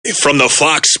From the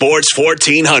Fox Sports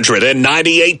 1400 and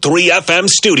 98.3 FM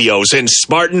studios in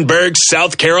Spartanburg,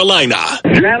 South Carolina.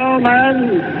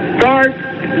 Gentlemen, start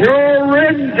your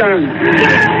engines.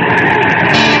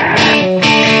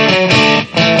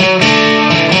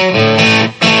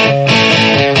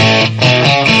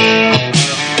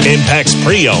 Impex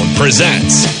Pre-Owned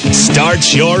presents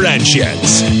Start Your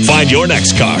Engines. Find your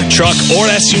next car, truck, or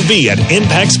SUV at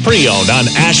Impex Pre-Owned on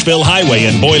Asheville Highway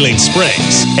in Boiling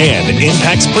Springs and at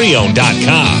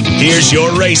ImpexPreowned.com. Here's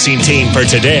your racing team for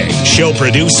today. Show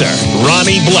producer,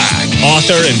 Ronnie Black.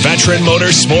 Author and veteran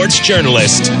motorsports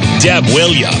journalist, Deb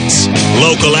Williams.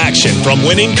 Local action from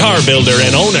winning car builder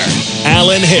and owner,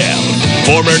 Alan Hill.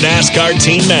 Former NASCAR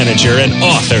team manager and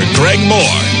author, Greg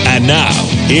Moore. And now,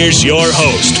 here's your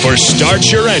host for Start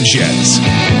Your Engines,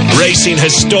 racing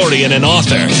historian and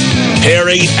author,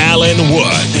 Perry Allen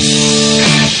Wood.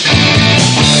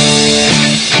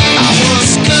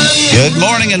 Good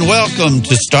morning and welcome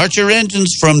to Start Your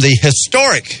Engines from the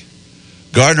historic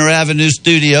Gardner Avenue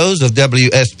studios of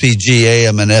WSPG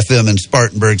AM and FM in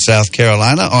Spartanburg, South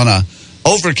Carolina on a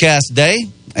overcast day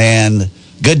and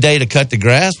good day to cut the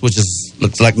grass, which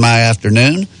looks like my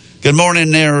afternoon. Good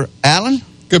morning there, Alan.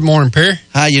 Good morning, Perry.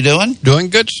 How you doing? Doing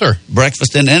good, sir.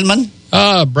 Breakfast in Inman?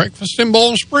 Breakfast in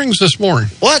Bowling Springs this morning.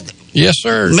 What? Yes,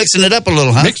 sir. Mixing it up a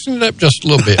little, huh? Mixing it up just a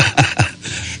little bit.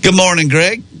 Good morning,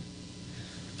 Greg.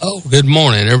 Oh, good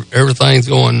morning. Everything's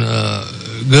going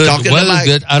good. Talking The weather's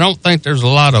good. I don't think there's a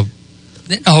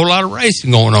whole lot of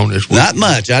racing going on this week. Not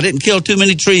much. I didn't kill too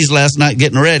many trees last night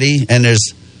getting ready, and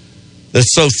there's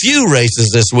so few races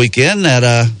this weekend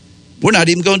that we're not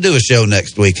even going to do a show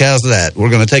next week. How's that? We're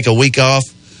going to take a week off.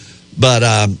 But,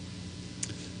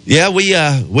 yeah,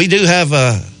 we do have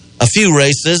a few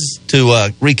races to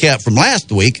recap from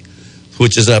last week,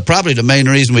 which is probably the main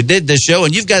reason we did this show.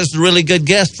 And you've got us a really good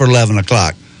guest for 11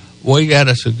 o'clock. We got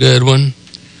us a good one.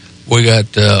 We got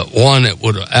one that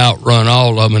would outrun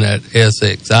all of them in that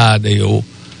SXI deal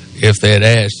if they had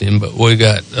asked him. But we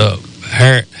got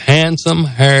Handsome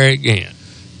Harry again.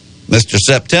 Mr.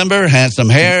 September, Handsome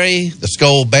Harry, the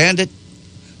Skull Bandit.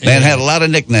 Man had a lot of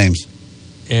nicknames.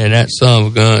 And that son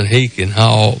of a gun, he could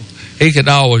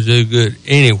always do good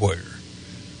anywhere.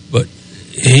 But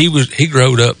he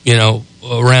growed up,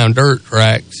 around dirt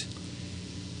tracks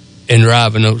and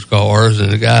driving those cars.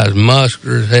 And the guy's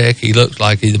muscular as heck. He looks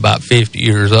like he's about 50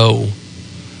 years old.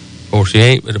 Of course, he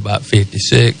ain't but about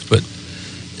 56. But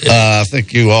I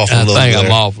think you off a little bit. I think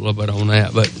I'm off a little bit on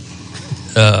that. But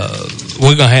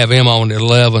we're going to have him on at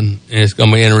 11, and it's going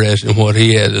to be interesting what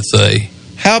he has to say.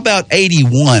 How about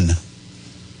 81?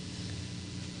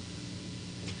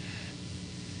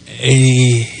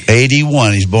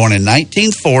 81. He's born in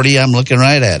 1940. I'm looking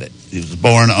right at it. He was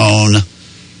born on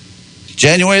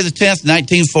January the 10th,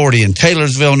 1940 in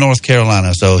Taylorsville, North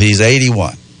Carolina. So he's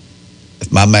 81.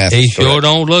 If my math is correct. Sure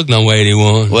don't look no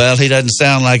 81. Well, he doesn't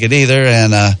sound like it either.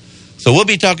 And so we'll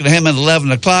be talking to him at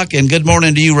 11 o'clock. And good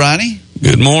morning to you, Ronnie.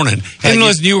 Good morning. And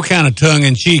listen, you were kind of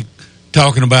tongue-in-cheek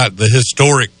talking about the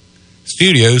historic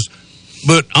studios.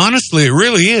 But honestly, it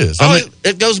really is.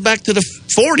 It goes back to the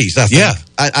 40s, I think. Yeah.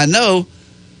 I know.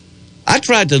 I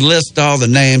tried to list all the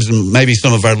names, and maybe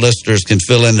some of our listeners can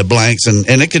fill in the blanks, and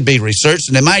it could be researched,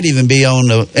 and it might even be on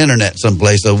the internet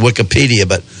someplace, or Wikipedia.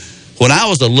 But when I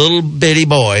was a little bitty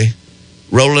boy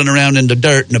rolling around in the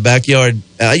dirt in the backyard,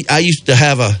 I used to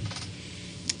have a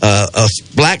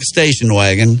black station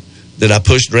wagon that I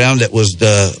pushed around that was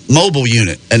the mobile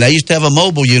unit. And they used to have a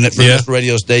mobile unit for this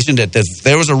radio station that if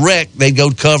there was a wreck, they'd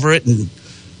go cover it. And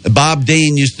Bob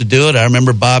Dean used to do it. I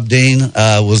remember Bob Dean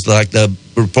was like the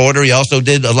reporter. He also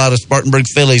did a lot of Spartanburg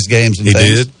Phillies games and things.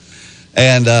 He did.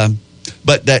 And,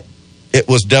 but that it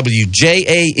was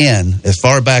WJAN as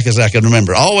far back as I can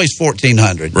remember. Always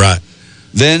 1400. Right.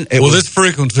 Then this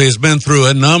frequency has been through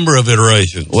a number of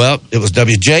iterations. Well, it was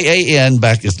WJAN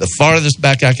back as the farthest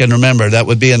back I can remember. That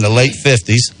would be in the late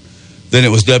 50s. Then it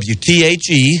was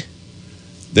WTHE.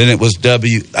 Then it was that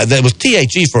was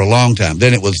THE for a long time.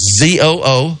 Then it was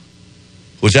ZOO,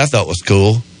 which I thought was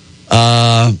cool.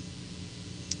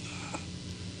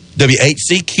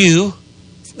 WHCQ.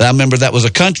 I remember that was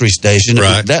a country station. It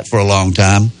was that for a long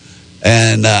time.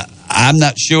 And I'm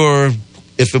not sure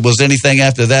if it was anything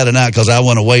after that or not, because I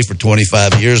went away for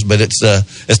 25 years, but it's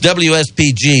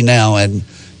WSPG now, and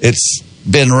it's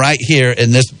been right here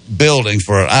in this building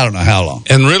for I don't know how long.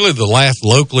 And really the last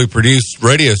locally produced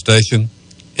radio station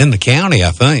in the county,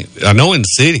 I think. I know in the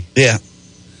city. Yeah.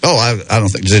 Oh, I don't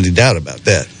think there's any doubt about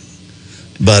that.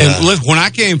 But listen, when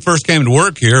I first came to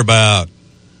work here about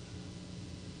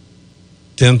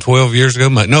 10, 12 years ago,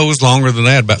 no, it was longer than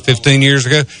that, about 15 years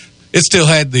ago, it still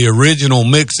had the original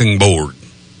mixing board.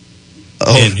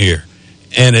 in here,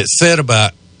 and it sat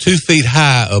about 2 feet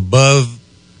high above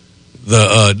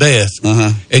the desk,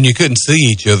 and you couldn't see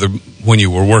each other when you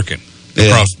were working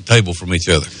across the table from each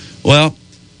other. Well,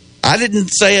 I didn't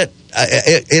say it.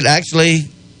 It actually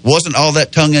wasn't all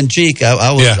that tongue in cheek.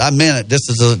 I meant it. This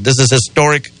is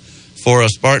historic for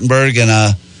Spartanburg,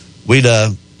 and we'd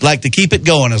like to keep it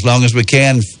going as long as we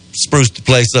can, spruce the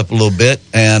place up a little bit,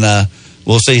 and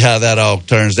we'll see how that all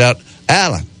turns out.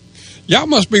 Alan. Y'all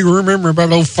must be remembering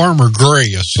about old Farmer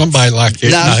Gray or somebody like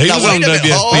that. No, he was on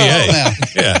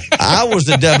WSPA. I was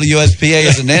at WSPA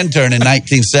as an intern in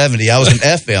 1970. I was in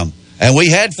FM, and we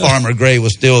had Farmer Gray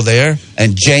was still there,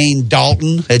 and Jane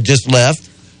Dalton had just left,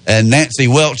 and Nancy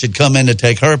Welch had come in to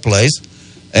take her place.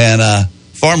 And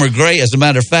Farmer Gray, as a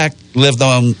matter of fact, lived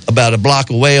on about a block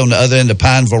away on the other end of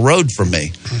Pineville Road from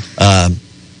me.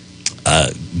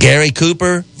 Gary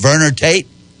Cooper, Werner Tate.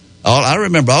 I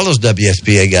remember all those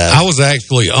WSPA guys. I was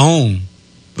actually on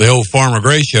the old Farmer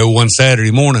Gray show one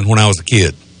Saturday morning when I was a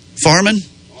kid. Farming?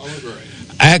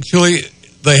 Actually,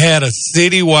 they had a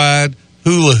citywide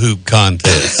hula hoop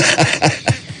contest.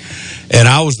 And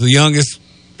I was the youngest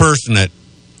person at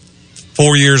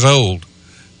 4 years old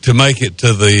to make it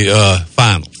to the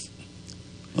finals.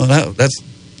 Well, that's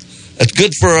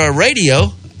good for our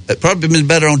radio. It probably been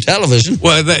better on television.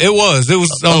 Well, it was. It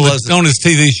was on his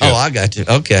TV show. Oh, I got you.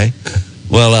 Okay.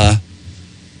 Well,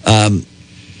 Alan,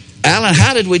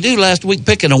 how did we do last week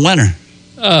picking a winner?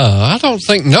 I don't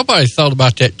think nobody thought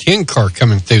about that 10 car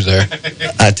coming through there.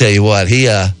 I tell you what, he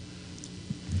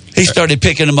started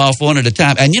picking them off one at a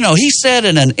time. And, he said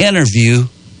in an interview,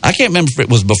 I can't remember if it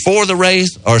was before the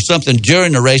race or something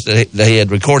during the race that he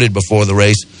had recorded before the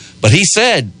race, but he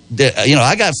said,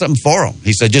 I got something for him.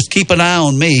 He said, just keep an eye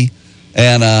on me.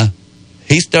 And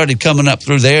he started coming up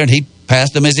through there, and he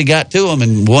passed him as he got to him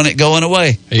and won it going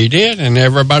away. He did, and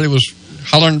everybody was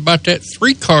hollering about that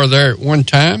 3 car there at one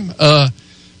time.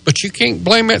 But you can't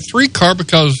blame that 3 car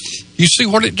because you see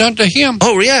what it done to him.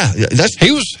 Oh, yeah.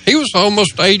 He was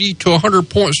almost 80 to 100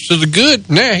 points to the good.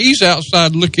 Now he's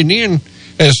outside looking in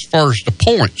as far as the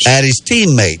points. At his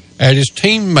teammate.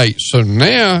 So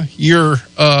now you're,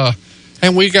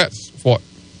 and we got, 4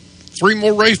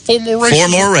 more races? 4 more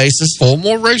races. 4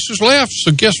 more races left.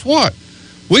 So guess what?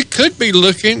 We could be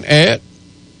looking at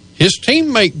his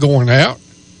teammate going out,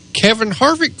 Kevin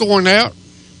Harvick going out,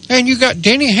 and you got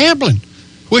Denny Hamlin,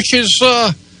 which is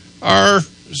our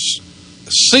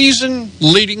season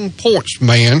leading points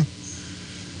man.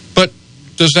 But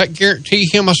does that guarantee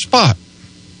him a spot?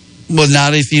 Well,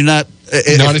 not if you not.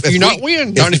 Not if you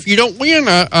don't win.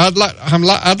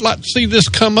 I'd like to see this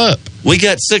come up. We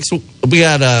got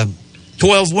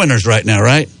 12 winners right now,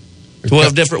 right?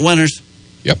 12 different winners.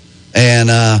 Yep.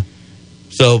 And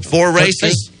so 4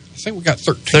 races. I think we got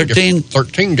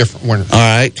 13 different winners. All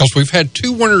right. Because we've had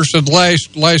 2 winners in the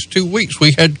last 2 weeks.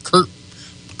 We had Kurt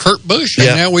Busch,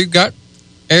 and now we've got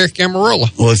Eric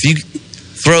Almirola. Well, if you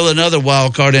throw another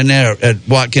wild card in there at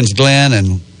Watkins Glen,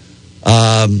 and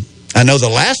I know the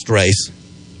last race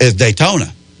is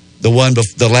Daytona, the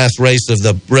last race of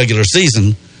the regular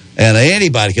season, and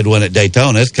anybody could win at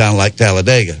Daytona. It's kind of like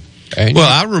Talladega. Well,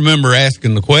 I remember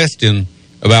asking the question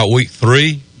about week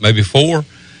 3, maybe 4,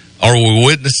 are we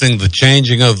witnessing the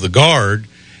changing of the guard?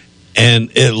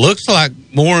 And it looks like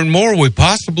more and more we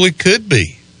possibly could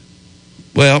be.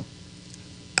 Well,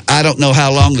 I don't know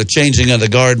how long the changing of the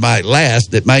guard might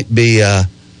last. It might be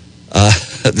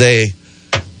they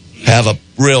have a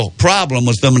real problem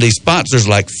with some of these sponsors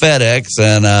like FedEx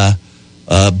and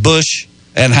Bush,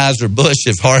 Anheuser-Busch,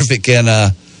 if Harvick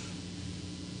and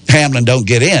Hamlin don't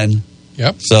get in.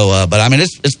 Yep. So, but I mean,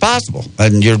 it's possible.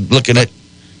 And you're looking at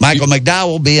Michael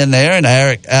McDowell being there and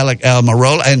Alec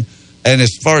Almirola. And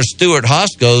as far as Stewart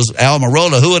Haas goes,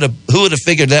 Almirola, who would have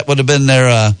figured that would have been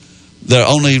their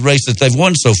only race that they've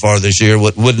won so far this year?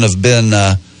 Wouldn't have been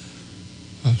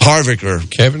Harvick or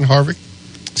Kevin Harvick.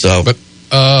 So, but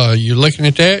you're looking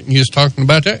at that and you're just talking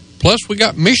about that. Plus, we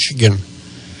got Michigan,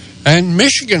 and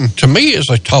Michigan to me is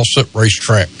a toss-up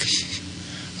racetrack.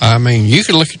 I mean, you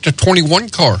can look at the 21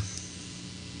 car.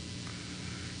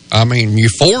 I mean, your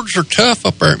Fords are tough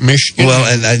up there at Michigan. Well,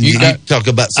 and you talk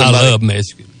about somebody. I love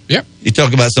Michigan. Yep. You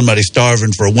talk about somebody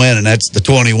starving for a win, and that's the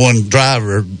 21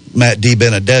 driver, Matt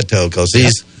DiBenedetto, because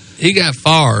he got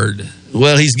fired.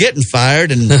 Well, he's getting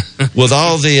fired, and with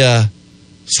all the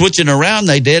switching around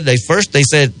they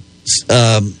said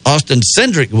Austin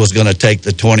Cindric was going to take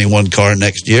the 21 car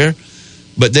next year,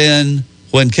 but then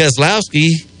when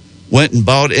Keselowski went and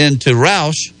bought into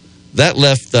Roush, that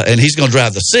left, and he's going to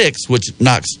drive the 6, which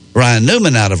knocks Ryan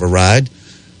Newman out of a ride.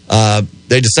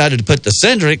 They decided to put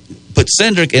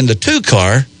Cindric in the 2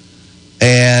 car,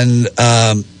 And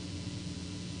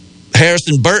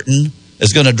Harrison Burton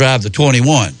is going to drive the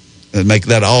 21 and make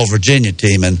that all-Virginia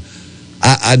team. And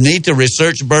I need to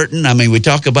research Burton. I mean, we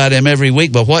talk about him every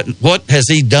week, but what has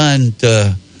he done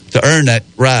to earn that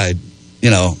ride?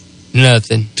 You know,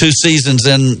 nothing. 2 seasons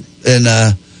in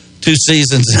 2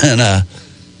 seasons in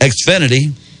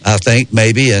Xfinity, I think,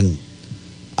 maybe, and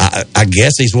I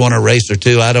guess he's won a race or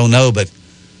two. I don't know, but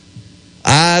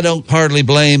I don't hardly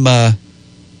blame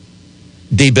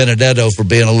Di Benedetto for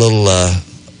being a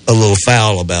little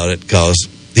foul about it, because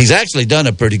he's actually done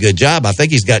a pretty good job. I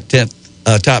think he's got top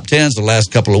 10s the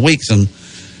last couple of weeks, and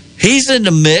he's in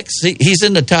the mix. He's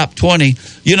in the top 20.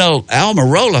 You know,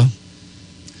 Almirola,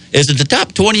 is it the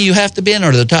top 20 you have to be in,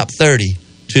 or the top 30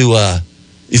 to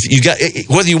if you got,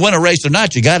 whether you win a race or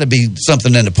not, you got to be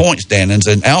something in the point standings.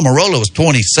 And Almirola was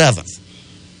 27th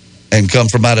and come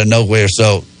from out of nowhere.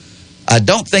 So I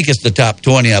don't think it's the top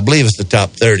 20. I believe it's the top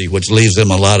 30, which leaves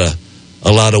them a lot of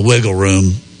wiggle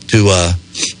room to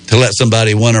let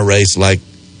somebody win a race like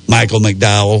Michael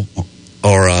McDowell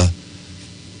or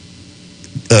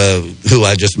who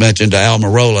I just mentioned,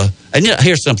 Almirola. And you know,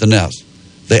 here's something else.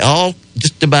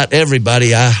 Just about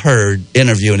everybody I heard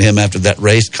interviewing him after that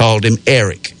race called him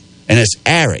Eric. And it's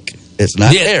Eric. It's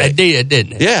not Eric. I did,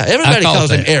 didn't it? Yeah, everybody calls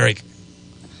him Eric.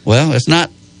 Well, it's not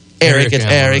Eric, it's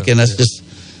Eric, and that's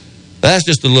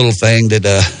just a little thing that...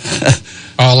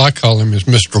 all I call him is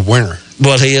Mr. Winner.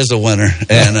 Well, he is a winner.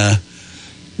 And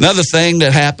another thing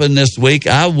that happened this week,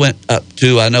 I went up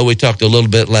to... I know we talked a little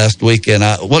bit last week, and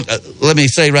let me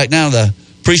say right now,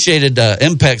 appreciated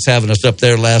Impex having us up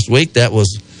there last week. That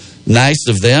was nice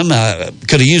of them.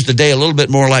 Could have used the day a little bit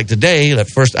more like today. That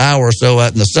first hour or so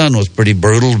out in the sun was pretty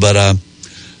brutal, but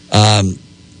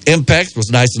Impex was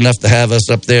nice enough to have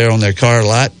us up there on their car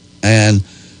lot and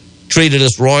treated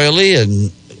us royally,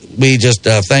 and we just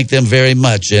thank them very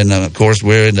much. And, of course,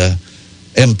 we're in the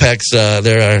Impex.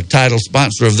 They're our title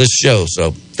sponsor of this show, so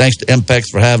thanks to Impex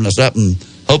for having us up, and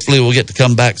hopefully we'll get to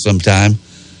come back sometime.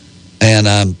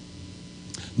 And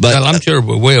but well, I'm sure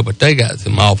we will, but they got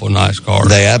some awful nice cars.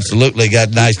 They absolutely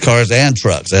got nice cars and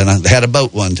trucks, and they had a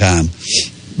boat one time.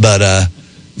 But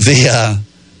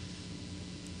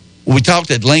we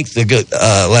talked at length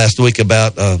last week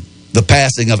about the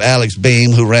passing of Alex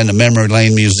Beam, who ran the Memory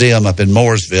Lane Museum up in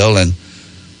Mooresville, and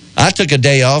I took a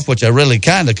day off, which I really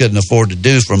kind of couldn't afford to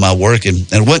do for my work,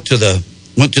 and went to the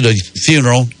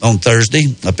funeral on Thursday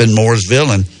up in Mooresville,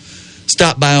 and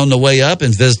stopped by on the way up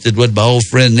and visited with my old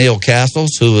friend Neil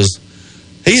Castles,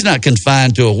 he's not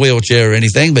confined to a wheelchair or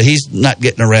anything, but he's not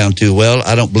getting around too well.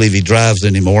 I don't believe he drives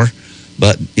anymore.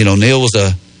 But, you know, Neil was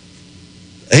a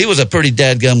pretty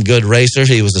dadgum good racer.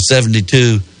 He was a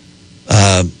 72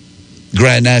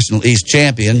 Grand National East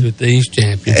champion. He was the East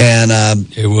champion. And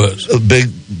it was a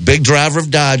big driver of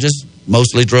Dodges,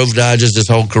 mostly drove Dodges his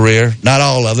whole career. Not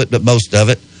all of it, but most of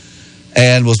it.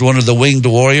 And was one of the Winged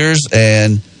Warriors,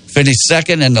 and finished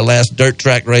second in the last dirt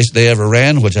track race they ever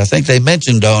ran, which I think they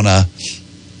mentioned on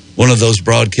one of those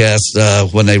broadcasts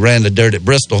when they ran the dirt at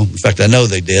Bristol. In fact, I know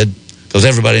they did, because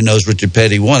everybody knows Richard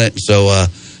Petty won it. So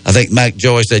I think Mike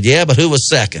Joy said, yeah, but who was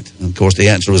second? And of course, the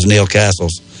answer was Neil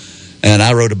Castles. And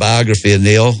I wrote a biography of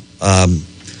Neil,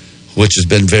 which has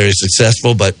been very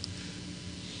successful. But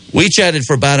we chatted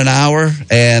for about an hour,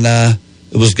 and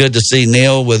it was good to see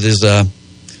Neil with his...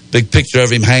 big picture of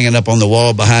him hanging up on the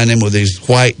wall behind him with his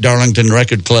white Darlington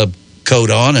Record Club coat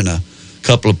on and a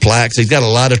couple of plaques. He's got a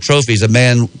lot of trophies. A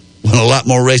man won a lot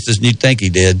more races than you'd think he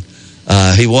did.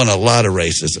 He won a lot of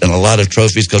races and a lot of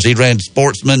trophies because he ran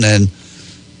Sportsman and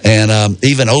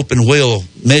even open wheel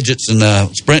midgets and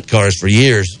sprint cars for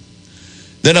years.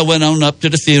 Then I went on up to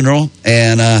the funeral,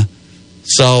 and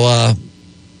so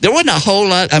there wasn't a whole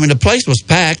lot. I mean, the place was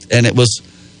packed, and it was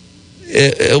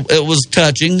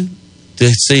touching to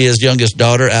see his youngest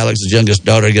daughter, Alex's youngest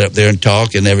daughter, get up there and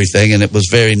talk and everything. And it was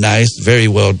very nice, very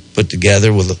well put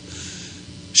together, with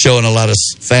showing a lot of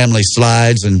family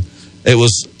slides. And it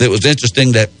was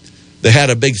interesting that they had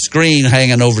a big screen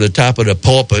hanging over the top of the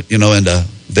pulpit, you know,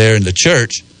 there in the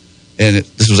church. And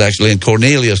this was actually in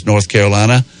Cornelius, North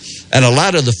Carolina. And a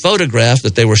lot of the photographs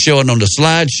that they were showing on the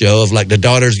slideshow of like the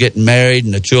daughters getting married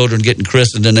and the children getting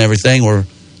christened and everything were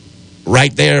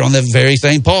right there on the very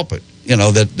same pulpit, you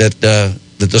know, that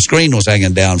the screen was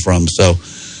hanging down from. So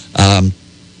as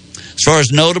far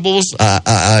as notables,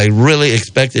 I really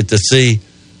expected to see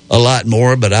a lot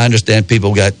more, but I understand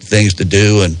people got things to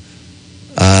do.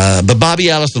 But Bobby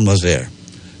Allison was there.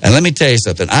 And let me tell you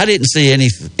something. I didn't see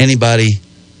anybody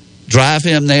drive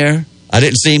him there. I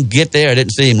didn't see him get there. I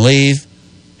didn't see him leave.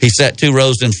 He sat 2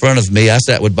 rows in front of me. I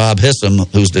sat with Bob Hissam,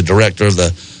 who's the director of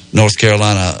the North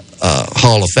Carolina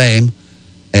Hall of Fame.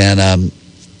 and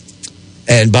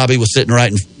Bobby was sitting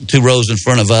right in 2 rows in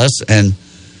front of us, and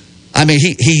I mean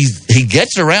he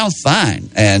gets around fine,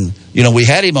 and we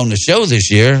had him on the show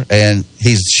this year, and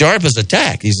he's sharp as a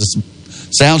tack.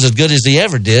 Sounds as good as he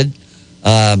ever did,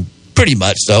 pretty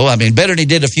much so. I mean, better than he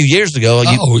did a few years ago.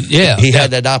 He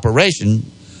had that operation,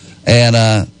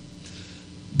 and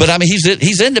but I mean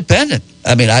he's independent.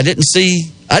 I mean, I didn't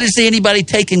see anybody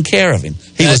taking care of him.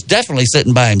 He was definitely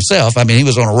sitting by himself. I mean, he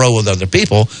was on a row with other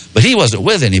people, but he wasn't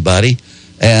with anybody.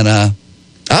 And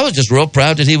I was just real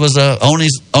proud that he was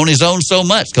on his own so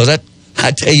much, because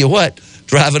I tell you what,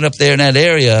 driving up there in that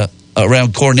area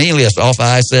around Cornelius off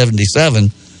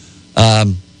I-77,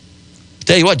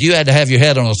 tell you what, you had to have your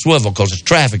head on a swivel because there's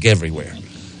traffic everywhere.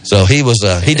 So he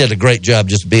did a great job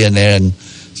just being there, and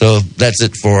so that's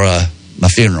it for my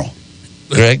funeral.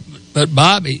 Greg? But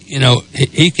Bobby,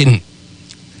 he can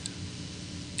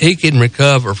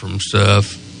recover from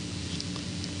stuff.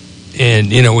 And,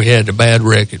 we had the bad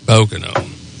wreck at Pocono.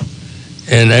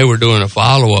 And they were doing a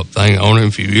follow-up thing on him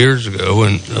a few years ago,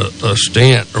 and a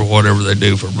stent or whatever they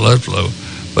do for blood flow.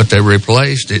 But they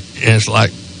replaced it, and it's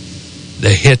like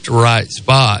they hit the right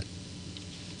spot.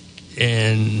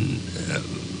 And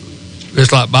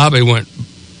it's like Bobby went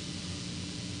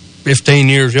 15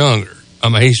 years younger. I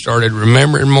mean, he started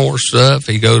remembering more stuff.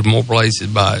 He goes more places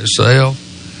by himself.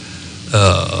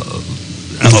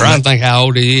 I'm trying to think how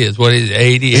old he is. What is he,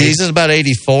 80? He's about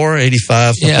 84,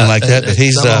 85, something like that. But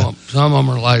he's some of them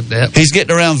are like that. He's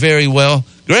getting around very well.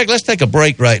 Greg, let's take a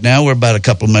break right now. We're about a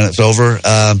couple of minutes over.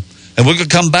 And we're going to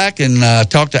come back and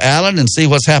talk to Alan and see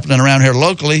what's happening around here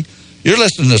locally. You're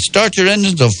listening to Start Your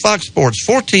Engines of Fox Sports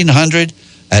 1400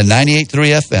 and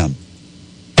 98.3 FM.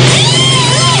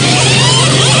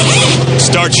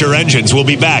 Start Your Engines will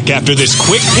be back after this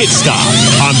quick pit stop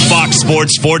on Fox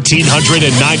Sports 1400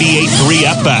 and 98.3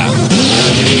 FM.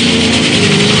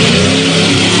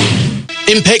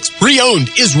 Impex Pre-Owned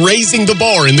is raising the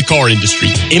bar in the car industry.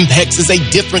 Impex is a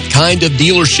different kind of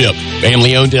dealership.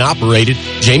 Family owned and operated,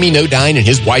 Jamie Nodine and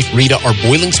his wife Rita are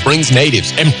Boiling Springs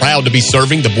natives and proud to be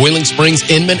serving the Boiling Springs,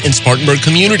 Inman, and Spartanburg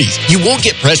communities. You won't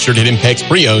get pressured at Impex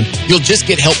Pre-Owned. You'll just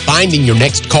get help finding your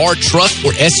next car, truck,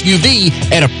 or SUV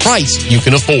at a price you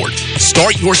can afford.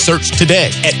 Start your search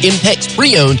today at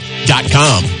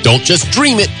ImpexPreowned.com. Don't just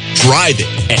dream it, drive it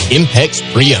at Impex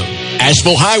Pre-Owned.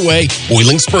 Asheville Highway,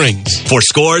 Boiling Springs. For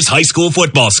scores, high school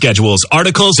football schedules,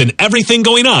 articles, and everything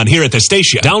going on here at the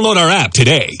station, download our app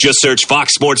today. Just search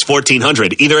Fox Sports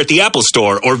 1400 either at the Apple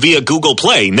Store or via Google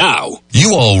Play now.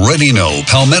 You already know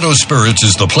Palmetto Spirits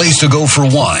is the place to go for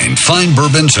wine, fine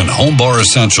bourbons, and home bar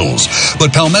essentials.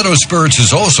 But Palmetto Spirits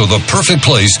is also the perfect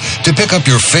place to pick up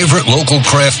your favorite local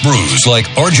craft brews like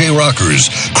RJ Rockers,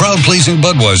 crowd-pleasing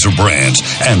Budweiser brands,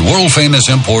 and world-famous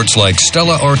imports like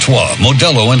Stella Artois,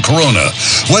 Modelo, and Corona.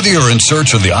 Whether you're in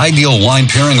search of the ideal wine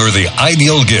pairing or the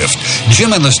ideal gift,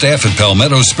 Jim and the staff at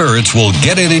Palmetto Spirits will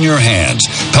get it in your hands.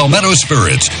 Palmetto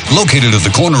Spirits, located at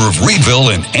the corner of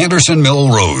Reedville and Anderson Mill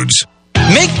Roads.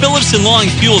 Make Phillips & Long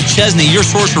Fuel Chesney your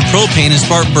source for propane in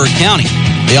Spartanburg County.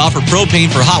 They offer propane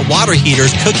for hot water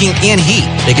heaters, cooking, and heat.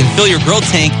 They can fill your grill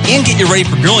tank and get you ready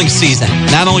for grilling season.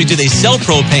 Not only do they sell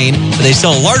propane, but they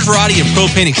sell a large variety of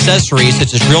propane accessories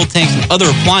such as grill tanks and other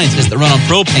appliances that run on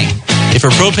propane. If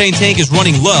your propane tank is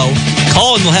running low,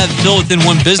 call and they'll have it filled within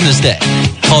one business day.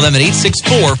 Call them at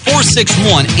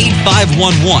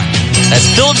 864-461-8511. That's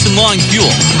Phillips & Long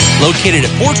Fuel, located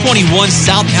at 421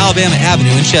 South Alabama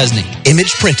Avenue in Chesney.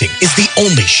 Image Printing is the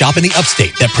only shop in the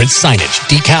upstate that prints signage,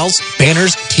 decals,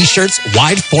 banners, t-shirts,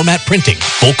 wide format printing,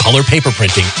 full color paper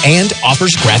printing, and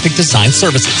offers graphic design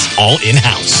services, all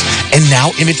in-house. And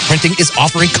now Image Printing is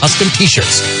offering custom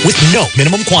t-shirts with no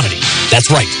minimum quantity. That's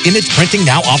right, Image Printing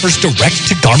now offers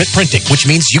direct-to-garment printing, which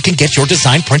means you can get your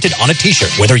design printed on a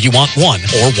t-shirt, whether you want 1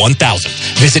 or 1,000.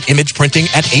 Visit Image Printing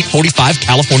at 845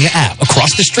 California Ave, across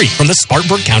the street from the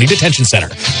Spartanburg County Detention Center.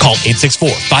 Call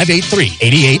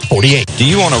 864-583-8848. Do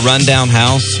you want a rundown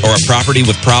house or a property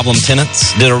with problem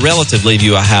tenants? Did a relative leave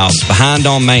you a house behind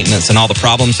on maintenance and all the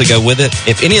problems that go with it?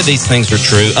 If any of these things are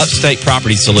true, Upstate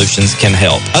Property Solutions can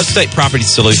help. Upstate Property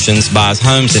Solutions buys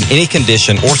homes in any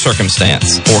condition or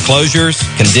circumstance. Foreclosures,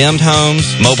 condemned homes,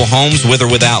 mobile homes with or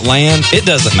without land, it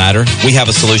doesn't matter. We have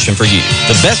a solution for you.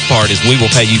 The best part is we will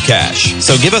pay you cash.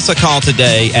 So give us a call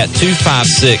today at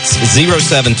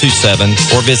 256-0727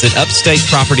 or visit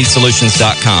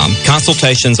upstatepropertysolutions.com.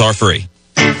 Consultations are free.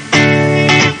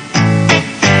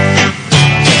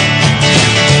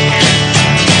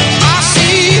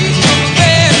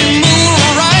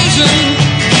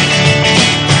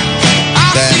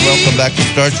 Welcome back to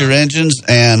Start Your Engines,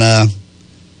 and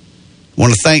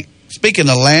want to thank speaking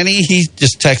of Lanny, he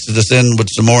just texted us in with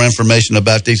some more information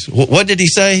about these. What did he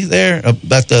say there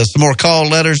about some more call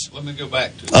letters? Let me go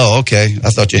back to it. Oh, okay. I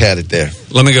thought you had it there.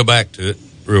 Let me go back to it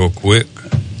real quick.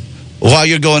 While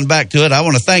you're going back to it, I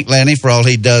want to thank Lanny for all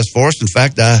he does for us. In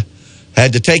fact, I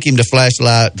had to take him to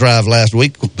Flashlight Drive last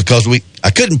week because I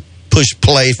couldn't push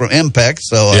play from Impex,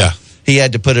 so he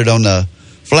had to put it on the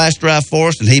flash drive for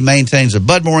us, and he maintains the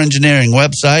Budmore Engineering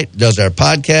website, does our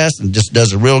podcast, and just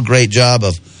does a real great job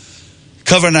of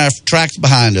covering our tracks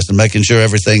behind us and making sure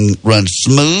everything runs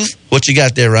smooth. What you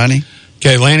got there, Ronnie?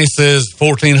 Okay, Lanny says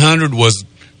 1400 was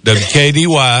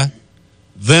WKDY,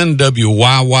 then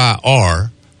WYYR,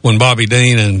 when Bobby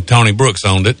Dean and Tony Brooks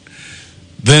owned it,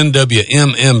 then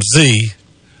WMMZ,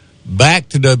 back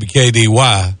to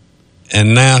WKDY,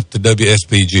 and now to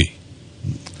WSPG.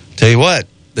 Tell you what,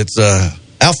 it's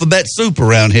alphabet soup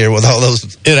around here with all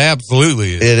those. It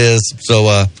absolutely is. It is.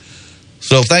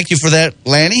 So thank you for that,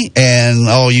 Lanny, and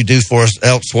all you do for us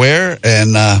elsewhere.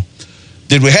 And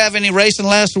did we have any racing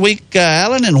last week,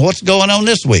 Alan, and what's going on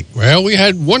this week? Well, we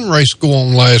had one race go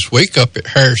on last week up at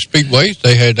Harris Speedway.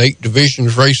 They had 8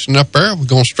 divisions racing up there. We're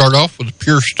going to start off with the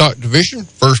pure stock division.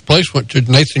 First place went to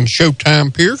Nathan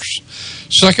Showtime Pierce.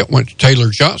 Second went to Taylor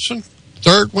Johnson.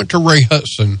 Third went to Ray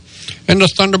Hudson. And the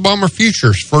Thunder Bomber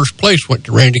Futures. First place went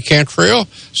to Randy Cantrell.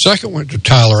 Second went to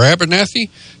Tyler Abernathy.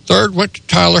 Third went to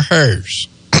Tyler Harris.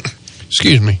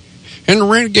 Excuse me. In the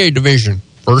Renegade division,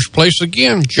 first place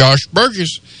again, Josh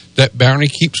Burgess. That bounty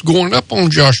keeps going up on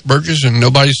Josh Burgess, and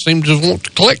nobody seems to want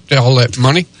to collect all that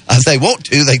money. They want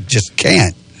to, they just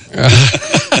can't.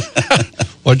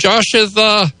 Well, Josh is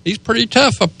he's pretty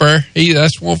tough up there.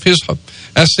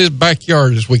 That's his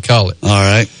backyard, as we call it. All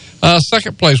right.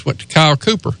 Second place went to Kyle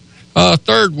Cooper.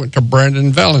 Third went to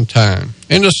Brandon Valentine.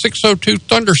 In the 602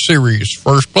 Thunder Series,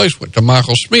 first place went to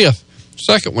Michael Smith.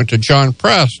 Second went to John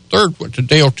Price. Third went to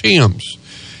Dale Timms.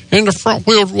 In the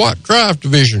front-wheel drive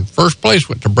division, first place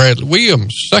went to Bradley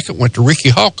Williams. Second went to Ricky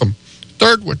Holcomb.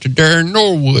 Third went to Darren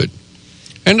Norwood.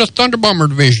 In the Thunder Bomber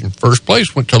division, first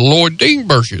place went to Lloyd Dean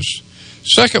Burgess.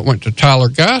 Second went to Tyler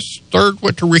Geist. Third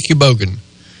went to Ricky Bogan.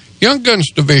 Young Guns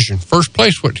division, first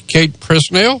place went to Cade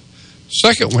Presnell.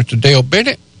 Second went to Dale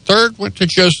Bennett. Third went to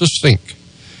Joseph Stink.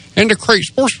 In the Crate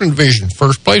Sportsman division,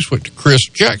 first place went to Chris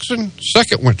Jackson.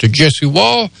 Second went to Jesse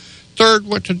Wall. Third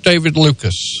went to David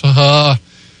Lucas.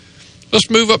 Let's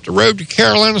move up the road to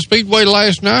Carolina Speedway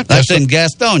last night. That's in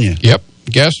Gastonia. Yep,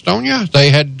 Gastonia. They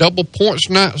had double points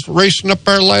nights racing up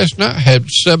there last night. Had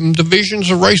 7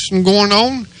 divisions of racing going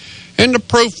on. In the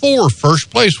Pro 4, first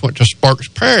place went to Sparks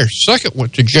Parrish. Second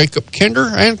went to Jacob Kinder.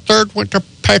 And third went to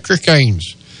Patrick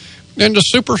Ains. In the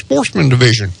Super Sportsman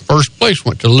division, first place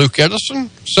went to Luke Edison.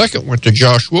 Second went to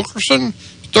Josh Wilkerson.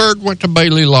 Third went to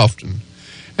Bailey Lofton.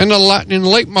 In the Lightning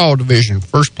Late Mile division,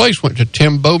 first place went to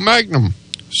Tim Bo Magnum.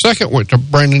 Second went to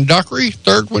Brandon Dockery.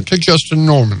 Third went to Justin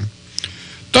Norman.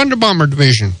 Thunder Bomber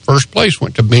division, first place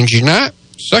went to Benji Knight.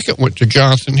 Second went to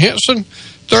Jonathan Henson.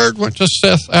 Third went to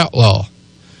Seth Outlaw.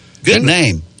 Good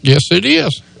name. Yes, it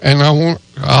is. And I'll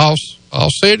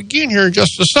say it again here in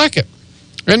just a second.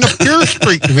 In the Pure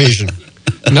Street division,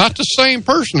 not the same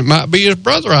person. It might be his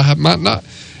brother. I might not.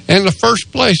 And the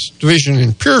first place division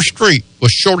in Pure Street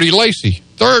was Shorty Lacey.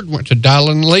 Third went to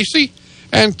Dylan Lacey.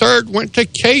 And third went to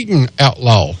Caden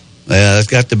Outlaw. Yeah, there's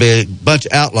got to be a bunch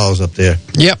of outlaws up there.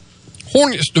 Yep.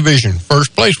 Hornets division,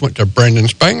 first place went to Brendan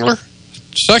Spangler.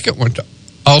 Second went to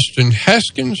Austin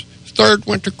Haskins. Third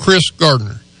went to Chris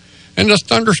Gardner. In the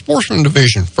Thunder Sportsman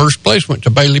division, first place went to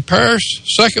Bailey Parrish.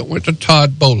 Second went to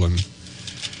Todd Boland.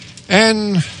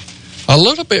 And a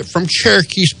little bit from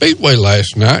Cherokee Speedway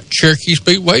last night. Cherokee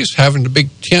Speedway's having the big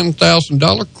 $10,000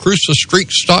 Cruza Street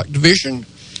Stock division.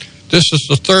 This is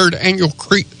the third annual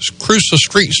Cruza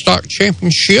Street Stock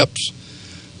Championships.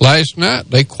 Last night,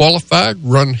 they qualified,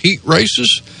 run heat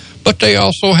races, but they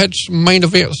also had some main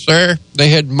events there. They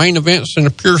had main events in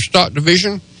the pure stock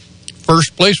division.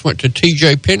 First place went to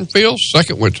T.J. Penfield.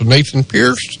 Second went to Nathan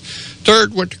Pierce.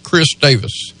 Third went to Chris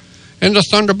Davis. In the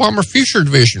Thunder Bomber Future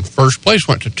division, first place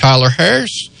went to Tyler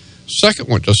Harris. Second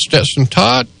went to Stetson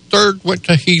Todd. Third went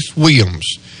to Heath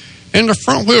Williams. In the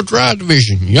front wheel drive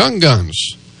division, Young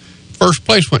Guns. First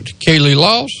place went to Kaylee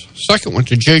Laws. Second went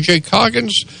to J.J.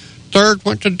 Coggins. Third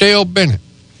went to Dale Bennett.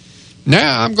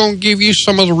 Now I'm going to give you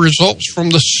some of the results from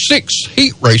the 6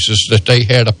 heat races that they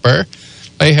had up there.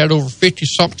 They had over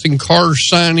 50-something cars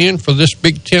sign in for this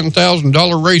big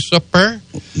 $10,000 race up there.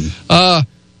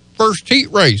 First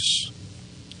heat race,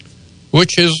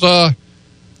 which is,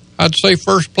 I'd say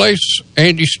first place,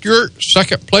 Andy Stewart.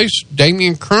 Second place,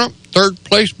 Damian Crump. Third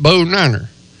place, Bo Niner.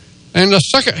 And the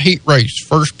second heat race,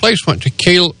 first place went to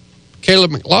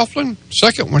Caleb McLaughlin.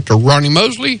 Second went to Ronnie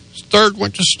Mosley. Third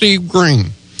went to Steve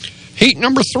Green. Heat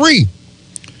number 3.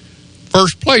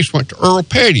 First place went to Earl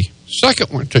Petty.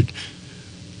 Second went to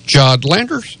Jod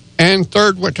Landers. And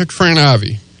third went to Trent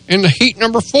Ivy. In the heat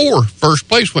number 4, first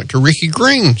place went to Ricky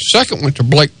Green. Second went to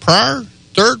Blake Pryor.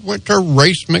 Third went to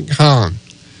Race McHahon.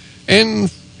 In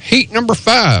heat number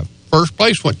 5, first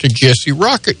place went to Jesse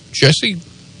Rocket. Jesse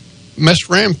messed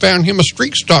around and found him a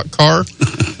street stock car.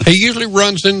 He usually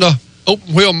runs in the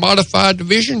open wheel modified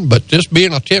division, but this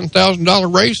being a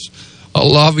 $10,000 race, a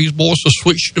lot of these boys have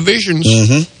switched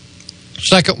divisions.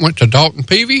 Second went to Dalton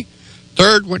Peavy.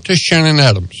 Third went to Shannon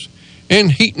Adams. In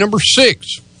heat number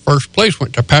 6, first place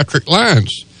went to Patrick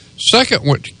Lyons. Second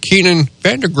went to Keenan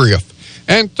Vandergriff.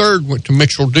 And third went to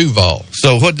Mitchell Duval.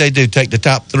 So what they do, take the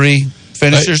top 3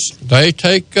 finishers? They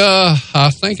take, I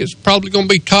think it's probably going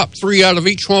to be top 3 out of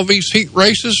each one of these heat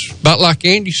races. About like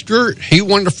Andy Stewart, he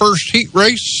won the first heat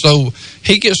race, so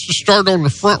he gets to start on the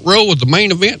front row of the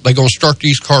main event. They're going to start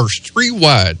these cars 3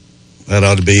 wide. That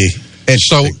ought to be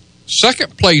interesting. So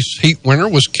second place heat winner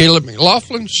was Caleb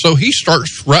McLaughlin, so he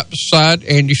starts right beside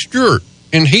Andy Stewart.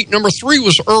 And heat number 3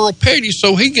 was Earl Petty,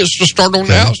 so he gets to start on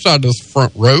the outside of the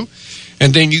front row.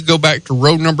 And then you go back to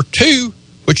row number 2,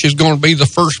 which is going to be the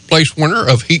first place winner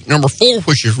of heat number 4,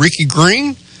 which is Ricky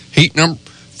Green. Heat number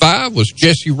 5 was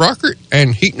Jesse Rockert,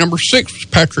 and heat number 6 was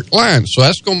Patrick Lyons. So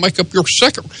that's going to make up your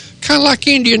second, kind of like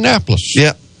Indianapolis.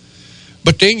 Yep.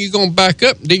 But then you're going to back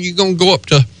up, then you're going to go up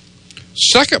to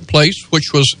second place,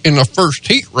 which was in the first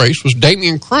heat race, was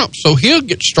Damian Crump. So he'll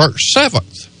get to start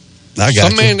 7th. I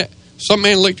got Some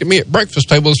man looked at me at breakfast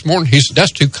table this morning. He said,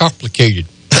 that's too complicated.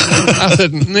 I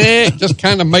said, nah, it just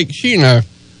kind of makes, Now,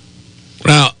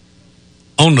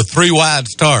 on the 3 wide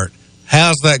start,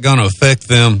 how's that going to affect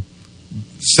them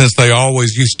since they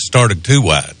always used to start at 2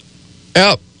 wide?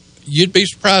 You'd be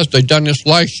surprised. They done this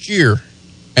last year,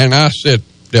 and I said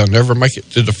they'll never make it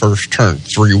to the first turn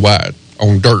 3 wide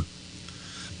on dirt.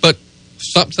 But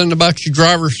something about you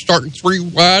drivers starting 3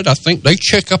 wide, I think they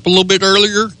check up a little bit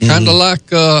earlier, kind of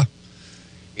like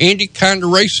Indy kind of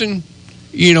racing.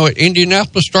 At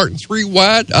Indianapolis starting 3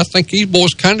 wide, I think these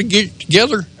boys kind of get it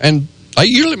together, and they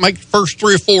usually make the first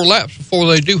 3 or 4 laps before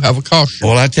they do have a caution.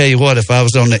 Well, I tell you what, if I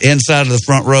was on the inside of the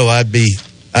front row, I'd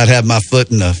have my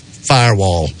foot in the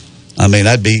firewall. I mean,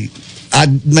 I'd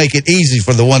make it easy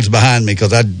for the ones behind me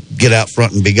because I'd get out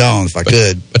front and be gone if I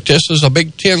could. But this is a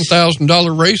big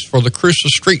 $10,000 race for the Cruiser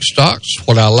Street Stocks.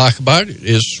 What I like about it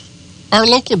is our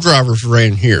local drivers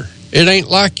ran here. It ain't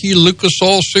like you Lucas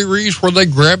Oil Series where they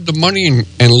grab the money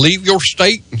and leave your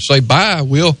state and say, bye,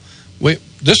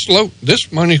 this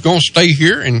money's going to stay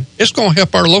here, and it's going to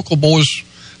help our local boys,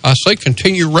 I say,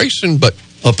 continue racing, but...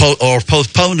 Or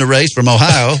postpone the race from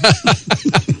Ohio.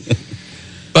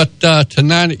 But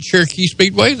tonight at Cherokee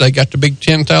Speedway, they got the big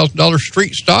 $10,000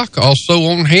 street stock. Also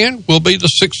on hand will be the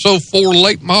 604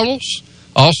 late models.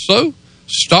 Also,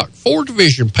 stock 4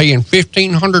 division paying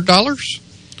 $1,500.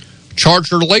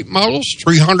 Charger late models,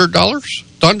 $300.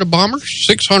 Thunder Bombers,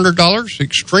 $600.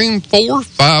 Extreme 4,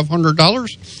 $500.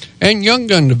 And Young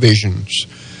Gun divisions.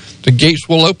 The gates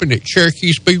will open at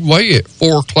Cherokee Speedway at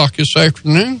 4 o'clock this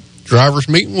afternoon. Drivers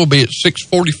meeting will be at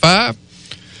 6:45.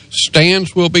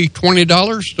 Stands will be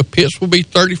 $20. The pits will be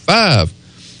 $35.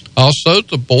 Also,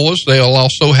 the boys, they'll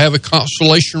also have a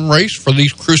consolation race for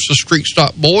these Cruiser Street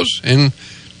Stock boys, and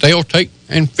they'll take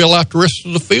and fill out the rest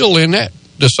of the field in that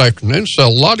this afternoon. So a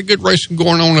lot of good racing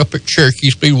going on up at Cherokee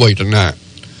Speedway tonight.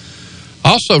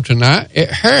 Also tonight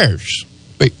at Harris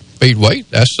Speedway,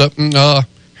 that's up in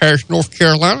Harris, North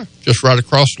Carolina, just right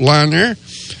across the line there.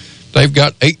 They've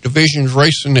got 8 divisions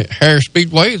racing at Harris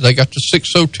Speedway. They got the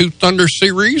 602 Thunder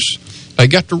Series. They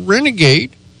got the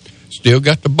Renegade. Still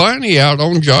got the bounty out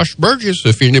on Josh Burgess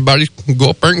if anybody can go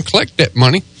up there and collect that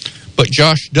money. But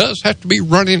Josh does have to be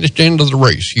running at the end of the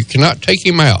race. You cannot take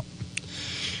him out.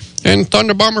 And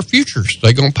Thunder Bomber Futures,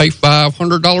 they're going to pay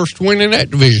 $500 to win in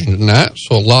that division tonight.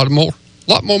 So a lot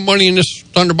more money in this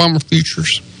Thunder Bomber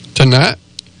Futures tonight.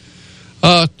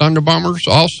 Thunder Bombers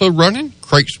also running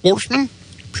Crate Sportsman,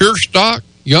 Pure Stock,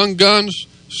 Young Guns,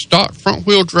 Stock Front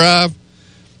Wheel Drive.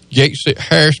 Gates at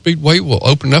Harris Speedway will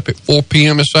open up at 4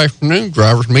 p.m. this afternoon.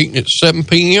 Drivers meeting at 7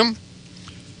 p.m.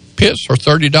 Pits are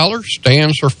 $30.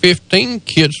 Stands are $15.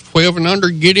 Kids 12 and under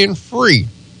get in free.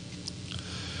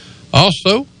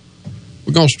 Also,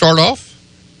 we're going to start off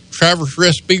Traverse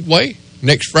Rest Speedway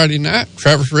next Friday night.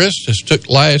 Traverse Rest has took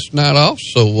last night off,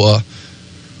 so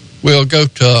we'll go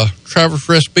to Traverse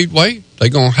Rest Speedway. They're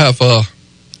going to have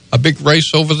a big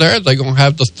race over there. They're going to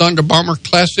have the Thunder Bomber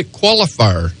Classic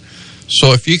Qualifier.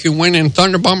 So if you can win in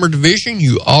Thunder Bomber Division,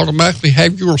 you automatically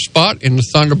have your spot in the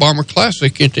Thunder Bomber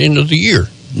Classic at the end of the year.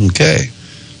 Okay.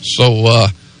 So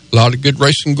a lot of good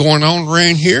racing going on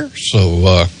around here.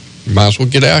 So you might as well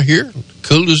get out here.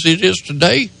 Cool as it is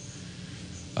today,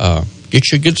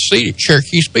 get you a good seat at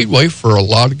Cherokee Speedway for a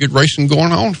lot of good racing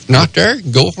going on. If not there,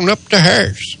 go on up to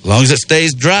Harris. As long as it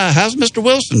stays dry. How's Mr.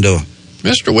 Wilson doing?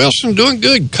 Mr. Wilson doing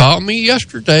good. Called me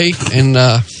yesterday, and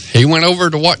he went over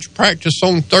to watch practice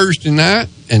on Thursday night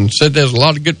and said there's a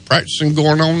lot of good practicing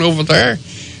going on over there.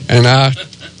 And I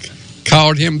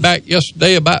called him back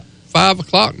yesterday about 5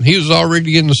 o'clock, and he was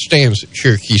already in the stands at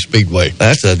Cherokee Speedway.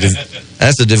 That's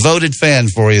a devoted fan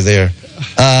for you there.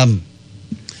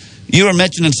 You were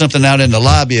mentioning something out in the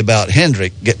lobby about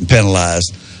Hendrick getting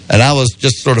penalized, and I was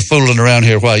just sort of fooling around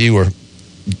here while you were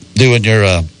doing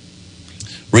your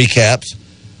recaps.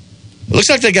 It looks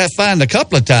like they got fined a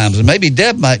couple of times, and maybe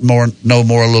Deb might know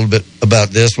more a little bit about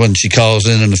this when she calls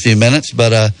in a few minutes,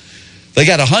 but they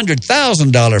got a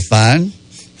 $100,000 fine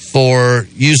for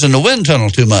using the wind tunnel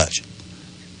too much.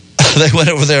 They went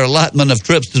over their allotment of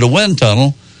trips to the wind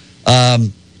tunnel. I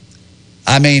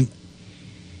mean,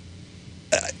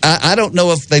 I don't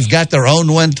know if they've got their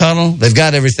own wind tunnel. They've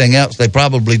got everything else. They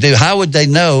probably do. How would they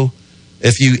know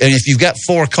if you've got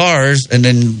 4 cars and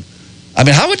then, I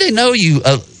mean, how would they know you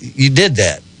did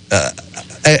that?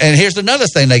 And here's another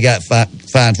thing they got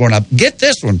fined for. Now, get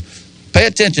this one. Pay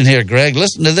attention here, Greg.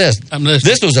 Listen to this. I'm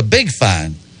listening. This was a big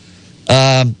fine.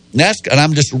 NASCAR, and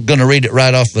I'm just going to read it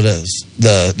right off of this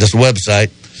website.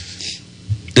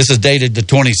 This is dated the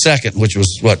 22nd, which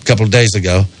was, a couple of days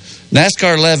ago.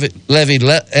 NASCAR levied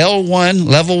L1,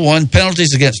 Level 1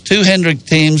 penalties against 2 Hendrick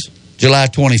teams July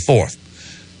 24th.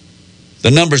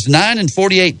 The numbers 9 and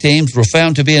 48 teams were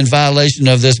found to be in violation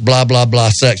of this blah, blah, blah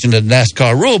section of the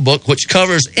NASCAR rulebook, which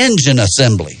covers engine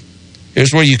assembly.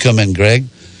 Here's where you come in, Greg.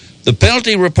 The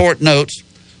penalty report notes,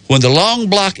 when the long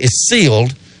block is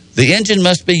sealed, the engine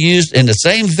must be used in the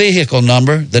same vehicle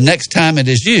number the next time it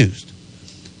is used.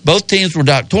 Both teams were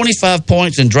docked 25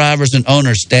 points in drivers and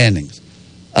owners' standings.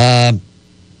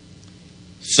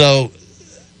 So,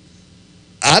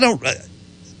 I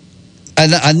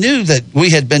knew that we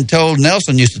had been told,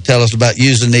 Nelson used to tell us about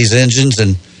using these engines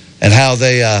and how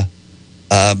they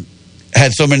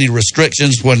had so many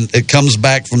restrictions when it comes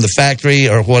back from the factory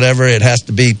or whatever. It has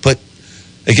to be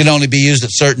it can only be used at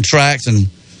certain tracks. And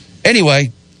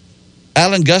anyway,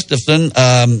 Alan Gustafson,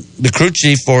 the crew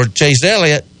chief for Chase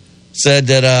Elliott, said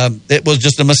that it was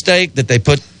just a mistake that they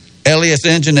put Elliott's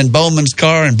engine in Bowman's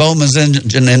car and Bowman's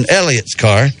engine in Elliott's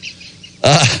car.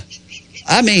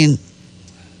 I mean,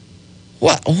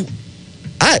 why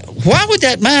would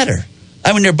that matter?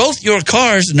 I mean, they're both your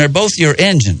cars and they're both your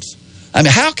engines. I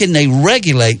mean, how can they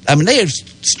regulate? I mean, they're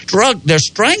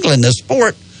strangling the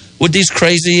sport with these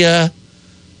crazy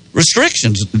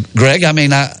restrictions, Greg. I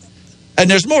mean, and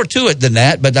there's more to it than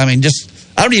that, but I mean,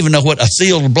 I don't even know what a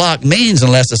sealed block means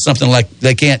unless it's something like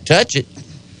they can't touch it.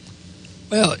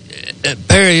 Well,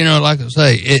 Perry, like I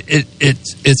say,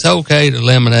 it's okay to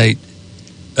eliminate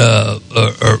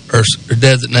or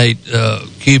designate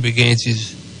cubic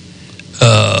inches,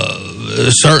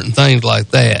 certain things like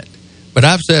that. But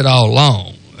I've said all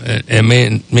along, and me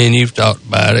and you've talked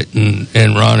about it,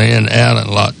 and Ronnie and Alan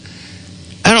a lot.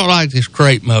 I don't like this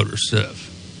crate motor stuff.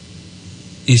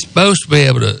 You're supposed to be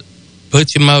able to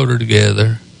put your motor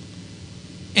together,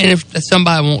 and if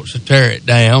somebody wants to tear it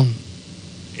down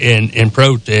and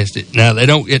protest it, now they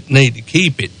don't need to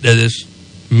keep it. They just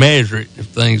measure it. If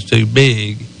things too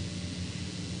big,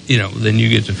 then you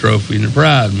get the trophy and the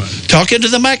prize money. Talk into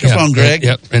the microphone, Greg.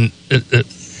 Yep. And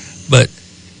but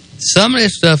some of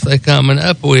this stuff they're coming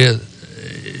up with,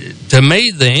 to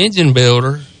me, the engine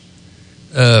builder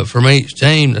from each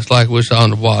team, that's like we saw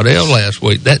on the Waddell last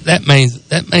week. That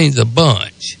means a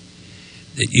bunch.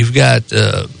 That you've got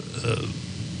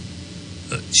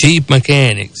chief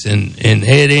mechanics and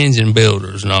head engine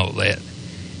builders and all that.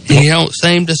 And you don't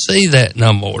seem to see that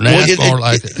no more. Now it's more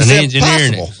like an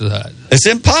engineering exercise. It's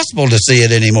impossible to see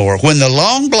it anymore. When the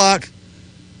long block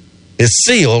is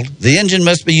sealed, the engine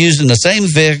must be used in the same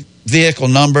vehicle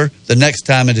number the next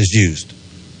time it is used.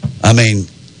 I mean,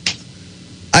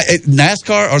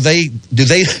 NASCAR,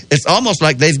 it's almost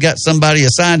like they've got somebody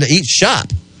assigned to each shop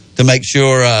to make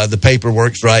sure the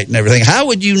paperwork's right and everything. How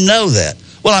would you know that?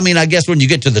 Well, I mean, I guess when you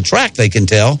get to the track, they can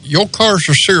tell. Your cars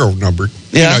are serial numbered.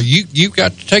 Yeah. You've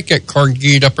got to take that car and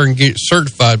get it up there and get it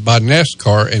certified by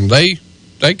NASCAR, and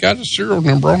they got a serial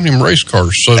number on them race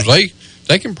cars, so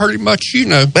they can pretty much,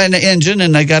 And the engine,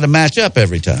 and they got to match up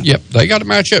every time. Yep, they got to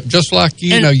match up, just like,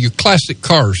 your classic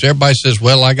cars. Everybody says,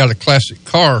 well, I got a classic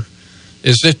car.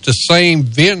 Is it the same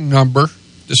VIN number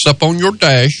that's up on your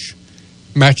dash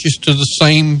matches to the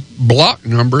same block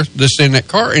number that's in that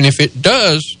car. And if it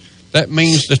does, that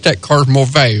means that car's more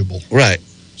valuable. Right.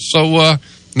 So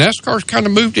NASCAR's kind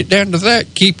of moved it down to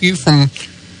that, keep you from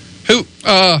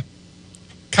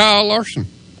Kyle Larson.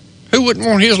 Who wouldn't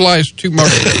want his last two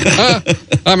motors?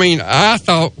 I mean, I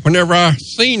thought whenever I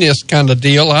seen this kind of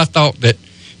deal, I thought that,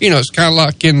 it's kind of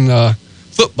like in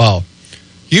football.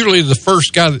 Usually the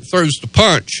first guy that throws the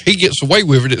punch, he gets away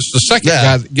with it. It's the second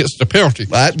guy that gets the penalty.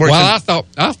 Well,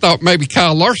 I thought maybe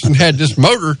Kyle Larson had this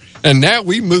motor, and now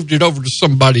we moved it over to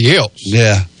somebody else.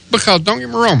 Yeah. Because don't get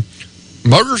me wrong,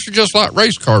 motors are just like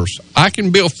race cars. I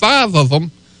can build 5 of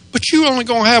them, but you only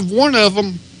going to have one of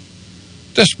them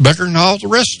that's better than all the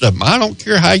rest of them. I don't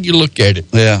care how you look at it.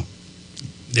 Yeah.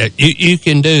 You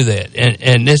can do that.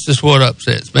 And this is what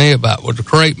upsets me about with the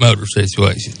crate motor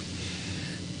situation.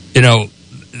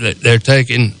 They're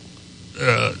taking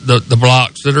the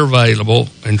blocks that are available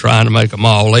and trying to make them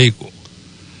all equal.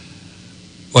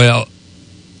 Well,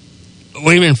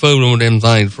 we've been fooling with them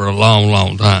things for a long,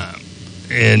 long time.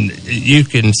 And you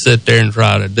can sit there and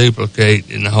try to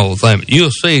duplicate in the whole thing. But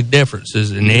you'll see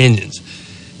differences in the engines.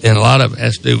 And a lot of it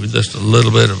has to do with just a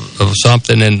little bit of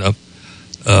something in the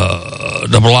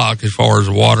block as far as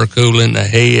water cooling, the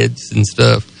heads and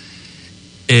stuff.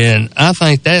 And I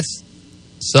think that's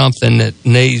something that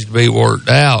needs to be worked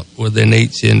out within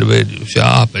each individual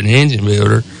shop and engine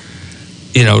builder.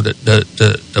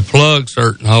 To plug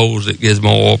certain holes that gives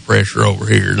more oil pressure over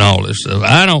here and all this stuff.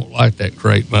 I don't like that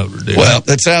crate motor, dude. Well,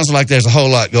 it sounds like there's a whole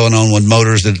lot going on with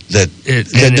motors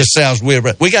that just sounds weird.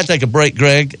 But we got to take a break,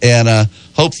 Greg, and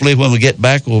hopefully when we get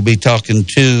back, we'll be talking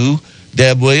to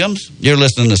Deb Williams. You're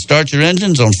listening to Start Your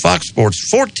Engines on Fox Sports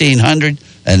 1400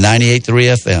 and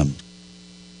 98.3 FM.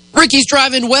 Ricky's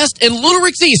Drive-In West and Little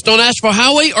Rick's East on Asheville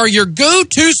Highway are your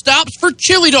go-to stops for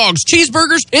chili dogs,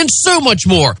 cheeseburgers, and so much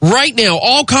more. Right now,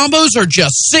 all combos are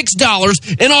just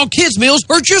 $6, and all kids' meals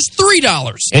are just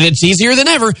 $3. And it's easier than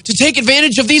ever to take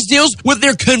advantage of these deals with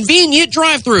their convenient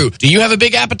drive-thru. Do you have a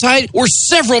big appetite or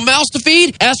several mouths to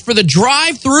feed? Ask for the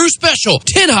drive-thru special.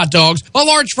 10 hot dogs, a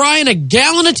large fry, and a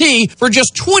gallon of tea for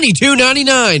just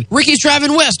 $22.99. Ricky's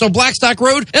Drive-In West on Blackstock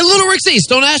Road and Little Rick's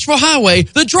East on Asheville Highway.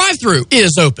 The drive-thru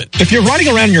is open. If you're riding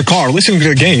around in your car listening to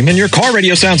the game and your car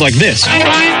radio sounds like this,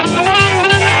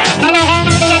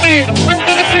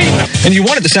 and you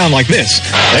want it to sound like this,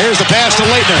 there's the pass to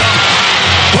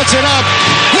Leitner. Puts it up.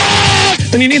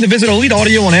 Then you need to visit Elite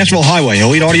Audio on Asheville Highway.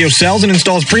 Elite Audio sells and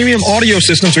installs premium audio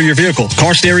systems for your vehicle.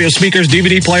 Car stereo speakers,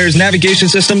 DVD players, navigation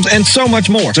systems, and so much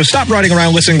more. So stop riding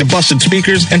around listening to busted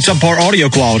speakers and subpar audio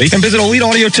quality and visit Elite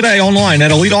Audio today online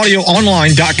at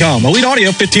EliteAudioOnline.com. Elite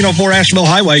Audio, 1504 Asheville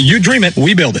Highway. You dream it,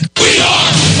 we build it. We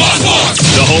are Fox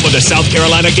Sports. The home of the South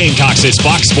Carolina Gamecocks is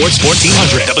Fox Sports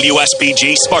 1400.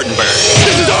 WSBG Spartanburg.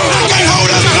 This is our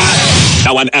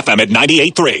now on FM at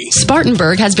 98.3.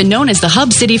 Spartanburg has been known as the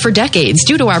hub city for decades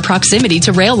due to our proximity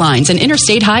to rail lines and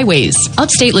interstate highways.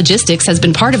 Upstate Logistics has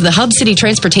been part of the hub city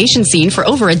transportation scene for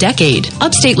over a decade.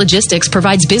 Upstate Logistics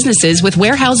provides businesses with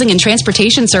warehousing and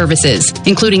transportation services,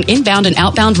 including inbound and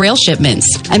outbound rail shipments.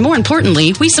 And more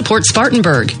importantly, we support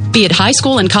Spartanburg. Be it high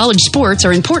school and college sports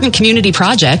or important community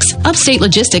projects, Upstate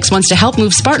Logistics wants to help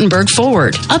move Spartanburg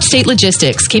forward. Upstate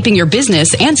Logistics, keeping your business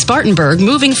and Spartanburg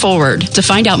moving forward. To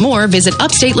find out more, visit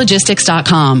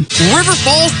upstatelogistics.com. River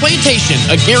Falls Plantation,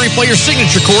 a Gary Player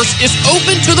signature course, is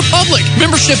open to the public.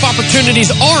 Membership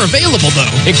opportunities are available, though,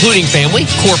 including family,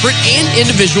 corporate, and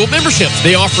individual memberships.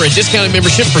 They offer a discounted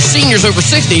membership for seniors over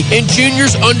 60 and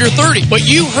juniors under 30. But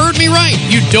you heard me right.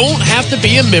 You don't have to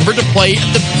be a member to play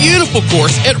at the beautiful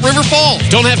course at River Falls.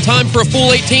 Don't have time for a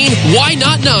full 18? Why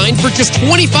not 9 for just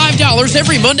 $25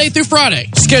 every Monday through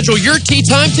Friday? Schedule your tee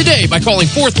time today by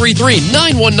calling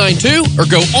 433-9192 or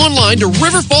go online to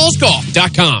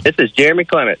riverfallsgolf.com. This is Jeremy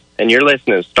Clement, and you're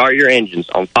listening to Start Your Engines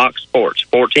on Fox Sports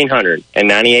 1400 and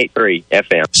 98.3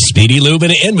 FM. Speedy Lube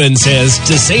in Inman says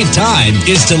to save time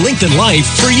is to lengthen life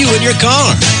for you and your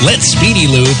car. Let Speedy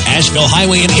Lube, Asheville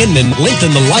Highway in Inman,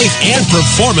 lengthen the life and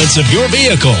performance of your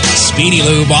vehicle. Speedy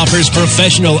Lube offers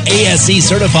professional ASE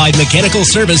certified mechanical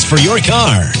service for your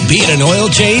car. Be it an oil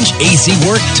change, AC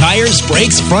work, tires,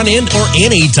 brakes, front end, or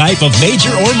any type of major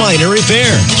or minor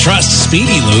repair. Trust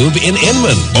Speedy Lube in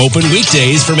Inman. Open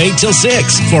weekdays from 8 till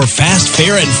 6. For fast,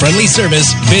 fair, and friendly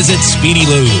service, visit Speedy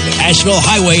Lube, Asheville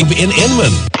Highway in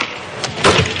Inman.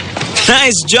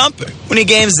 Nice jumper. When your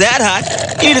game's that hot,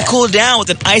 you need to cool down with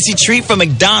an icy treat from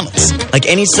McDonald's. Like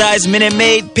any size Minute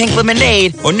Maid pink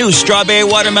lemonade or new strawberry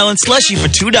watermelon slushie for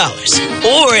 $2.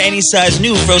 Or any size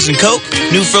new frozen Coke,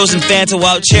 new frozen Fanta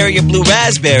wild cherry or blue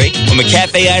raspberry, or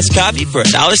McCafe iced coffee for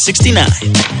 $1.69.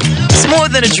 It's more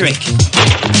than a drink.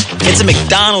 It's a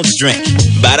McDonald's drink.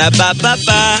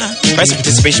 Ba-da-ba-ba-ba. Price and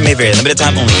participation may vary. Limited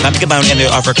time only. Not to get by on any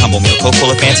offer combo meal.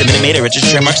 Coca-Cola, Fanta, Minute Maid, or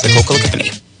registered trademarks of the Coca-Cola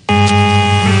Company.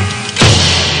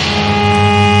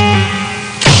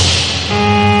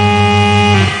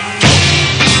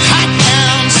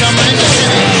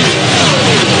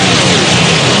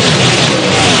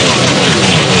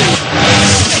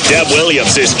 Deb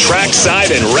Williams is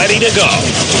trackside and ready to go.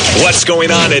 What's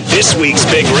going on at this week's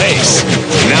big race?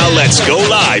 Now let's go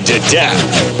live to Deb.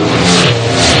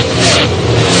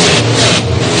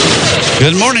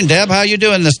 Good morning, Deb. How you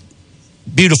doing this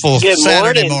beautiful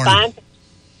Saturday morning? Fine.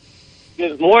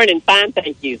 Good morning. Fine,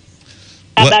 thank you.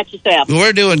 How about yourself?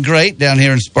 We're doing great down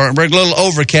here in Spartanburg. A little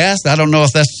overcast. I don't know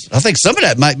if that's... I think some of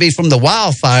that might be from the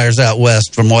wildfires out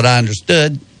west, from what I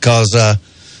understood, because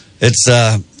it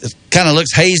kind of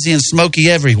looks hazy and smoky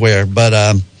everywhere.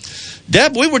 But,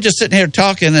 Deb, we were just sitting here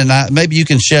talking, and maybe you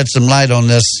can shed some light on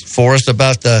this for us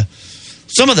about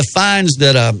some of the fines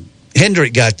that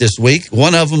Hendrick got this week.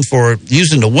 One of them for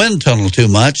using the wind tunnel too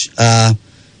much.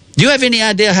 Do you have any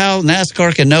idea how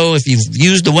NASCAR can know if you've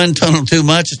used the wind tunnel too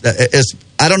much?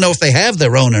 I don't know if they have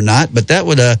their own or not, but that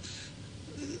would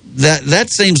that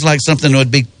seems like something that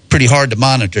would be pretty hard to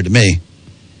monitor to me.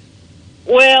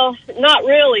 Well, not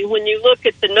really when you look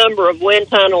at the number of wind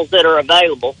tunnels that are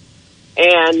available.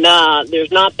 And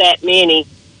there's not that many.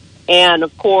 And,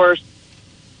 of course,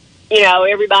 you know,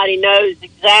 everybody knows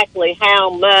exactly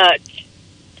how much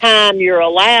time you're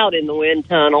allowed in the wind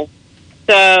tunnel.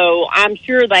 So I'm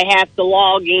sure they have to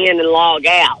log in and log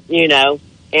out, you know.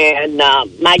 And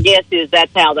my guess is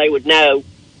that's how they would know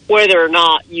whether or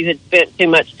not you had spent too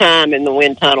much time in the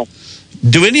wind tunnel.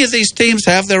 Do any of these teams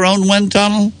have their own wind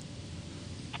tunnel?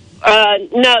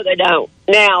 No, they don't.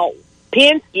 Now,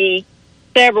 Penske,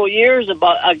 several years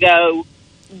ago,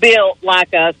 built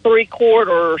like a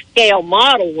 3/4 scale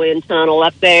model wind tunnel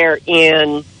up there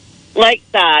in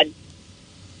Lakeside.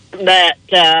 That,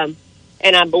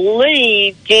 and I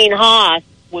believe Gene Haas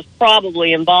was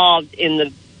probably involved in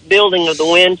the building of the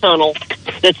wind tunnel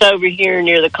that's over here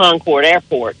near the Concord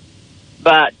Airport.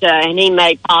 But, and he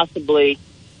may possibly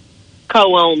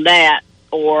co-own that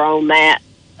or own that.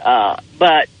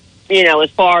 But, you know, as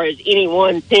far as any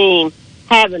one team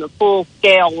having a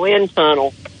full-scale wind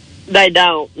tunnel, they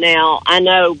don't. Now, I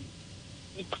know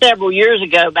several years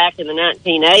ago, back in the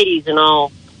 1980s and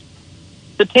all,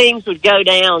 the teams would go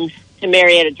down to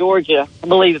Marietta, Georgia. I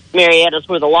believe Marietta's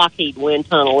where the Lockheed wind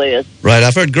tunnel is. Right,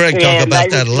 I've heard Greg talk about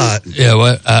that a lot. Yeah,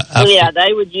 well, yeah,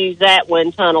 they would use that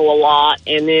wind tunnel a lot.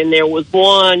 And then there was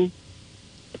one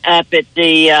up at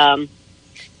the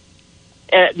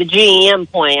GM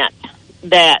plant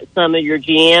that some of your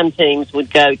GM teams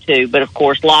would go to. But, of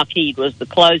course, Lockheed was the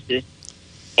closest.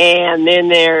 And then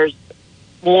there's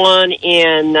one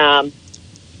in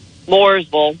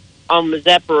Mooresville on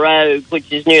Mazeppa Road,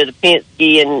 which is near the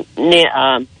Penske and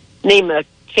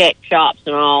Nemechek shops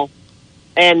and all.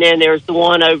 And then there's the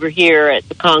one over here at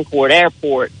the Concord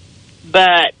Airport.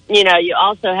 But, you know, you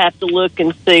also have to look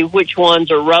and see which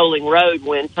ones are rolling road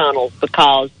wind tunnels,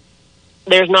 because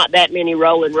there's not that many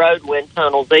rolling road wind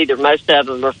tunnels either. Most of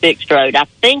them are fixed road. I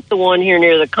think the one here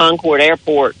near the Concord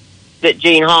Airport that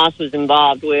Gene Haas was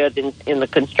involved with in the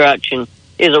construction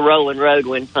is a rolling road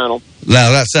wind tunnel.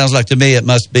 Now, that sounds like to me it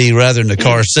must be rather than the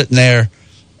car sitting there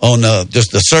on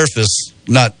just the surface,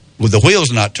 not with the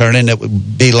wheels not turning, it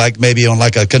would be like maybe on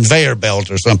like a conveyor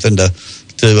belt or something to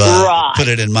right. Put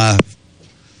it in my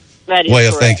way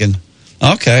of thinking.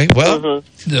 Okay, well,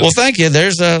 well, thank you.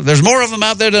 There's more of them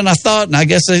out there than I thought, and I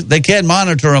guess they can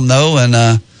monitor them though,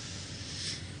 and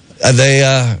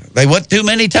they went too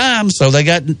many times, so they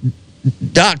got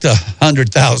docked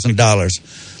 $100,000.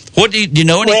 What do you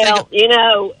know anything? Well, you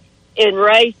know, in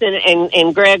racing,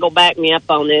 and Greg will back me up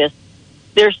on this,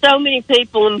 there's so many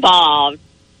people involved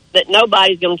that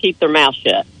nobody's going to keep their mouth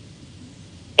shut.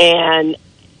 And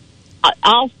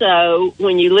also,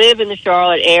 when you live in the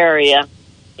Charlotte area,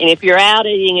 and if you're out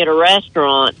eating at a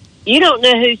restaurant, you don't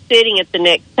know who's sitting at the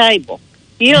next table.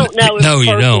 You don't know if the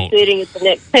person sitting at the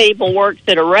next table works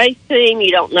at a race team.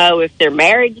 You don't know if they're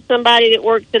married to somebody that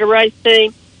works at a race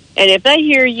team. And if they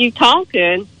hear you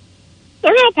talking,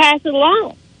 they're going to pass it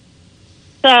along.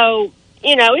 So,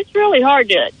 you know, it's really hard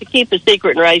to keep a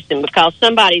secret in racing, because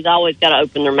somebody's always got to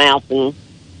open their mouth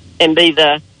and be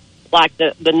the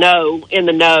know, in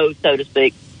the know, so to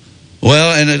speak.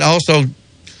 Well, and it also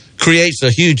creates a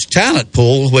huge talent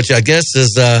pool, which I guess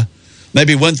is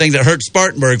maybe one thing that hurt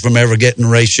Spartanburg from ever getting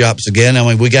race shops again. I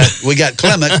mean, we got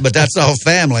Clement, but that's all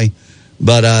family.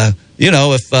 But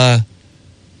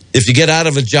if you get out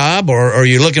of a job or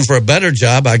you're looking for a better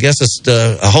job, I guess it's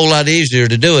a whole lot easier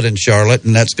to do it in Charlotte,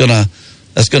 and that's gonna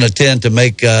tend to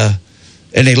make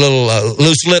any little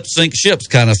loose lips sink ships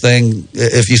kind of thing.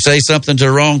 If you say something to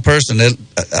the wrong person,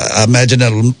 I imagine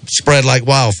it'll spread like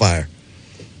wildfire.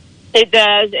 It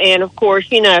does, and of course,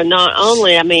 not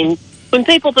only, I mean, when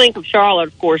people think of Charlotte,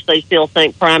 of course, they still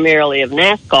think primarily of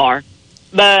NASCAR,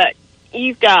 but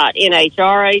you've got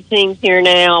NHRA teams here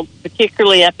now,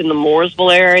 particularly up in the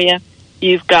Mooresville area.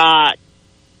 You've got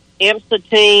IMSA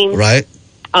teams. Right.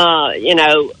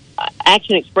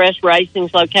 Action Express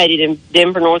Racing's located in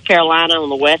Denver, North Carolina on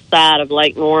the west side of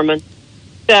Lake Norman.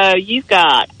 So you've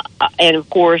got, and of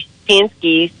course,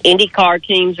 Penske's IndyCar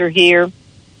teams are here.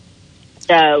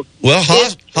 So, well,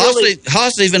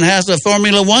 Haas even has a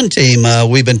Formula One team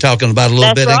we've been talking about a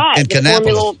little bit in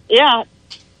Kannapolis.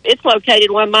 It's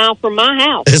located 1 mile from my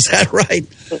house. Is that right?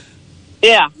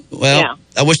 Yeah. Well,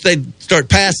 I wish they'd start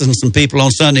passing some people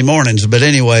on Sunday mornings, but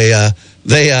anyway,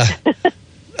 that's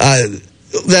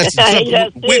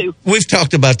we've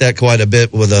talked about that quite a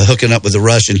bit with hooking up with the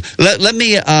Russian. Let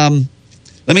me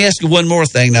ask you one more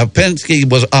thing. Now, Penske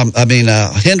was,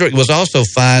 Hendrick was also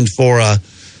fined for.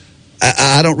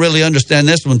 I don't really understand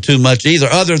this one too much either,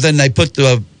 other than they put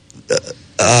the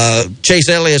Chase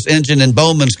Elliott's engine in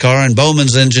Bowman's car and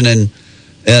Bowman's engine in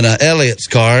Elliott's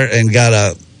car, and got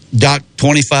a Doc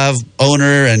 25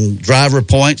 owner and driver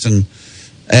points, and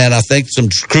I think some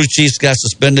crew chiefs got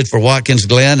suspended for Watkins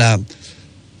Glen.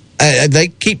 They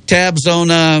keep tabs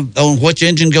on which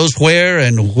engine goes where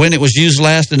and when it was used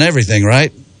last and everything,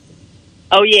 right?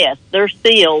 Oh yes, they're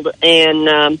sealed,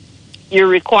 and you're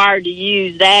required to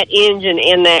use that engine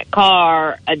in that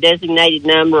car a designated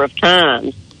number of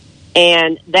times.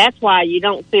 And that's why you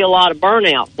don't see a lot of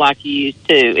burnouts like you used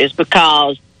to, is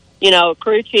because, a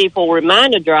crew chief will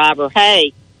remind a driver,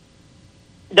 hey,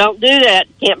 don't do that.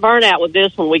 Can't burn out with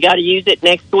this one. We got to use it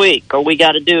next week, or we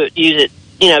got to use it,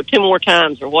 2 more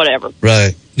times or whatever.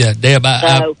 Right. Yeah, Deb,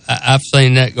 I've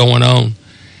seen that going on,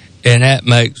 and that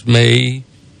makes me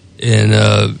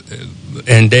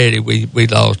and Daddy, we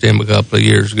lost him a couple of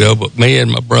years ago, but me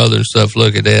and my brother and stuff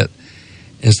look at that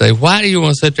and say, why do you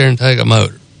want to sit there and take a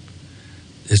motor?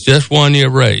 It's just 1 year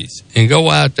race, and go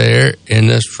out there and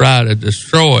just try to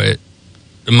destroy it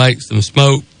to make some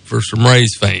smoke for some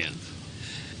race fans.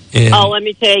 And let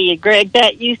me tell you, Greg,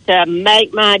 that used to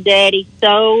make my daddy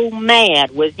so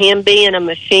mad with him being a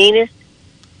machinist.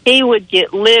 He would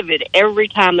get livid every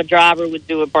time a driver would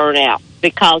do a burnout,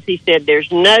 because he said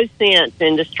there's no sense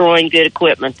in destroying good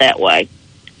equipment that way.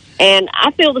 And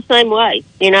I feel the same way.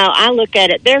 I look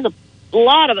at it, there's a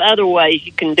lot of other ways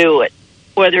you can do it,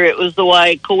 whether it was the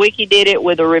way Kawicki did it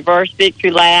with a reverse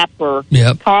victory lap, or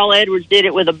Carl Edwards did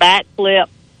it with a backflip,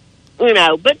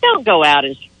 but don't go out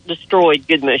and destroy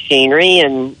good machinery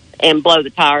and blow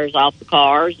the tires off the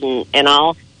cars and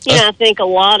all. I think a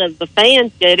lot of the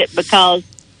fans did it because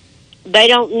they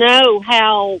don't know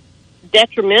how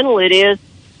detrimental it is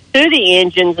to the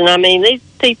engines. And I mean, these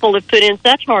people have put in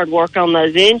such hard work on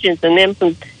those engines, and then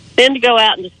to go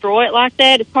out and destroy it like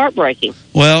that, it's heartbreaking.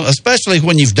 Well, especially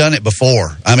when you've done it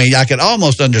before. I mean, I could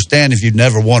almost understand if you'd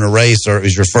never won a race, or it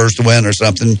was your first win or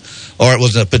something, or it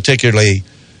was a particularly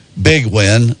big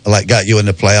win, like got you in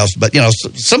the playoffs. But,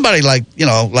 somebody like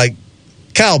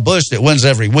Kyle Busch that wins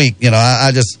every week,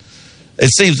 I just, it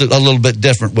seems a little bit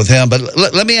different with him. But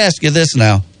let me ask you this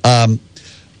now.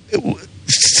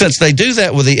 Since they do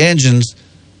that with the engines,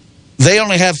 they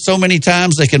only have so many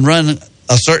times they can run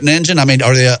a certain engine. I mean,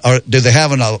 do they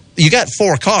have you got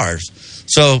 4 cars.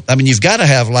 So, I mean, you've got to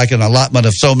have like an allotment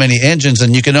of so many engines,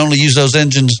 and you can only use those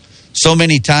engines so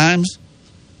many times?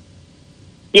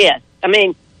 Yes. I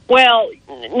mean, well,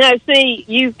 no, see,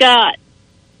 you've got,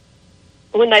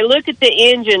 when they look at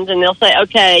the engines and they'll say,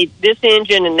 okay, this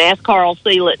engine, and NASCAR will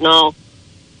seal it and all,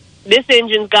 this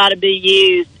engine's got to be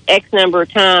used X number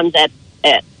of times at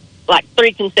like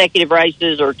 3 consecutive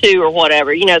races or 2 or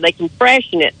whatever. They can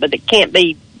freshen it, but it can't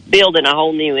be building a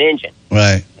whole new engine.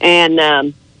 Right.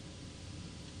 And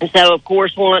so, of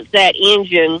course, once that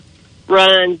engine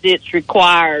runs its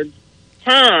required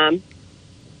time,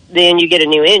 then you get a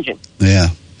new engine. Yeah.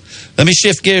 Let me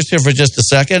shift gears here for just a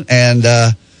second and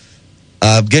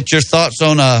get your thoughts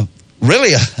on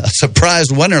really a surprise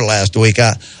winner last week.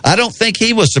 I don't think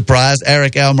he was surprised,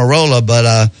 Eric Almirola,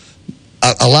 but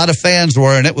a lot of fans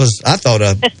were, and it was, I thought,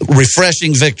 a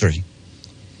refreshing victory.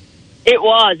 It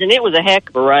was, and it was a heck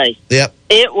of a race. Yep.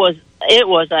 It was it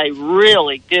was a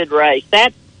really good race.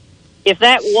 If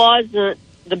that wasn't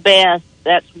the best,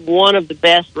 that's one of the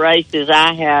best races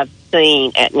I have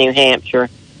seen at New Hampshire.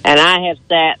 And I have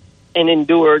sat and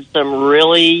endured some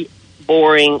really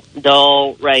boring,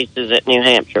 dull races at New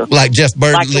Hampshire. Like Jeff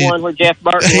Burton. Like the one where Jeff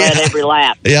Burton led every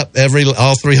lap. Yep,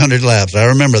 all 300 laps. I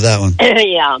remember that one.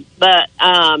 Yeah, but,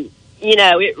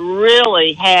 it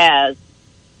really has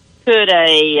put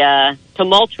a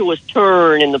tumultuous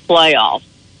turn in the playoffs.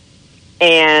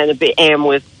 And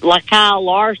with Kyle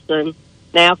Larson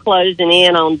now closing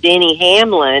in on Denny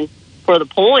Hamlin for the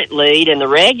point lead in the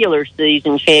regular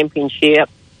season championship,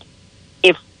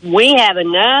 if we have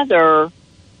another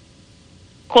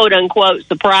quote-unquote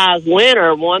surprise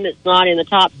winner, one that's not in the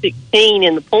top 16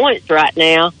 in the points right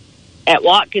now, at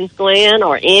Watkins Glen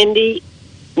or Indy,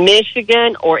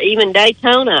 Michigan, or even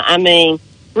Daytona, I mean,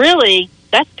 really,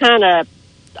 that's kind of,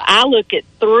 I look at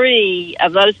 3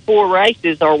 of those 4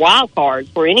 races are wild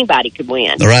cards where anybody could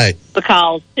win. Right.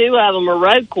 Because 2 of them are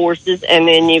road courses, and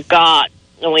then you've got,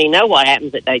 we know what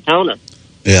happens at Daytona.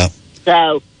 Yeah.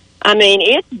 So, I mean,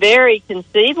 it's very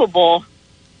conceivable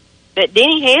that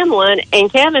Denny Hamlin and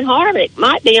Kevin Harvick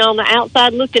might be on the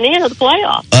outside looking in of the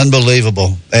playoffs.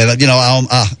 Unbelievable. And, I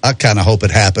kind of hope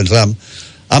it happens. I'm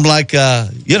like,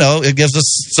 it gives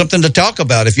us something to talk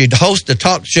about. If you host a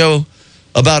talk show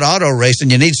about auto racing,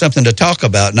 you need something to talk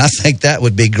about, and I think that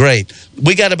would be great.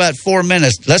 We got about 4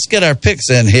 minutes. Let's get our picks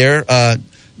in here.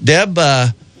 Deb?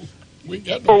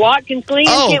 For Watkins Glen,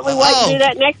 can't we wait to do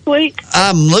that next week?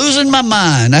 I'm losing my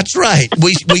mind. That's right.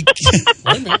 We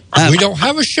don't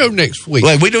have a show next week.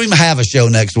 Wait, we don't even have a show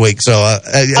next week. So,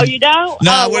 you don't?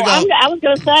 No, I was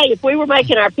going to say, if we were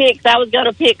making our picks, I was going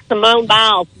to pick Simone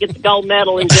Biles to get the gold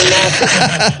medal in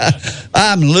gymnastics.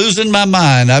 I'm losing my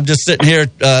mind. I'm just sitting here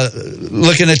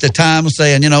looking at the time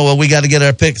saying, we got to get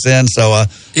our picks in. So I'm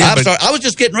sorry. I was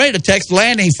just getting ready to text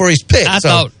Lanning for his pick.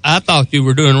 I thought you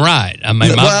were doing right. I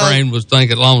mean, my brain was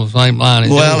thinking along the same line as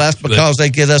yours. Well, that's because they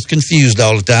get us confused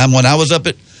all the time. When I was up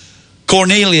at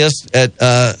Cornelius at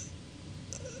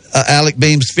Alec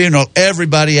Beam's funeral,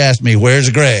 everybody asked me,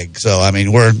 "Where's Greg?" So I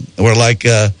mean, we're like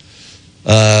Abbott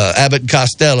and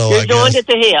Costello. You're joined at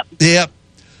the hip. Yep.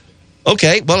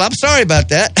 Okay. Well, I'm sorry about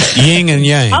that. Yin and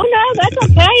yang. Oh no, that's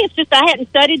okay. It's just I hadn't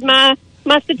studied my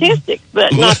statistics,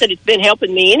 but not that it's been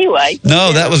helping me anyway.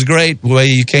 No, that was great. The way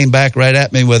you came back right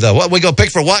at me with what we go pick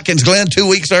for Watkins Glen 2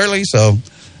 weeks early. So,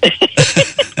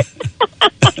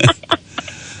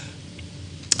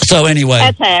 so anyway,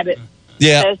 that's habit.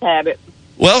 Yeah, that's habit.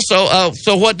 Well,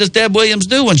 so what does Deb Williams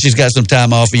do when she's got some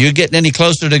time off? Are you getting any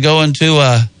closer to going to?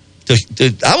 I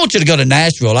want you to go to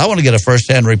Nashville. I want to get a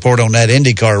first-hand report on that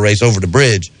IndyCar race over the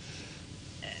bridge.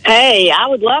 Hey, I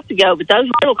would love to go, but those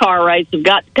rental car rates have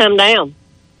got to come down.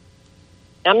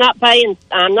 I'm not paying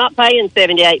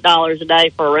 $78 a day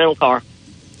for a rental car.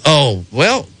 Oh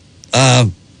well,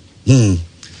 that's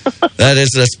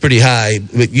pretty high.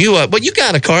 But you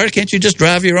got a car? Can't you just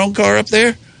drive your own car up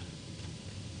there?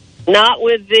 Not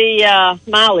with the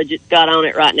mileage it's got on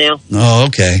it right now. Oh,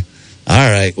 okay. All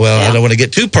right. Well, yeah. I don't want to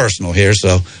get too personal here.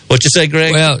 So, what you say,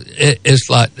 Greg? Well,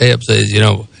 it's like Deb says.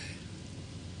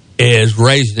 As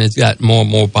racing has gotten more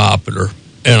and more popular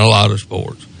in a lot of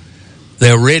sports,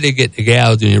 they'll really get the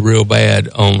gouging you real bad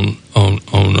on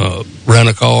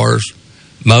rental cars,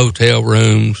 motel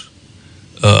rooms,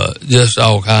 just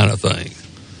all kind of things.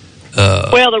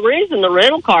 Well, the reason the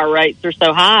rental car rates are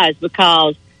so high is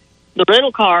because the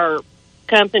rental car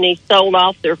companies sold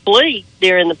off their fleet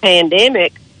during the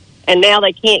pandemic, and now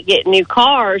they can't get new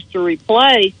cars to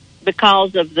replace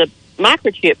because of the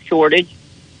microchip shortage.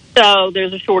 So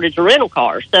there's a shortage of rental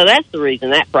cars. So that's the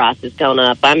reason that price has gone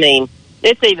up. I mean,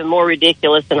 it's even more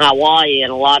ridiculous than Hawaii and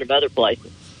a lot of other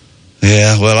places.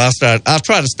 Yeah, well, I'll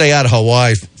try to stay out of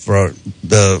Hawaii for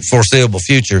the foreseeable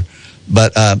future.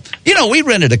 But, we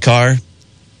rented a car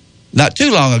not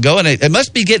too long ago, and it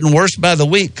must be getting worse by the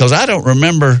week because I don't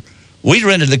remember. We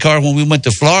rented the car when we went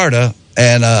to Florida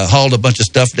and hauled a bunch of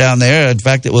stuff down there. In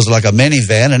fact, it was like a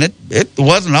minivan, and it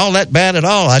wasn't all that bad at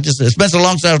all. It's been so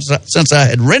long since I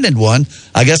had rented one.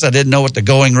 I guess I didn't know what the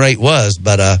going rate was,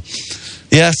 but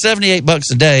yeah,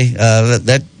 $78 a day.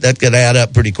 That could add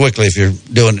up pretty quickly if you're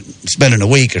spending a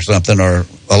week or something or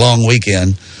a long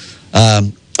weekend.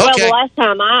 Okay. Well, the last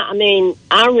time I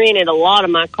rented a lot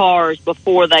of my cars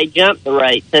before they jumped the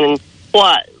rates, and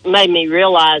what made me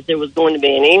realize there was going to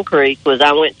be an increase was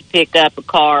I went to pick up a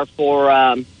car for,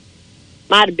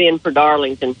 might have been for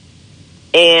Darlington,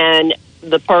 and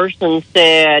the person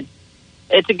said,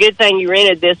 it's a good thing you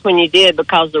rented this when you did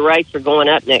because the rates are going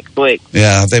up next week.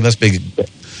 Yeah, they must be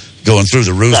going through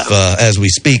the roof as we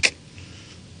speak.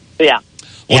 Yeah.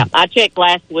 Yeah, I checked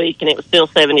last week, and it was still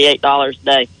 $78 a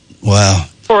day. Wow.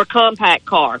 For a compact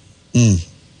car. All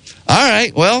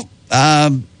right. Well,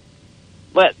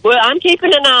 But I'm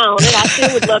keeping an eye on it. I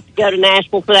still would love to go to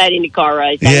Nashville for that IndyCar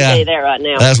race. I can tell you that right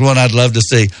now. That's one I'd love to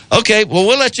see. Okay, well,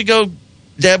 we'll let you go,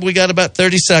 Deb. We got about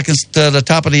 30 seconds to the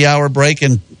top of the hour break,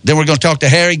 and then we're going to talk to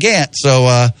Harry Gant.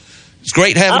 So it's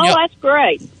great having you. Oh, that's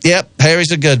great. Yep,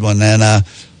 Harry's a good one. And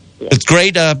it's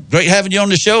great having you on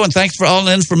the show, and thanks for all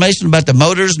the information about the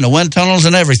motors and the wind tunnels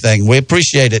and everything. We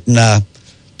appreciate it. And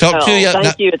talk to you.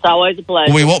 Thank you. It's always a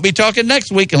pleasure. We won't be talking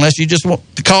next week unless you just want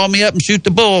to call me up and shoot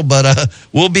the bull, but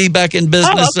we'll be back in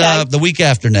business the week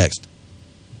after next.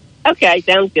 Okay,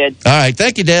 sounds good. All right.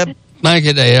 Thank you, Deb. Thank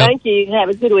you, Deb. Thank you. Have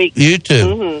a good week. You too.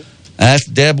 Mm-hmm. That's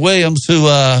Deb Williams, who,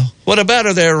 what about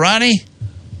her there, Ronnie?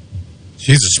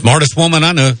 She's the smartest woman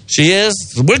I know. She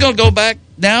is. We're going to go back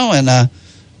now and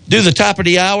do the top of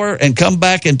the hour and come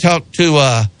back and talk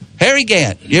to Harry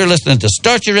Gant. You're listening to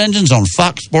Start Your Engines on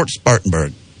Fox Sports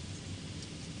Spartanburg.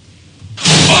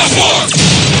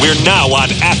 We're now on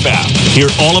FM. Hear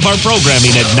all of our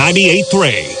programming at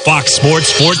 98.3 Fox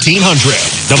Sports 1400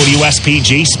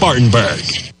 WSPG Spartanburg.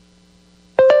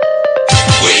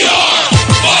 We are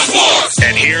Fox Sports.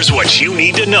 And here's what you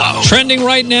need to know. Trending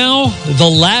right now, The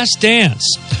Last Dance.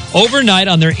 Overnight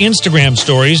on their Instagram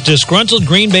stories, disgruntled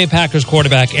Green Bay Packers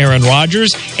quarterback Aaron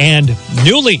Rodgers and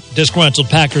newly disgruntled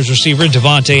Packers receiver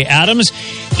Devontae Adams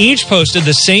each posted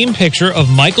the same picture of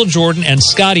Michael Jordan and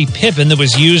Scottie Pippen that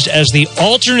was used as the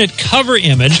alternate cover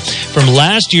image from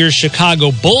last year's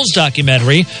Chicago Bulls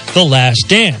documentary, The Last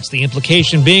Dance. The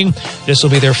implication being this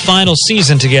will be their final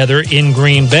season together in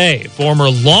Green Bay. Former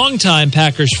longtime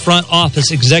Packers front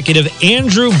office executive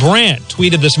Andrew Brandt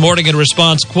tweeted this morning in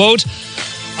response, quote,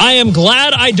 "I am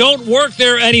glad I don't work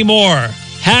there anymore.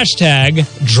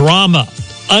 #drama,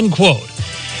 unquote.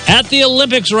 At the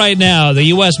Olympics right now, the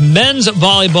U.S. men's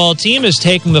volleyball team is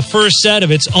taking the first set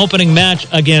of its opening match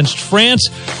against France.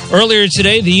 Earlier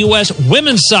today, the U.S.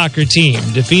 women's soccer team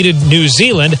defeated New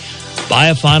Zealand by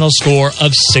a final score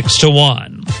of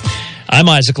 6-1. I'm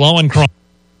Isaac Lowenkron.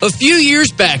 A few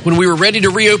years back, when we were ready to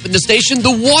reopen the station,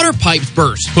 the water pipes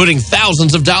burst, putting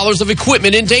thousands of dollars of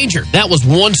equipment in danger. That was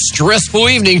one stressful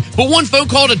evening, but one phone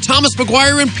call to Thomas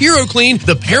McGuire and PuroClean,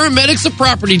 the paramedics of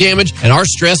property damage, and our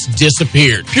stress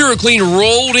disappeared. PuroClean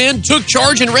rolled in, took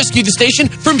charge, and rescued the station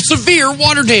from severe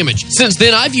water damage. Since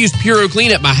then, I've used PuroClean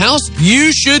at my house.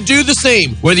 You should do the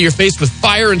same. Whether you're faced with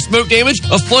fire and smoke damage,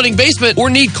 a flooding basement,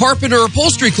 or need carpet or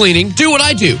upholstery cleaning, do what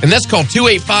I do, and that's called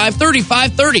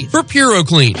 285-3530 for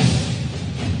PuroClean.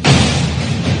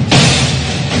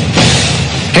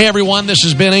 Hey everyone, this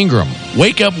is Ben Ingram.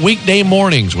 Wake up weekday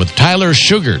mornings with Tyler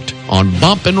Sugart on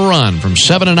Bump and Run from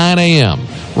 7 to 9 a.m.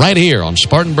 right here on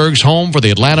Spartanburg's home for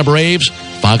the Atlanta Braves,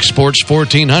 Fox Sports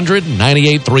 1400,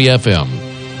 98.3 FM.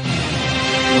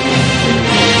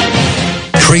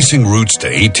 Tracing roots to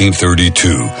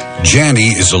 1832, Janney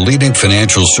is a leading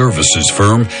financial services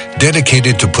firm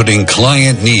dedicated to putting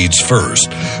client needs first.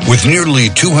 With nearly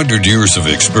 200 years of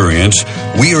experience,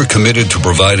 we are committed to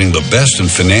providing the best in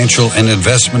financial and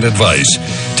investment advice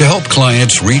to help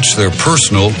clients reach their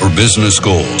personal or business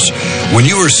goals. When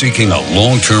you are seeking a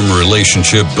long-term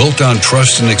relationship built on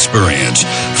trust and experience,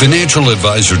 financial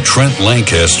advisor Trent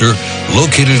Lancaster,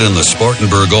 located in the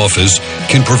Spartanburg office,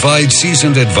 can provide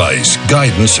seasoned advice,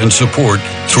 guidance, and support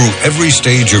through every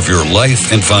stage of your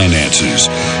life and finances.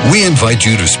 We invite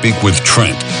you to speak with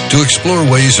Trent to explore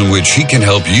ways in which he can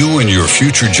help you and your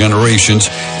future generations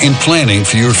in planning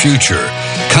for your future.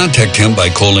 Contact him by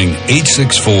calling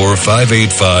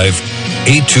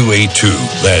 864-585-8282.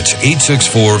 That's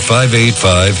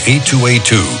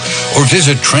 864-585-8282. Or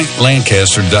visit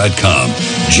TrentLancaster.com.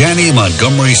 Janney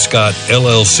Montgomery Scott,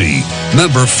 LLC.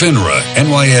 Member FINRA,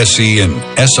 NYSE, and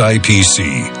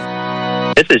SIPC.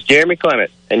 This is Jeremy Clement,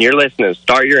 and you're listening to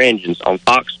Start Your Engines on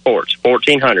Fox Sports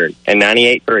 1400 and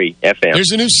 98.3 FM.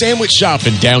 There's a new sandwich shop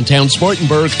in downtown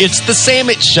Spartanburg. It's the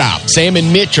Sandwich Shop. Sam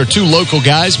and Mitch are two local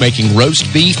guys making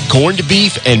roast beef, corned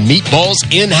beef, and meatballs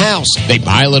in-house. They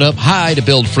pile it up high to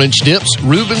build French dips,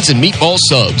 Reubens, and meatball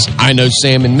subs. I know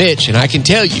Sam and Mitch, and I can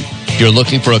tell you, if you're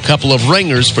looking for a couple of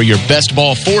ringers for your best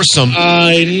ball foursome,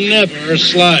 I never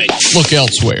slide. Look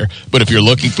elsewhere. But if you're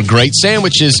looking for great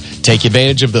sandwiches, take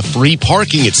advantage of the free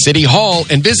parking at City Hall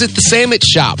and visit the Sandwich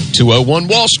Shop, 201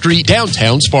 Wall Street,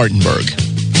 downtown Spartanburg.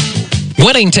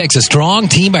 Winning takes a strong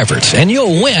team effort, and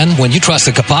you'll win when you trust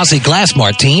the Kapasi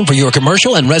Glassmart team for your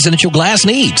commercial and residential glass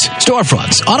needs.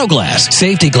 Storefronts, auto glass,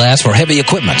 safety glass for heavy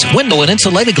equipment, window and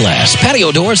insulated glass,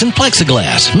 patio doors and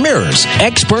plexiglass, mirrors,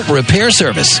 expert repair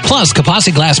service. Plus,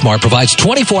 Kapasi Glassmart provides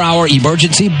 24-hour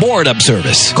emergency board-up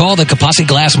service. Call the Kapasi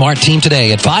Glassmart team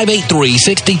today at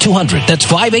 583-6200. That's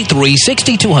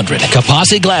 583-6200.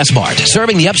 Kapasi Glassmart,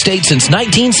 serving the upstate since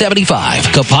 1975.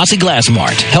 Kapasi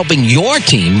Glassmart, helping your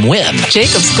team win.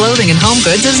 Jacob's Clothing and Home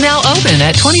Goods is now open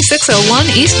at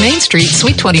 2601 East Main Street,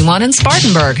 Suite 21 in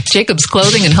Spartanburg. Jacob's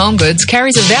Clothing and Home Goods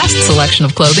carries a vast selection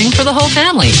of clothing for the whole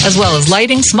family, as well as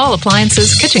lighting, small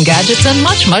appliances, kitchen gadgets, and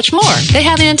much, much more. They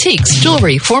have antiques,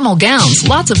 jewelry, formal gowns,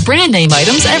 lots of brand name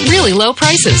items at really low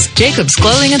prices. Jacob's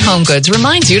Clothing and Home Goods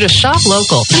reminds you to shop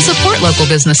local and support local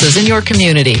businesses in your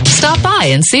community. Stop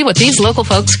by and see what these local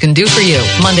folks can do for you.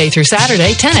 Monday through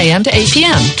Saturday, 10 a.m. to 8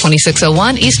 p.m.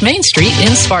 2601 East Main Street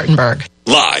in Spartanburg.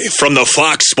 Live from the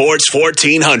Fox Sports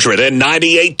 1400 and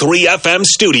 98.3 FM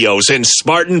studios in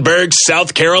Spartanburg,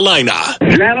 South Carolina.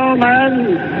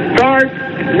 Gentlemen, start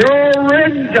your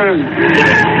engines.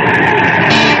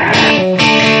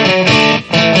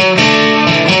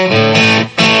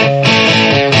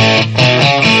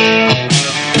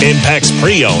 Impex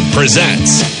Pre-Owned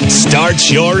presents Start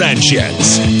Your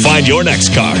Engines. Find your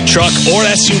next car, truck, or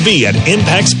SUV at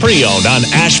Impex Pre-Owned on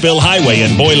Asheville Highway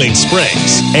in Boiling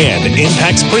Springs and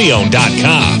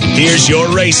ImpexPreowned.com. Here's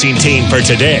your racing team for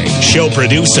today. Show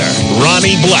producer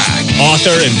Ronnie Black,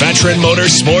 author and veteran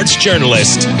motorsports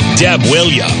journalist Deb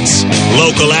Williams.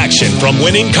 Local action from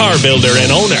winning car builder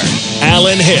and owner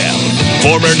Alan Hill.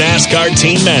 Former NASCAR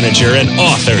team manager and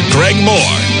author Greg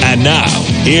Moore. And now,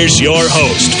 here's your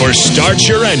host for Start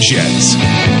Your Engines,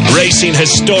 racing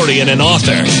historian and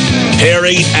author,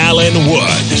 Harry Allen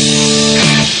Wood.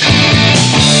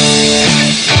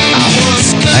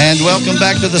 And welcome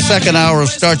back to the second hour of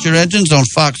Start Your Engines on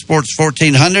Fox Sports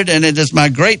 1400. And it is my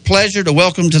great pleasure to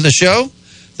welcome to the show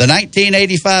the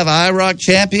 1985 IROC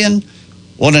champion,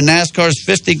 one of NASCAR's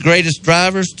 50 greatest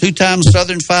drivers, two-time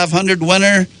Southern 500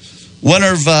 winner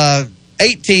of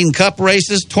 18 Cup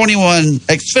races, 21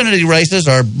 Xfinity races,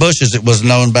 or Busch as it was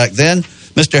known back then,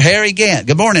 Mr. Harry Gant.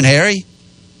 Good morning, Harry.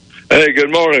 Hey,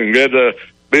 good morning. Good to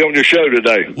be on your show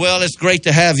today. Well, it's great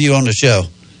to have you on the show.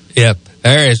 Yep.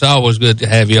 Harry, it's always good to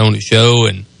have you on the show,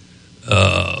 and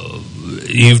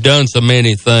you've done so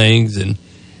many things, and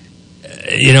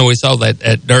we saw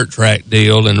that dirt track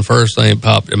deal, and the first thing that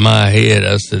popped in my head,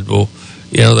 I said, well,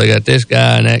 they got this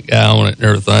guy and that guy on it and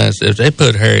everything. I said, if they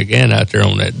put Harry Gant out there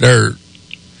on that dirt,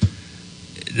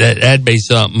 that'd be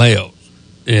something else.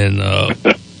 And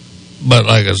but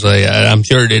like I say, I'm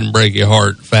sure it didn't break your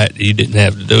heart, the fact that you didn't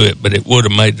have to do it, but it would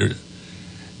have made the...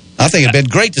 I think it'd been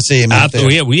great to see him out there. I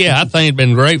think it'd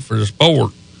been great for the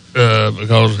sport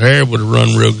because Harry would have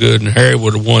run real good and Harry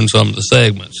would have won some of the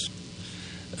segments.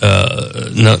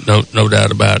 No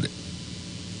doubt about it.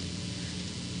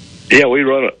 Yeah, we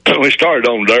started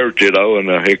on dirt,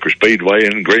 in Hickory Speedway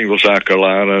in Greenville, South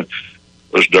Carolina.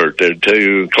 Was dirt there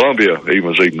too. Columbia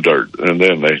was even dirt, and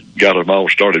then they got them all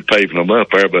started paving them up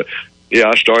there. But yeah,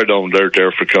 I started on dirt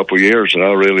there for a couple of years, and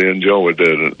I really enjoyed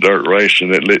the dirt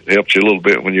racing. It helped you a little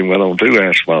bit when you went on to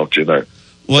asphalt,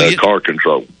 Well, car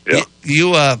control. Yeah,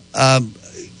 you won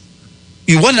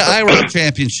the IROC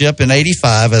championship in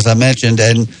 '85, as I mentioned,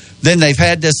 and then they've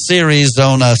had this series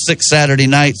on 6 Saturday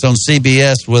nights on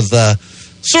CBS with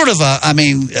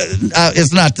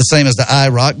it's not the same as the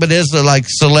IROC, but it's like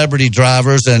celebrity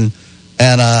drivers and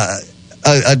a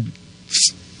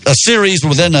series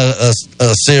within a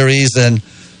series. And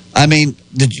I mean,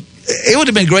 it would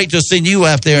have been great to have seen you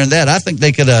out there in that. I think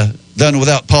they could have done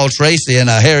without Paul Tracy, and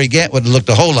Harry Gant would have looked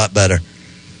a whole lot better.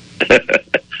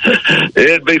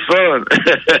 It'd be fun.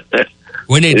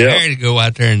 We need Harry to go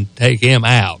out there and take him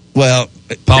out. Well,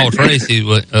 Paul Tracy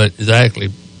was exactly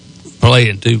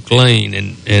playing too clean,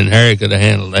 and Harry could have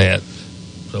handled that.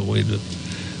 So we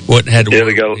wouldn't have to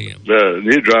worry about him. The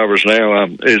new drivers now,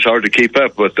 it's hard to keep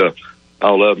up with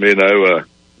all of them.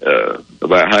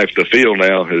 About half the field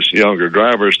now is younger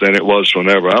drivers than it was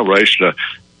whenever I raced.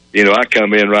 I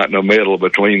come in right in the middle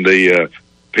between the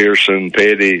Pearson,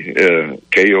 Petty,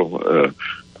 Cale,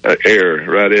 Air,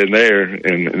 right in there,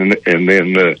 and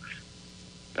then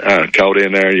I caught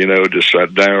in there, just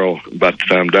like Darrell. About the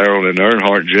time Darrell and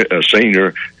Earnhardt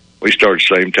Senior, we started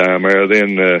the same time there.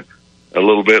 Then a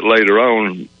little bit later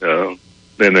on,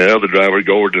 then the other driver,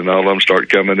 Gordon, and all of them start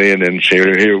coming in, and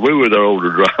here we were the older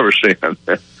drivers then.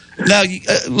 Now,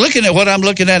 looking at what I'm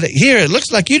looking at here, it looks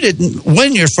like you didn't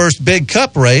win your first big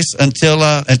Cup race until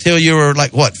you were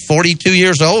 42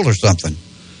 years old or something.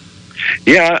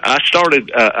 Yeah, I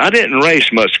started. I didn't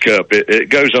race much Cup. It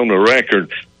goes on the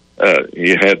record.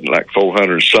 You had like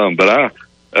 400 some, but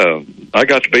I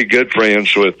got to be good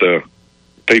friends with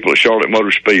people at Charlotte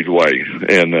Motor Speedway,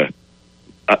 and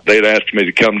they'd asked me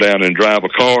to come down and drive a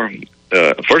car.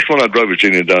 First one I drove was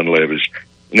Jenny Dunleavy's.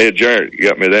 Ned Jarrett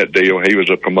got me that deal. He was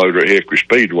a promoter at Hickory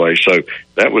Speedway, so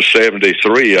that was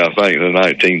 73, I think, in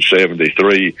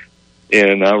 1973.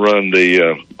 And I run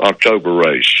the October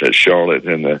race at Charlotte,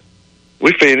 and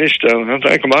we finished. I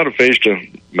think I might have finished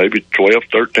maybe 12th,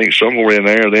 13th, somewhere in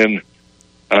there. Then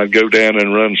I'd go down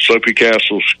and run Soapy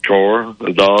Castle's car,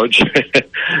 a Dodge,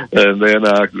 and then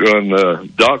I run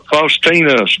Doc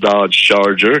Faustina's Dodge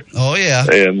Charger. Oh yeah,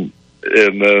 and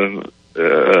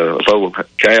so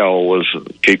Cal was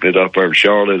keeping it up over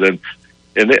Charlotte,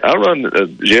 and I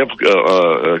run Jeff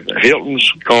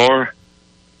Hilton's car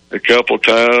a couple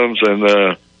times, and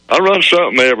I run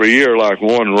something every year, like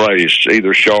one race,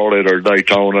 either Charlotte or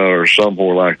Daytona or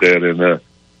somewhere like that. And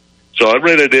so I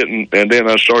really didn't. And then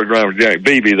I started driving Jack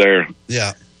Beebe there.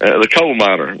 Yeah. The coal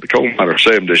miner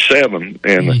 77,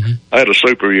 and I had a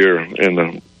super year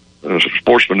in the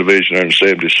sportsman division there in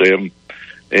 77,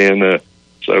 and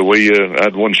so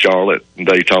I'd won Charlotte and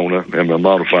Daytona in the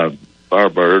modified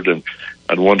Firebird, and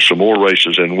I'd won some more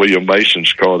races in William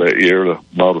Mason's car that year, the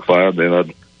modified.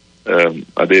 Then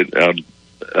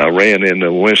I ran in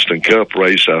the Winston Cup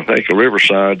race, I think, at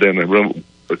Riverside, then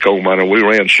the coal miner. We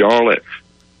ran Charlotte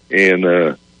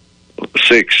in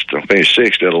sixth. I finished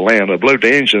sixth at Atlanta. I blew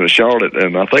the engine at Charlotte,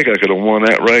 and I think I could have won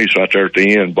that race right there at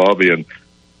the end. Bobby and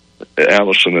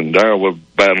Allison and Darrell were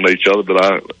battling each other, but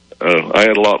I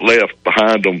had a lot left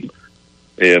behind them,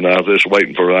 and I was just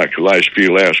waiting for like the last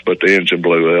few laps, but the engine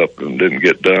blew up and didn't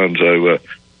get done. So,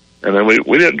 and then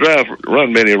we didn't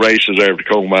run many races there at the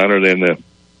coal miner. Then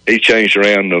he changed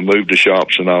around and moved the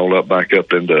shops and all back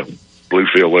up into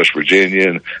Bluefield, West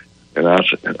Virginia, and I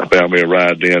found me a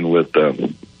ride then with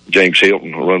James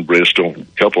Hilton, who run Bristol, a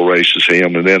couple races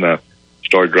him, and then I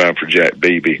started driving for Jack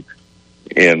Beebe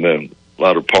and a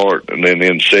lot of part, and then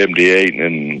in 78,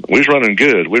 and we was running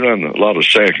good. We run a lot of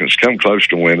seconds, come close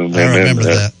to winning. I remember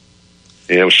that.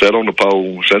 Yeah, we sat on the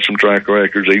pole, set some track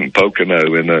records, even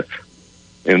Pocono, and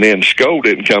then Skoll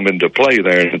didn't come into play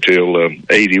there until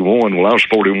 81. Well, I was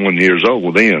 41 years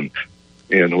old then,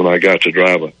 and when I got to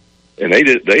drive and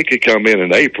they could come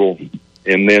in April,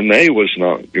 and then they was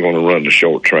not going to run the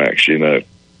short tracks, you know.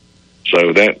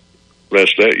 So that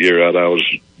rest of that year I was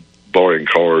borrowing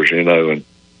cars, you know, and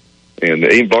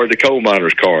even borrowed the coal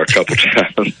miner's car a couple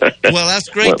times. Well, that's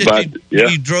great that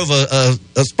you drove a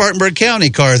Spartanburg County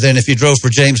car then if you drove for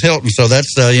James Hilton. So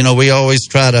that's, we always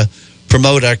try to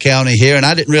promote our county here, and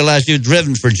I didn't realize you'd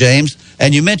driven for James.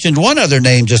 And you mentioned one other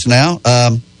name just now.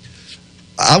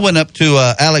 I went up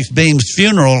to Alex Beam's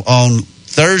funeral on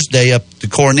Thursday up to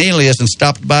Cornelius and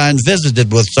stopped by and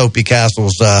visited with Soapy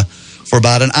Castles for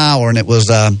about an hour, and it was,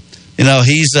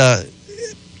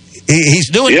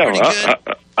 he's doing pretty good.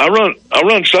 I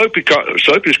run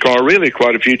Soapy's car really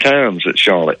quite a few times at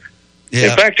Charlotte.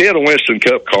 Yeah. In fact, he had a Winston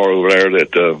Cup car over there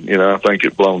that I think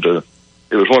it belonged to.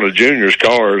 It was one of Junior's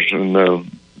cars,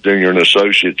 and Junior and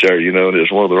Associates there. You know, and it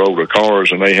was one of their older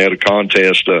cars, and they had a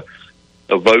contest, a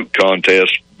vote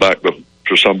contest back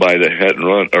for somebody that hadn't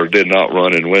run or did not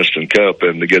run in Winston Cup,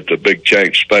 and to get the Big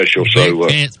Chance Special. Big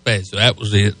Chance Special, that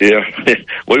was it. Yeah,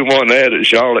 we won that at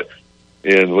Charlotte,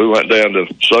 and we went down to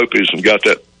Soapy's and got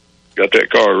that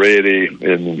car ready.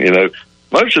 And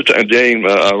most of the time, James,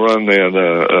 I run in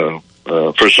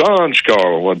Frason's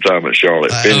car one time at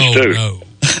Charlotte. Finished too.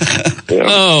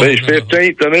 No. Finished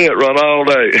 15th in it, run all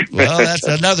day. Well, that's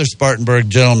another Spartanburg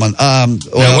gentleman. Now,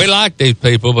 we like these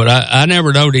people, but I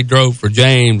never knowed he drove for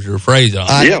James or Fraser.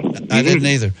 I didn't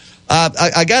either.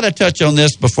 I got to touch on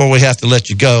this before we have to let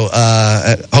you go.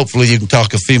 Hopefully you can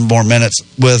talk a few more minutes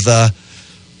with...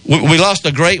 We lost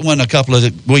a great one a couple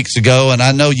of weeks ago, and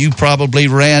I know you probably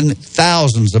ran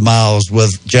thousands of miles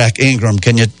with Jack Ingram.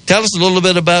 Can you tell us a little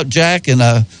bit about Jack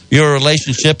and your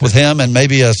relationship with him and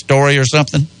maybe a story or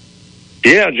something?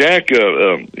 Yeah, Jack,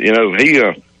 he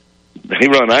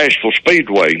run Asheville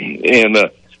Speedway, and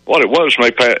what it was,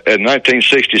 in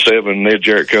 1967, Ned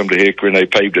Jarrett come to Hickory, and they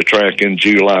paved the track in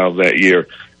July of that year,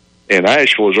 and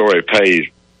Asheville was already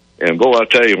paved. And boy, I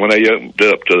tell you, when they opened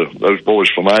up to those boys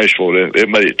from Asheville, it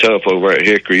made it tough over at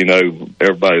Hickory.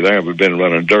 Everybody there had been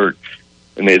running dirt,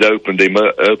 and it opened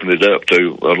it up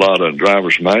to a lot of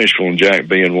drivers from Asheville, and Jack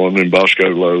being one, and Bosco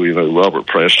Lowe, Robert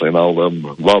Presley, and all of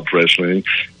them, Bob Presley.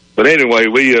 But anyway,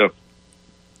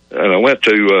 and I went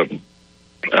to,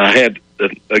 I had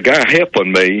a guy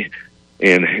helping me,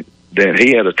 and then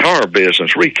he had a tire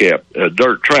business, Recap,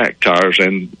 dirt track tires,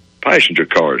 and passenger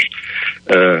cars.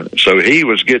 So he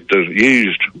was get the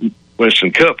used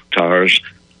Winston Cup tires,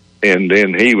 and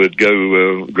then he would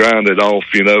go grind it off,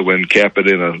 and cap it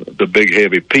in the big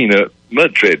heavy peanut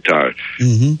mud tread tire.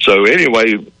 Mm-hmm. So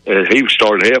anyway, he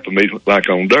started helping me like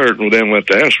on dirt, and then went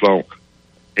to asphalt.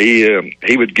 He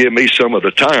would give me some of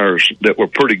the tires that were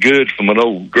pretty good from an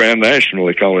old Grand National,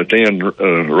 they call it then,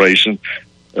 racing.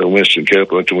 Winston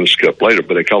Cup, went to Winston Cup later,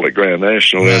 but they call it Grand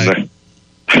National. Right. And,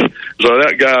 so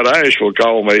that guy at Asheville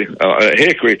called me, at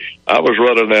Hickory, I was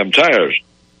running them tires.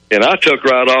 And I took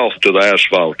right off to the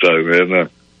asphalt, though. And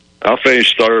I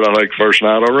finished third, I think, first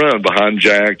night I run behind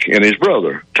Jack and his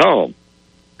brother, Tom.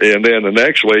 And then the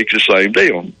next week, the same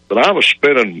deal. But I was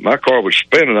spinning, my car was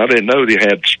spinning. I didn't know they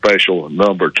had special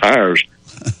number tires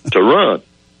to run.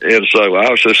 And so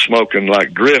I was just smoking,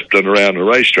 like drifting around the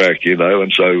racetrack,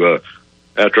 And so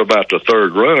after about the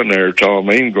third run there, Tom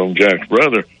Ingram, Jack's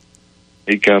brother,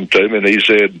 he come to me and he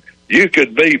said, you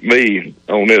could beat me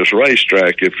on this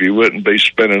racetrack if you wouldn't be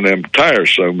spinning them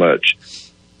tires so much.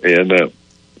 And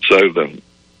so the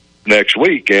next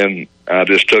weekend, I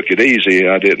just took it easy.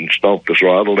 I didn't stomp the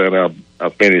throttle, and I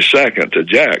finished second to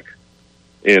Jack.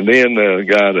 And then the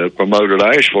guy that promoted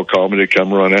Asheville called me to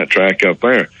come run that track up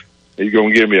there. He's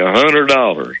going to give me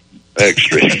 $100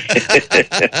 extra.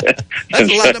 That's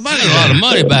a lot of money. A lot of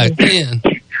money back then.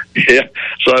 Yeah.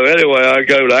 So anyway, I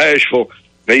go to Asheville.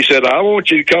 And he said, I want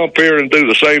you to come up here and do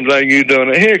the same thing you done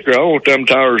at Hickory. I want them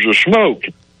tires to smoke.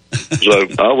 So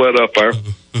I went up there,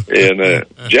 and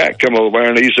Jack come over there,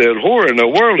 and he said, where in the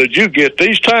world did you get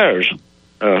these tires?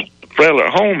 The fella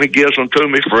at home, he gives them to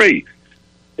me free.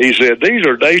 He said, these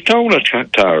are Daytona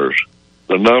tires.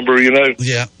 The number,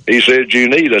 Yeah. He said, you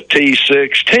need a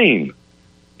T16.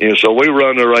 And so we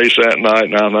run the race that night,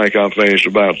 and I think I finished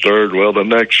about third. Well, the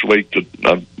next week,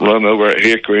 I run over at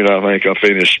Hickory, and I think I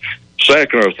finished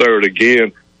second or third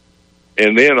again.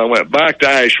 And then I went back to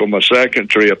Asheville my second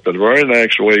trip the very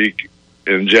next week,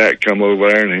 and Jack come over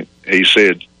there, and he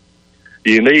said,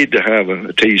 you need to have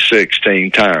a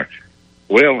T16 tire.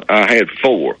 Well, I had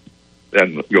 4.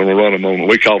 And going to run them on,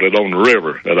 we called it on the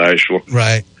river at Asheville.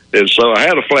 Right. And so I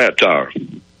had a flat tire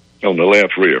on the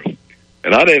left rear,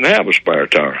 and I didn't have a spare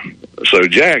tire. So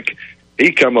Jack,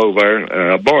 he come over there,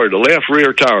 and I borrowed the left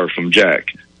rear tire from Jack,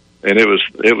 and it was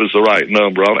the right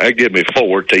number. That gave me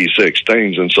 4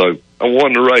 T16s, and so I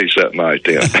won the race that night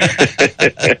then.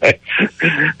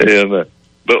 And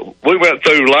but we went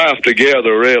through life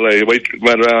together, really. We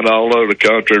went around all over the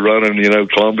country running,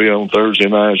 Columbia on Thursday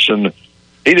nights, and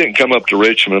he didn't come up to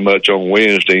Richmond much on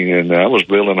Wednesday, and I was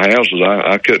building houses.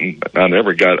 I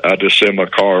just sent my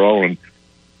car on, and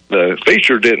the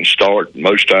feature didn't start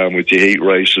most time with your heat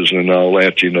races and all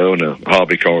that, and the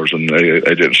hobby cars, and they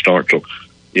didn't start till,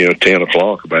 10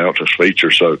 o'clock about this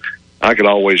feature. So I could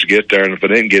always get there, and if I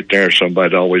didn't get there,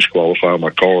 somebody'd always qualify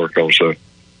my car, because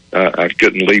I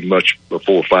couldn't leave much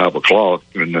before 5 o'clock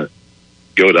and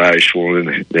go to Asheville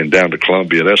and down to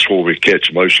Columbia. That's where we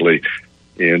catch mostly.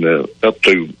 And up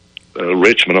to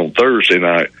Richmond on Thursday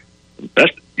night,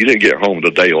 you didn't get home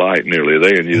to daylight nearly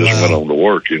then. You just went on to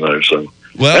work, So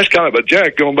that's kind of. But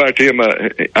Jack, going back to him,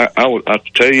 I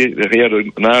tell you that he had a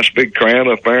nice big crowd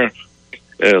up there.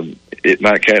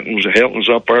 Mike Helton's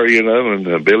up there,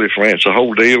 and Billy France, the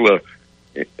whole deal.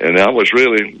 And I was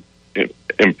really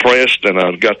impressed, and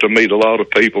I got to meet a lot of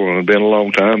people, and it's been a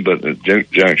long time. But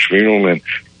Jack's funeral, and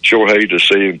sure hated to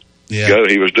see him. Yeah. Go.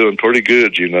 He was doing pretty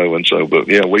good, and so, but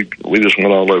yeah, we just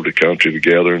went all over the country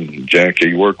together, and Jack,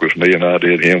 he worked with me, and I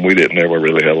did him. We didn't ever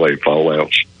really have any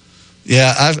fallouts.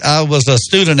 Yeah, I was a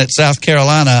student at South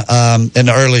Carolina in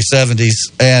the early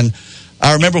 70s, and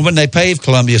I remember when they paved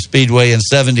Columbia Speedway in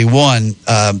 71,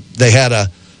 they had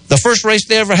the first race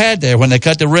they ever had there when they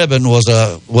cut the ribbon was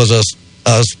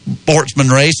a sportsman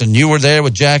race, and you were there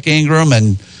with Jack Ingram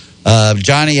and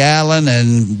Johnny Allen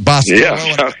and Bosco,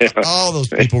 and all those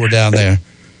people were down there.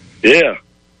 Yeah.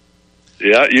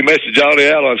 You mentioned Johnny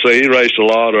Allen, so he raced a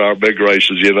lot of our big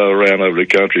races, around over the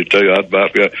country too.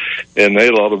 And they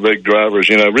had a lot of big drivers,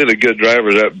 really good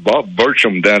drivers. That Bob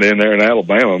Burcham down in there in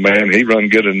Alabama, man, he run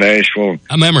good in Nashville.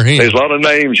 I remember him. There's a lot of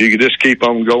names you could just keep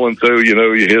on going through,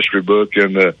 your history book.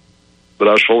 And but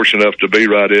I was fortunate enough to be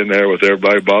right in there with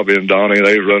everybody. Bobby and Donnie,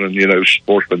 they were running,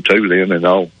 sportsman too then, and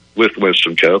all with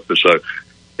Winston Cup. And so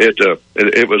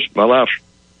it was my life.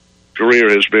 Career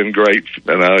has been great,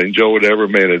 and I enjoyed every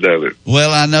minute of it.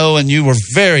 Well, I know, and you were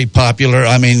very popular.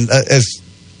 I mean, as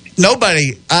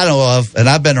nobody I know of, and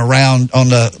I've been around on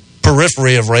the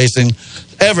periphery of racing,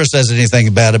 ever says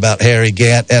anything bad about Harry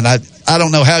Gant. And I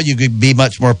don't know how you could be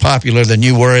much more popular than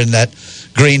you were in that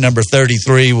green number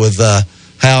 33 with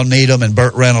Hal Needham and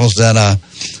Burt Reynolds. And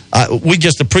we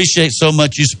just appreciate so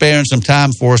much you sparing some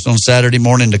time for us on Saturday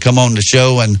morning to come on the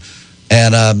show, and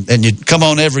you come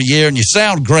on every year, and you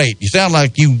sound great. You sound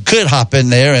like you could hop in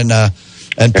there and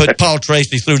put Paul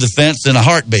Tracy through the fence in a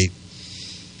heartbeat.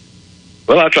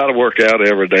 Well, I try to work out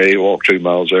every day, walk 2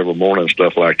 miles every morning,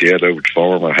 stuff like that over at the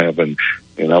farm. I have, and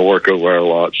I work over there a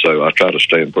lot, so I try to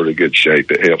stay in pretty good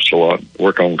shape. It helps a lot.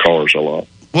 Work on cars a lot.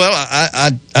 Well,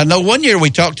 I know one year we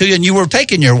talked to you and you were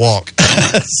taking your walk. Yeah,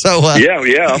 I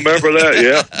remember that.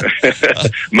 Yeah,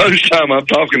 most time I'm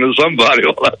talking to somebody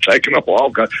while I'm taking a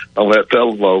walk on that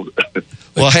telephone.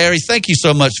 Well, Harry, thank you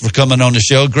so much for coming on the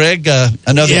show. Greg,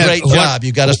 another great job.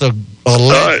 You got us a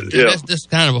legend. That's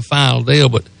kind of a final deal,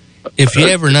 but if you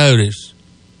ever notice,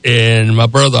 and my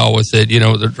brother always said,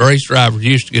 the race drivers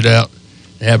used to get out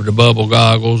and have the bubble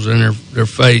goggles and their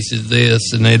face is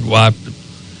this, and they'd wipe the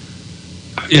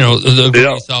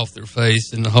grease off their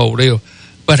face and the whole deal.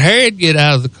 But Harry'd get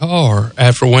out of the car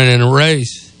after winning a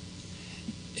race,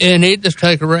 and he'd just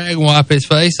take a rag and wipe his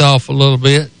face off a little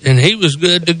bit, and he was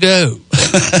good to go.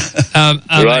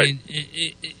 Right.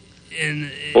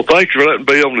 Well, thanks for letting me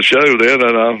be on the show then,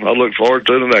 and I look forward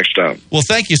to the next time. Well,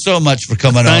 thank you so much for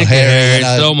coming on, Harry.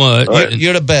 Harry, so much.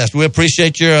 You're the best. We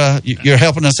appreciate your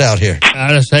helping us out here.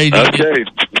 I just hate we'll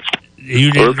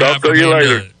talk to you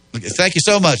later. Thank you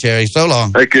so much, Harry. So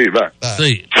long. Thank you. Bye.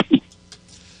 See you.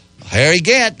 Harry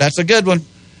Gant, that's a good one.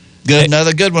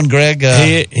 Another good one, Greg.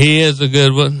 He is a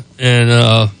good one,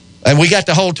 and we got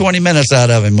the whole 20 minutes out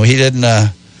of him. He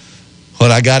didn't.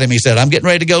 When I got him, he said, "I'm getting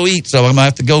ready to go eat, so I'm gonna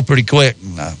have to go pretty quick."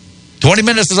 20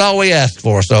 minutes is all we asked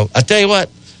for. So I tell you what,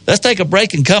 let's take a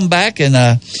break and come back,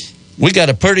 and we got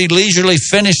a pretty leisurely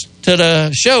finish to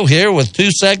the show here with 2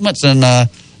 segments and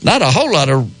not a whole lot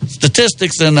of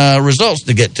statistics and results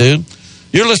to get to.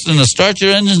 You're listening to Start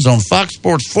Your Engines on Fox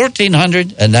Sports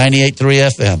 1400 and 98.3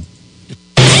 FM.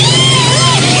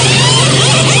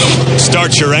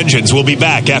 Start Your Engines will be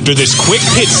back after this quick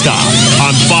pit stop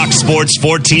on Fox Sports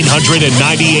 1400 and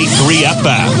 98.3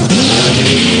 FM.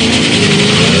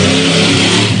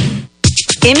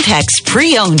 Impex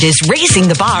Pre-Owned is raising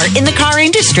the bar in the car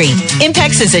industry.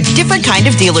 Impex is a different kind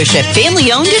of dealership,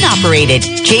 family-owned and operated.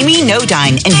 Jamie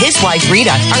Nodine and his wife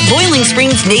Rita are Boiling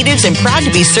Springs natives and proud to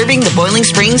be serving the Boiling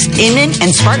Springs, Inman, and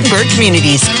Spartanburg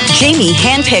communities. Jamie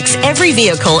handpicks every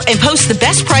vehicle and posts the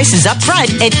best prices up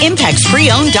front at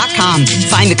ImpexPreowned.com.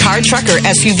 Find the car, truck, or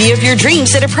SUV of your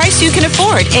dreams at a price you can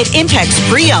afford at Impex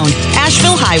Pre-Owned,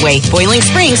 Asheville Highway, Boiling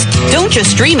Springs. Don't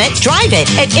just dream it, drive it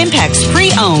at Impex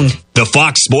Pre-Owned. The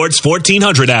Fox Sports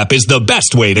 1400 app is the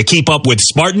best way to keep up with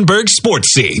Spartanburg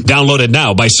sports scene. Download it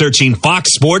now by searching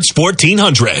Fox Sports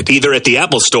 1400, either at the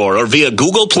Apple Store or via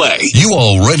Google Play. You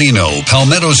already know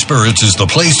Palmetto Spirits is the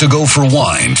place to go for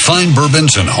wine, fine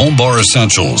bourbons, and home bar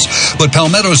essentials. But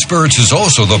Palmetto Spirits is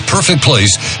also the perfect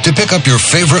place to pick up your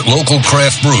favorite local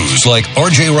craft brews like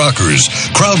RJ Rockers,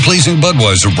 crowd-pleasing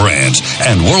Budweiser brands,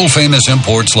 and world-famous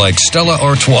imports like Stella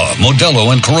Artois,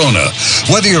 Modelo, and Corona.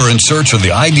 Whether you're in search of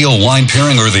the ideal wine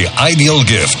pairing or the ideal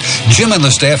gift, Jim and the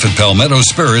staff at Palmetto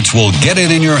Spirits will get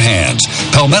it in your hands.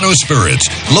 Palmetto Spirits,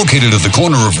 located at the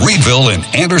corner of Reedville and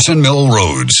Anderson Mill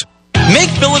Roads. Make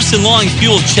Phillips & Long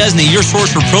Fuel Chesney your source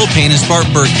for propane in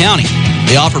Spartanburg County.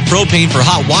 They offer propane for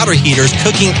hot water heaters,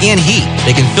 cooking, and heat.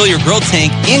 They can fill your grill tank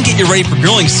and get you ready for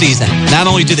grilling season. Not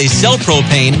only do they sell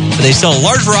propane, but they sell a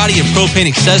large variety of propane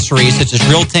accessories such as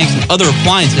grill tanks and other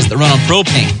appliances that run on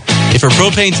propane. If your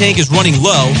propane tank is running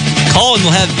low, call and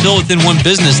they'll have it filled within 1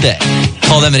 business day.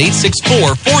 Call them at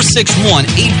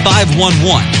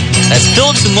 864-461-8511. That's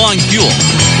Phillips & Long Fuel,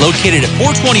 located at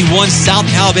 421 South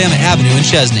Alabama Avenue in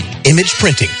Chesney. Image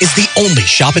Printing is the only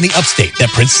shop in the upstate that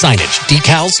prints signage,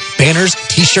 decals, banners,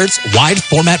 t-shirts, wide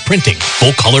format printing,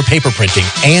 full color paper printing,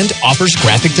 and offers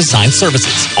graphic design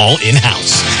services, all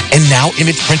in-house. And now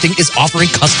Image Printing is offering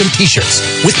custom t-shirts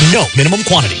with no minimum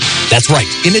quantity. That's right,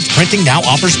 Image Printing now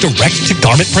offers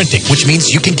direct-to-garment printing, which means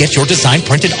you can get your design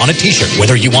printed on a t-shirt,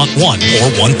 whether you want 1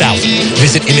 or 1,000.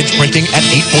 Visit Image Printing at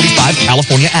 845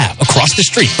 California Ave, across the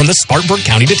street from the Spartanburg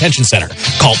County Detention Center.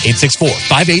 Call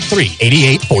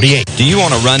 864-583-8848. Do you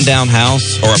want a rundown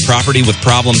house or a property with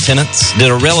problem tenants?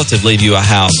 Did a relative leave you a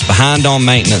house behind on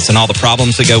maintenance and all the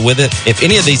problems that go with it? If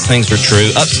any of these things are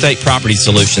true, Upstate Property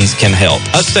Solutions can help.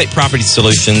 Upstate Property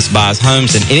Solutions buys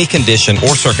homes in any condition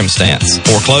or circumstance.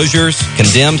 Foreclosures,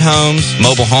 condemned homes,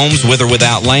 mobile homes with or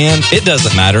without land, it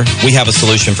doesn't matter. We have a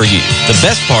solution for you. The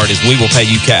best part is we will pay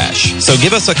you cash. So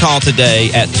give us a call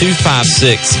today at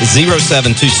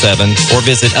 256-0727 or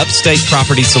visit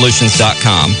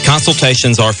upstatepropertysolutions.com.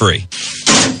 Consultations are free.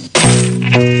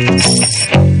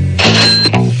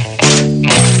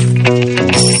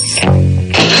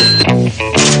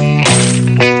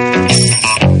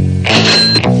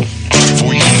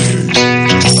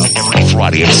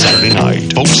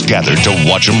 gathered to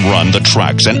watch them run the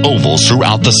tracks and ovals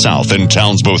throughout the South in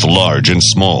towns both large and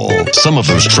small. Some of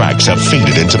those tracks have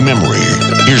faded into memory.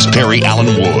 Here's Perry Allen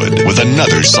Wood with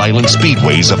another Silent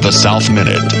Speedways of the South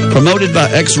Minute. Promoted by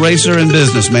ex-racer and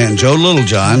businessman Joe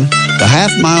Littlejohn, the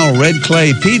half-mile red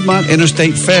clay Piedmont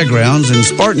Interstate Fairgrounds in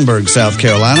Spartanburg, South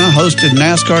Carolina, hosted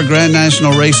NASCAR Grand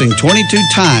National Racing 22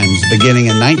 times beginning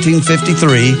in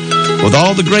 1953, with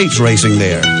all the greats racing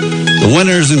there. The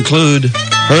winners include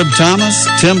Herb Thomas,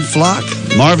 Tim Flock,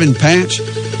 Marvin Panch,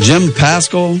 Jim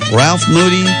Pascal, Ralph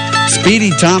Moody, Speedy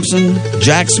Thompson,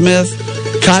 Jack Smith,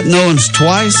 Cotton Owens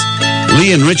twice,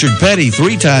 Lee and Richard Petty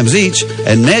 3 times each,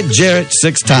 and Ned Jarrett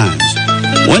 6 times.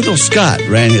 Wendell Scott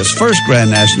ran his first Grand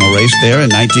National race there in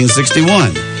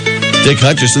 1961. Dick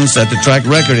Hutcherson set the track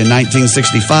record in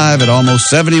 1965 at almost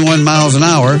 71 miles an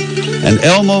hour, and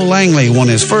Elmo Langley won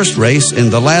his first race in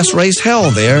the last race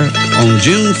held there on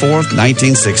June 4th,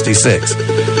 1966.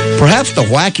 Perhaps the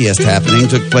wackiest happening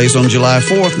took place on July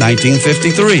 4th,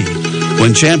 1953,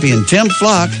 when champion Tim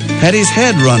Flock had his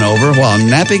head run over while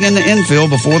napping in the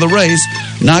infield before the race,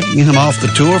 knocking him off the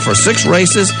tour for 6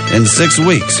 races in 6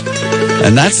 weeks.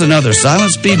 And that's another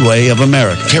Silent Speedway of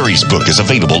America. Terry's book is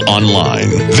available online.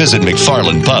 Visit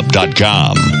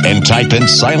McFarlandPub.com and type in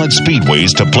Silent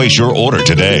Speedways to place your order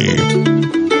today.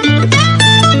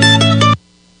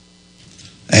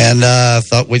 And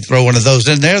thought we'd throw one of those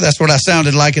in there. That's what I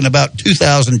sounded like in about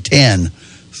 2010.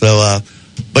 So,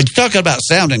 but you're talking about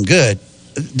sounding good.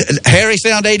 Harry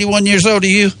sound 81 years old to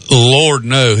you? Lord,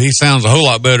 no. He sounds a whole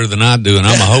lot better than I do, and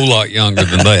I'm a whole lot younger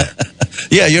than that.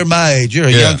 Yeah, you're my age. You're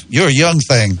a young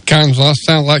thing. Kind of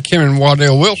sound like him and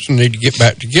Waddell Wilson need to get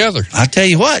back together. I tell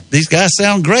you what, these guys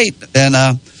sound great. And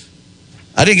I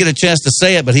didn't get a chance to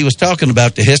say it, but he was talking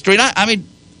about the history. And I mean,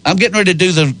 I'm getting ready to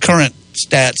do the current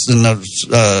stats and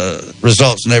the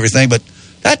results and everything, but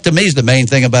that to me is the main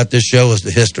thing about this show is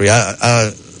the history.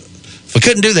 If I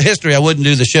couldn't do the history, I wouldn't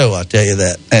do the show, I'll tell you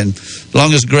that. And as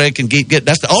long as Greg can keep getting...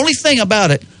 That's the only thing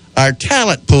about it. Our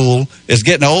talent pool is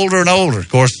getting older and older. Of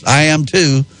course, I am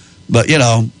too. But, you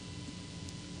know,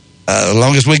 as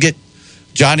long as we get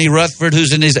Johnny Rutherford,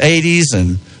 who's in his 80s,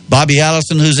 and Bobby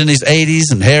Allison, who's in his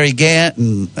 80s, and Harry Gant,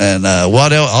 and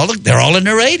Waddell, they're all in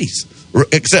their 80s,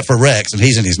 except for Rex, and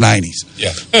he's in his 90s.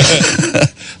 Yeah.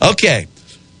 Okay.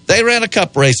 They ran a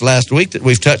cup race last week that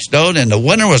we've touched on, and the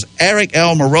winner was Eric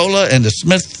Almirola in the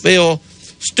Smithfield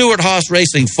Stewart-Haas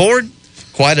Racing Ford.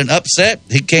 Quite an upset.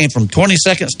 He came from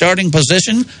 22nd starting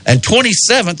position and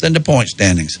 27th in the point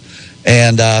standings.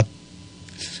 And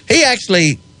he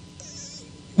actually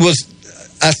was,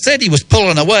 I said he was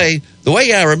pulling away. The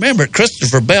way I remember it,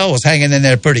 Christopher Bell was hanging in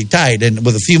there pretty tight, and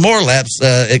with a few more laps,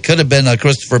 it could have been a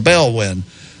Christopher Bell win.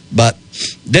 But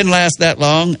didn't last that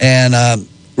long, and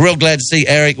real glad to see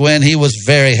Eric win. He was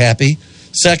very happy.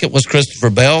 Second was Christopher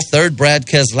Bell. Third, Brad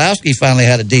Keselowski finally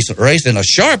had a decent race in a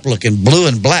sharp-looking blue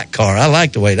and black car. I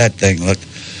like the way that thing looked.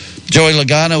 Joey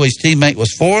Logano, his teammate,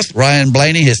 was fourth. Ryan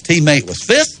Blaney, his teammate, was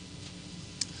fifth.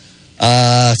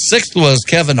 Sixth was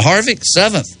Kevin Harvick.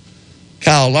 Seventh,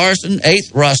 Kyle Larson.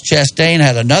 Eighth, Ross Chastain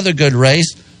had another good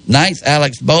race. Ninth,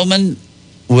 Alex Bowman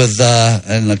with,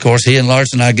 and of course, he and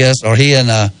Larson, I guess, or he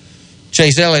and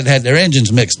Chase Elliott had their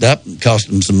engines mixed up and cost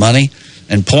them some money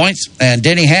and points. And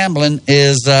Denny Hamlin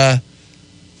was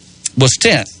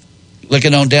 10th.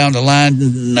 Looking on down the line,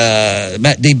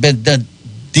 Matt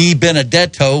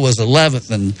DiBenedetto was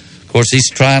 11th. And, of course, he's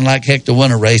trying like heck to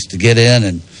win a race to get in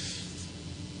and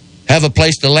have a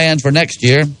place to land for next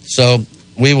year. So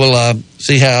we will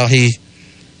see how he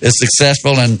is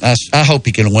successful, and I hope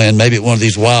he can win, maybe at one of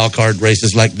these wild card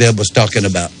races like Deb was talking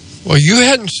about. Well, you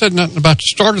hadn't said nothing about the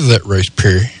start of that race,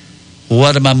 Perry.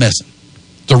 What am I missing?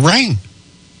 The rain.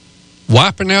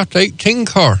 Wiping out the 18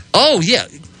 car. Oh, yeah.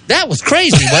 That was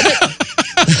crazy, wasn't it?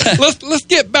 let's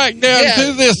get back down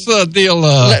to this deal.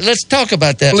 Let's talk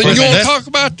about that. You want to talk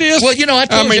about this? Well, you know,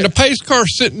 the pace car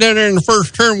sitting down there in the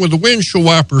first turn with the windshield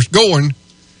wipers going.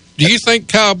 Do you think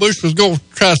Kyle Busch was going to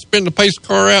try to spin the pace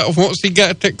car out once he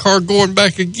got that car going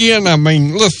back again? I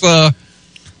mean, let's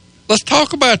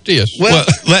talk about this. Well,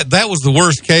 that was the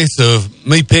worst case of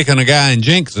me picking a guy and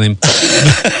jinxing him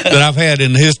that I've had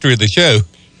in the history of the show.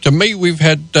 To me, we've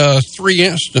had 3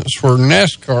 instances where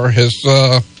NASCAR has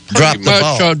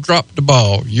dropped the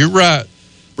ball. You're right.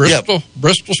 Bristol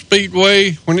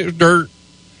Speedway, when it was dirt,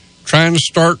 trying to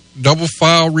start double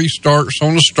file restarts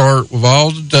on the start with all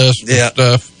the dust and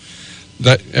stuff.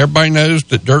 That everybody knows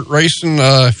that dirt racing,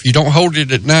 if you don't hold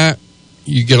it at night,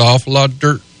 you get an awful lot of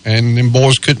dirt. And them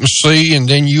boys couldn't see. And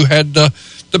then you had the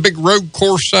big road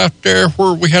course out there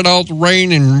where we had all the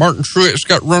rain and Martin Truex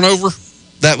got run over.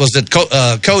 That was at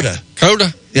Coda.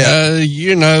 Dakota. Yeah.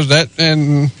 You know that,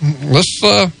 and let's.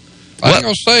 I ain't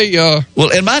gonna say. Well,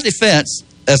 in my defense,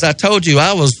 as I told you,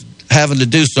 I was having to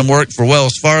do some work for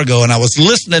Wells Fargo, and I was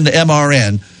listening to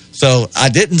MRN, so I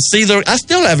didn't see I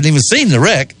still haven't even seen the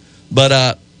wreck,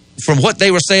 but from what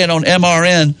they were saying on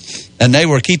MRN, and they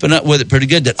were keeping up with it pretty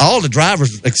good, that all the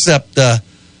drivers except a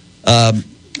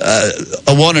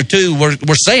one or two were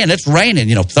saying it's raining.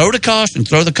 Throw the caution.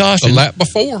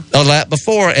 A lap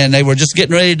before, and they were just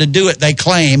getting ready to do it. They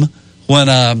claim when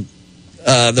the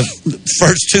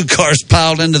first two cars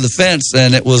piled into the fence,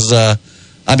 and it was.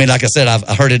 Like I said, I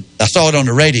heard it. I saw it on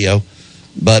the radio,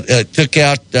 but it took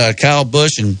out Kyle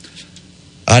Busch, and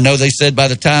I know they said by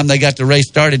the time they got the race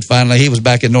started, finally he was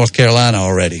back in North Carolina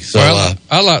already. So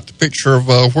I like the picture of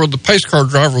where the pace car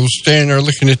driver was standing there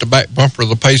looking at the back bumper of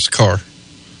the pace car,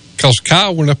 because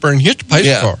Kyle went up there and hit the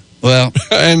pace car. Well,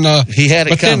 and he had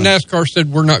it coming. Then NASCAR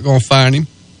said we're not going to fine him.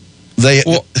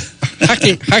 How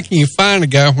can you fine a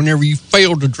guy whenever you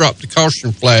fail to drop the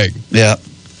caution flag? Yeah.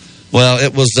 Well,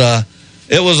 it was a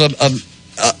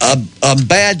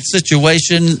bad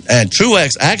situation, and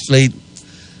Truex actually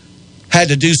had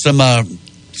to do some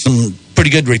pretty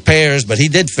good repairs, but he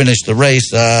did finish the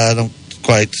race. I don't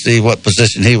quite see what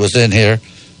position he was in here,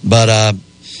 but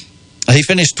he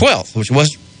finished 12th, which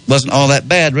wasn't all that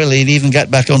bad, really. He even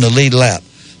got back on the lead lap.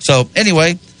 So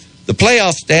anyway, the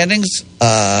playoff standings,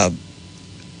 Kyle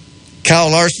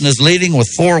Larson is leading with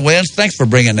 4 wins. Thanks for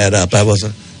bringing that up. That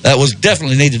was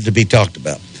definitely needed to be talked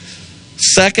about.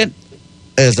 Second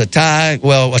is a tie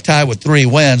with 3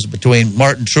 wins between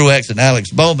Martin Truex and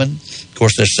Alex Bowman. Of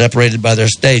course, they're separated by their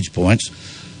stage points.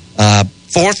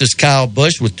 Fourth is Kyle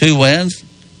Busch with 2 wins,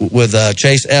 with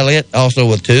Chase Elliott also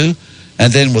with 2.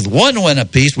 And then with 1 win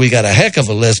apiece, we got a heck of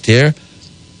a list here.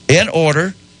 In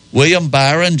order, William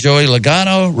Byron, Joey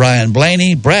Logano, Ryan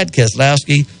Blaney, Brad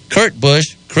Keselowski, Kurt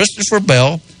Busch, Christopher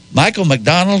Bell, Michael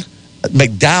McDowell,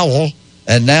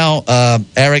 and now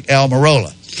Aric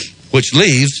Almirola, which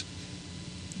leaves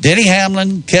Denny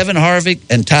Hamlin, Kevin Harvick,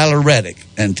 and Tyler Reddick.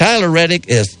 And Tyler Reddick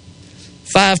is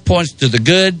 5 points to the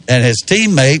good, and his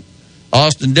teammate,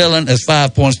 Austin Dillon, is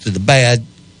 5 points to the bad.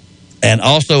 And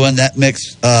also in that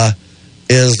mix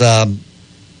is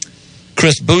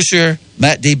Chris Buescher,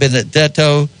 Matt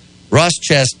DiBenedetto, Ross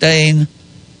Chastain.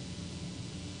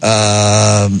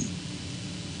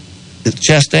 Is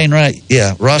Chastain right?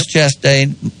 Yeah, Ross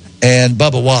Chastain and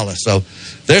Bubba Wallace. So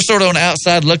they're sort of on the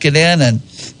outside looking in, and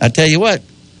I tell you what,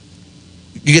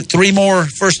 you get 3 more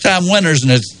first-time winners,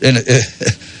 and if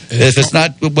it's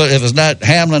not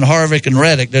Hamlin, Harvick, and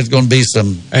Reddick, there's going to be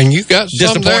some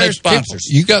disappointed sponsors.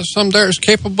 You got some there that's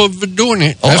capable of doing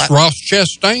it. That's Ross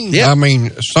Chastain. Yep. I mean,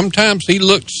 sometimes he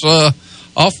looks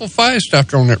awful fast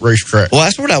after on that racetrack. Well,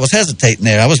 that's what I was hesitating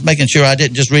there. I was making sure I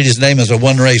didn't just read his name as a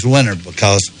one-race winner,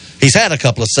 because he's had a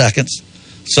couple of seconds.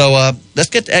 So let's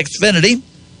get to Xfinity,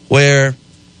 where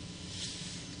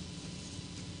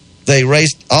they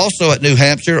raced also at New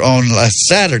Hampshire on last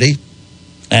Saturday,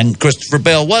 and Christopher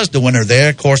Bell was the winner there.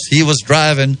 Of course, he was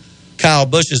driving Kyle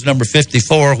Busch's number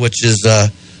 54, which is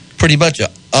pretty much an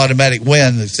automatic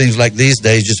win. It seems like these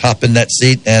days, just hop in that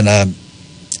seat and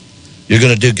you're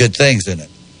going to do good things in it.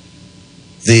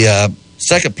 The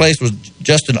second place was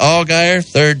Justin Allgaier,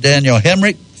 third Daniel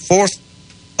Hemrick, fourth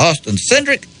Austin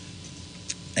Cindric,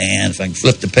 and if I can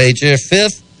flip the page here,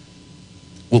 fifth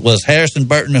was Harrison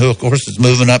Burton, who, of course, is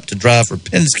moving up to drive for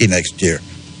Penske next year.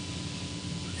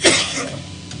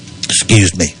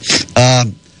 Excuse me.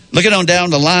 Looking on down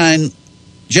the line,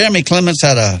 Jeremy Clements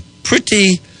had a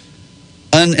pretty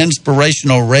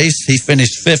uninspirational race. He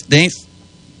finished 15th.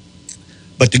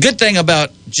 But the good thing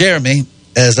about Jeremy,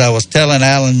 as I was telling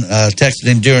Alan, texting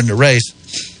him during the race,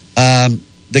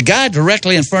 the guy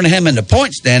directly in front of him in the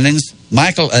point standings,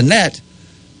 Michael Annett,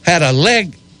 had a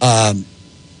leg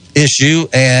issue,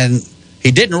 and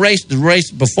he didn't race the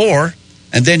race before,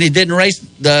 and then he didn't race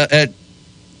at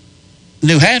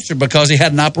New Hampshire because he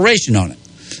had an operation on it.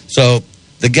 So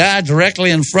the guy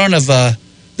directly in front of that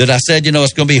I said,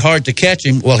 it's going to be hard to catch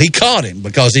him. Well, he caught him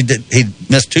because he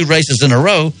missed 2 races in a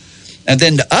row. And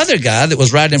then the other guy that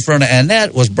was right in front of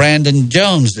Annette was Brandon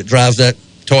Jones, that drives that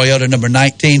Toyota number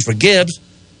 19 for Gibbs.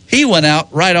 He went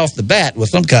out right off the bat with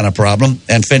some kind of problem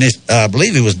and finished, I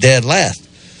believe he was dead last.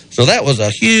 So that was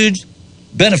a huge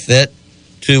benefit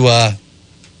to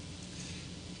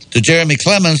Jeremy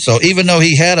Clements. So even though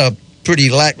he had a pretty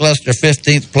lackluster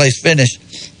 15th place finish,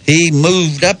 he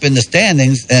moved up in the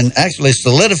standings and actually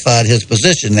solidified his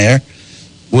position there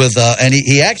with and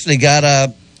he actually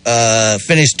got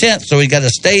finished 10th, so he got a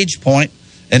stage point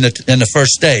in the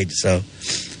first stage. So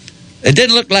it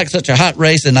didn't look like such a hot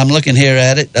race, and I'm looking here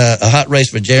at it, a hot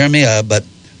race for Jeremy, but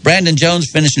Brandon Jones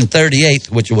finishing 38th,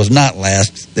 which was not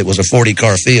last. It was a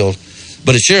 40-car field.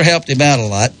 But it sure helped him out a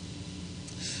lot.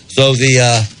 So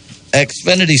the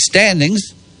Xfinity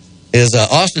standings is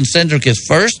Austin Cindric is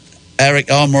first, Eric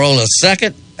Almirola is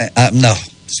second.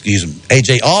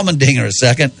 A.J. Allmendinger is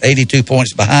second, 82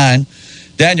 points behind.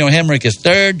 Daniel Hemrick is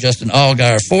third, Justin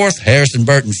Allgaier fourth, Harrison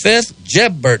Burton fifth,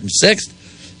 Jeb Burton sixth,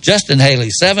 Justin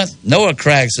Haley seventh, Noah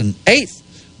Cragson eighth,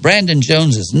 Brandon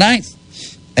Jones is ninth,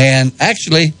 and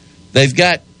actually they've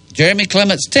got Jeremy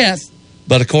Clements 10th,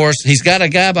 but of course he's got a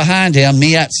guy behind him,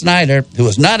 Miat Snyder, who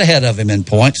is not ahead of him in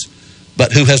points,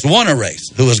 but who has won a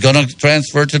race, who is going to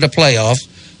transfer to the playoffs.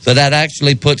 So that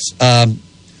actually puts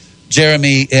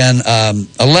Jeremy in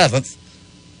 11th.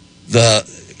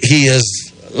 He is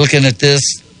looking at this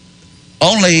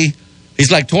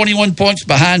he's like 21 points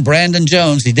behind Brandon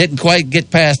Jones. He didn't quite get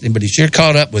past him, but he sure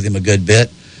caught up with him a good bit.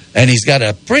 And he's got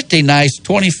a pretty nice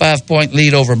 25-point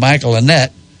lead over Michael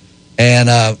Annett.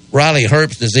 And Riley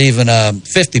Herbst is even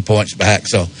 50 points back.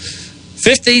 So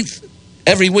 15th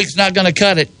every week's not going to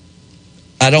cut it.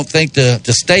 I don't think to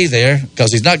stay there,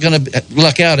 because he's not going to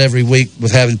luck out every week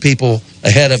with having people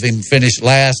ahead of him finish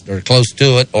last or close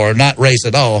to it or not race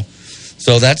at all.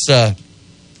 So that's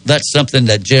something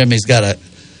that Jeremy's got to.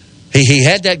 He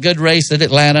had that good race at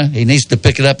Atlanta. He needs to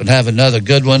pick it up and have another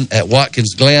good one at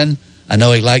Watkins Glen. I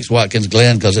know he likes Watkins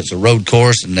Glen because it's a road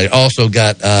course, and they also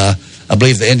got, I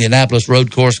believe, the Indianapolis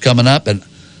road course coming up. And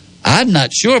I'm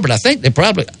not sure, but I think I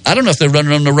don't know if they're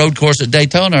running on the road course at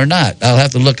Daytona or not. I'll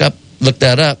have to look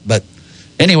that up. But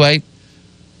anyway,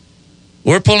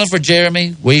 we're pulling for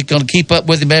Jeremy. We're going to keep up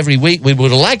with him every week. We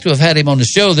would have liked to have had him on the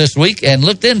show this week and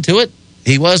looked into it.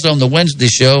 He was on the Wednesday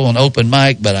show on Open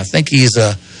Mic, but I think he's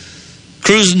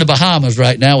cruising the Bahamas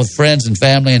right now with friends and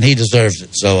family, and he deserves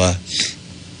it. So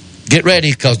get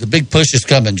ready, because the big push is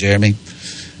coming, Jeremy.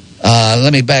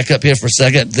 Let me back up here for a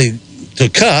second. The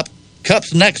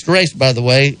Cup's next race, by the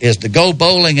way, is to go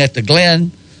bowling at the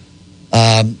Glen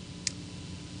on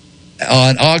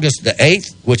August the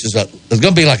 8th, which is it's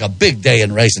going to be like a big day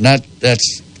in racing.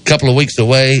 That's a couple of weeks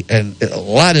away, and a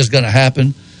lot is going to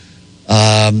happen.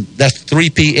 That's 3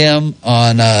 p.m.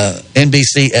 on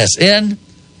NBCSN,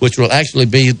 which will actually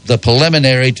be the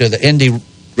preliminary to the Indy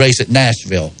race at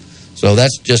Nashville. So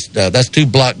that's just that's two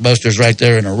blockbusters right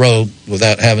there in a row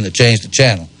without having to change the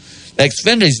channel.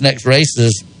 Xfinity's next race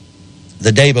is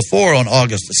the day before on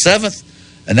August the 7th,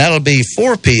 and that'll be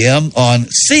 4 p.m. on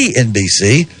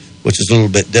CNBC, which is a little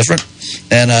bit different.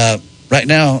 And right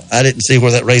now, I didn't see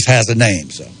where that race has a name.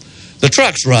 So the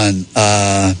trucks run,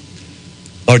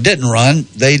 or didn't run.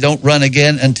 They don't run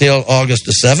again until August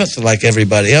the 7th, like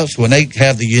everybody else, when they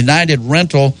have the United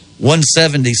Rental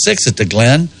 176 at the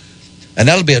Glen. And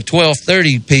that'll be a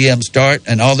 12:30 p.m. start,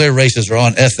 and all their races are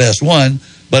on FS1,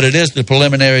 but it is the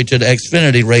preliminary to the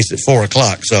Xfinity race at 4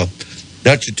 o'clock. So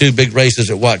that's your two big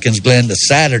races at Watkins Glen, the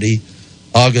Saturday,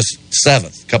 August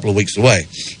 7th, a couple of weeks away.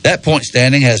 That point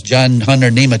standing has John Hunter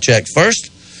Nemechek first.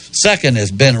 Second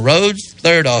is Ben Rhodes.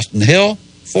 Third, Austin Hill.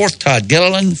 Fourth, Todd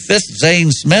Gilliland. Fifth,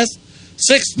 Zane Smith.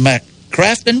 Sixth, Matt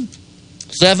Crafton.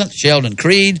 Seventh, Sheldon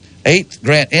Creed. Eighth,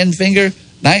 Grant Enfinger.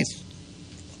 Ninth,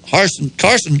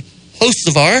 Carson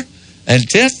Hocevar. And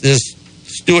 10th is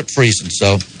Stuart Friesen.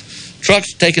 So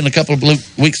trucks taking a couple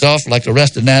of weeks off like the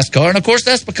rest of NASCAR. And, of course,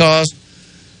 that's because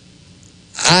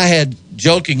I had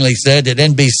jokingly said that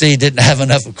NBC didn't have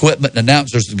enough equipment and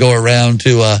announcers to go around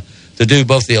to do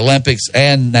both the Olympics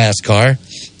and NASCAR.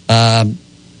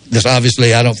 This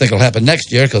obviously I don't think will happen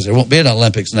next year because there won't be an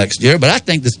Olympics next year. But I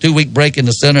think this 2-week break in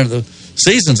the center of the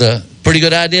season's a pretty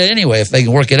good idea anyway if they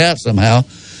can work it out somehow.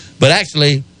 But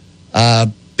actually,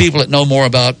 people that know more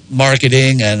about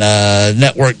marketing and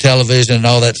network television and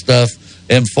all that stuff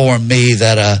inform me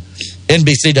that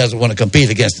NBC doesn't want to compete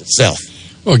against itself.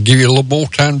 Well, give you a little more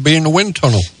time to be in the wind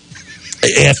tunnel.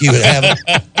 If you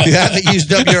haven't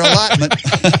used up your allotment.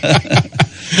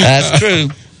 That's true.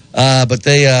 But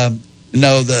they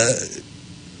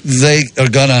they are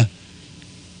going to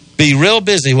be real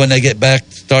busy when they get back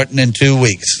starting in 2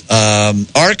 weeks.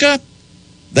 ARCA,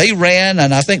 they ran,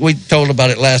 and I think we told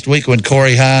about it last week when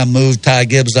Corey Heim moved Ty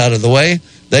Gibbs out of the way.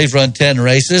 They've run 10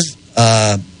 races,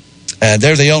 and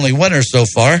they're the only winners so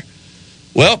far.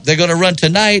 Well, they're going to run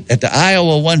tonight at the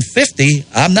Iowa 150.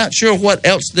 I'm not sure what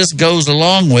else this goes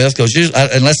along with, because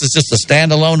unless it's just a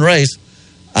standalone race.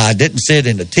 I didn't see it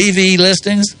in the TV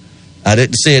listings. I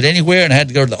didn't see it anywhere, and I had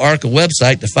to go to the ARCA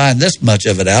website to find this much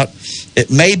of it out.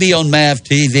 It may be on MAV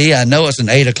TV. I know it's an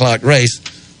 8 o'clock race,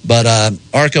 but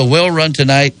ARCA will run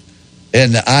tonight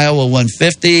in the Iowa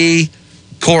 150.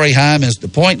 Corey Heim is the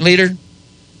point leader.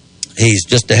 He's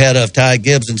just ahead of Ty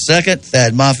Gibbs in second,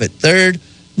 Thad Moffitt third,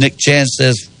 Nick Chance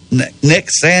says Nick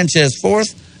Sanchez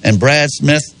fourth, and Brad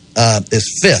Smith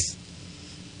is fifth.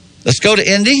 Let's go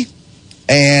to Indy,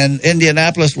 and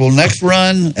Indianapolis will next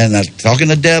run, and I'm talking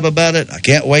to Deb about it. I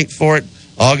can't wait for it.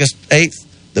 August 8th,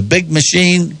 the Big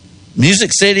Machine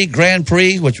Music City Grand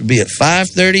Prix, which will be at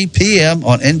 5:30 p.m.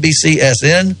 on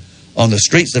NBCSN on the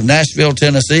streets of Nashville,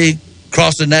 Tennessee,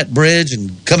 crossing that bridge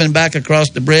and coming back across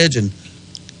the bridge, and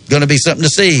going to be something to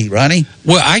see, Ronnie.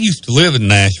 Well, I used to live in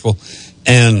Nashville,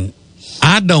 and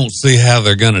I don't see how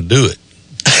they're going to do it.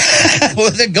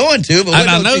 Well, they're going to, but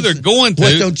I know they're going to.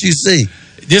 What don't you see?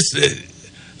 Just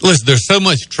listen, there's so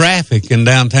much traffic in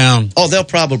downtown. Oh, they'll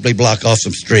probably block off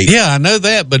some streets. Yeah, I know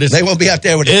that, but they won't be out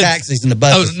there with the taxis and the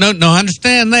buses. Oh, no, I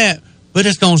understand that, but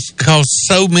it's going to cause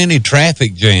so many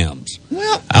traffic jams.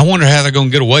 Well, I wonder how they're going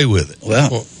to get away with it.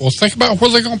 Well, think about where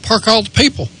they're going to park all the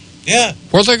people. Yeah.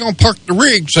 Where they going to park the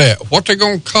rigs at? What they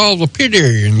going to call the pit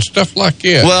area and stuff like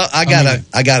that. Well, I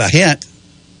got a hint,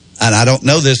 and I don't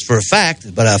know this for a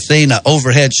fact, but I've seen an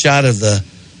overhead shot of the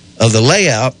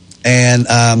layout, and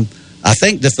I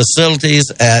think the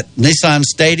facilities at Nissan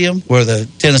Stadium, where the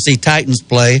Tennessee Titans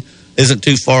play, isn't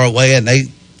too far away, and I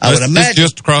would imagine it's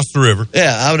just across the river.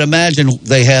 Yeah, I would imagine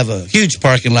they have a huge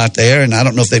parking lot there, and I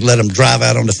don't know if they'd let them drive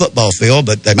out on the football field,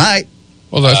 but they might.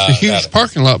 Well, that's a huge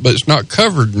parking lot, but it's not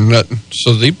covered in nothing.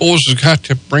 So these boys have got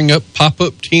to bring up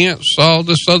pop-up tents, all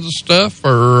this other stuff,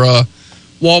 or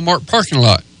Walmart parking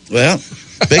lot. Well,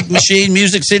 Big Machine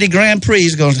Music City Grand Prix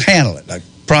is going to handle it. I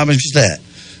promise you that.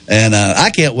 And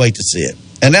I can't wait to see it.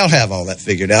 And they'll have all that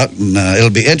figured out, and it'll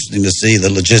be interesting to see the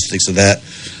logistics of that.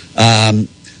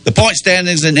 The point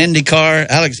standings in IndyCar,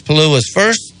 Alex Palou is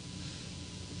first.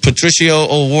 Patricio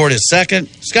O'Ward is second.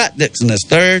 Scott Dixon is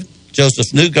third. Joseph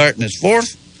Newgarden is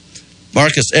fourth.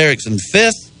 Marcus Ericsson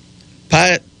fifth.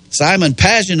 Simon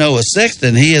Pagenaud is sixth,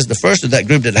 and he is the first of that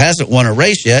group that hasn't won a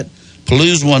race yet.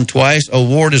 Palou's won twice.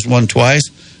 O'Ward has won twice.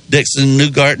 Dixon,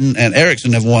 Newgarden, and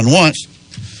Ericsson have won once.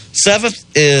 Seventh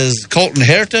is Colton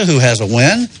Herta, who has a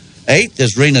win. Eighth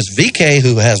is Rinus VeeKay,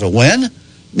 who has a win.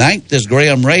 Ninth is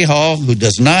Graham Rahal, who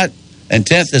does not. And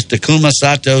 10th is Takuma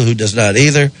Sato, who does not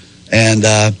either.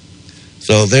 And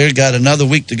so they've got another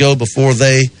week to go before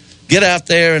they get out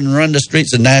there and run the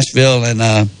streets of Nashville.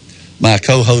 And my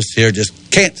co-host here just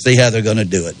can't see how they're going to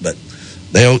do it. But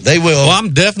they will. Well,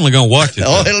 I'm definitely going to watch it.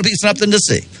 Oh, it'll be something to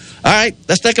see. All right,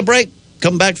 let's take a break.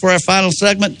 Come back for our final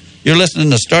segment. You're listening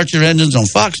to Start Your Engines on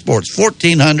Fox Sports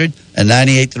 1400 and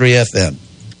 98.3 FM.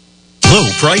 Low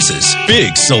prices,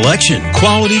 big selection,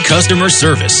 quality customer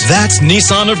service. That's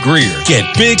Nissan of Greer. Get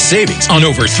big savings on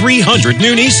over 300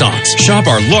 new Nissans. Shop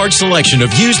our large selection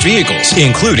of used vehicles,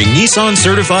 including Nissan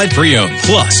Certified Pre-Owned.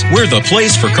 Plus, we're the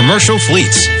place for commercial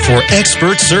fleets for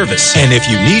expert service. And if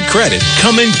you need credit,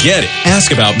 come and get it.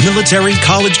 Ask about military,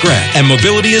 college grad, and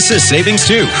mobility assist savings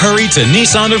too. Hurry to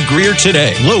Nissan of Greer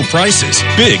today. Low prices,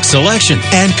 big selection,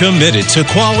 and committed to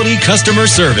quality customer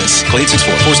service. Call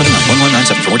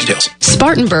 864-479-1197 for more details.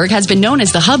 Spartanburg has been known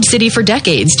as the hub city for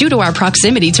decades due to our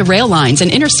proximity to rail lines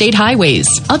and interstate highways.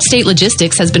 Upstate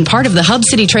Logistics has been part of the hub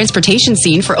city transportation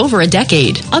scene for over a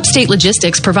decade. Upstate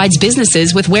Logistics provides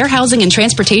businesses with warehousing and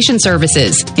transportation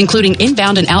services, including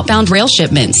inbound and outbound rail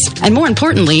shipments. And more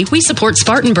importantly, we support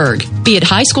Spartanburg. Be it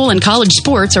high school and college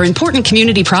sports or important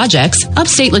community projects,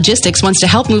 Upstate Logistics wants to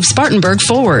help move Spartanburg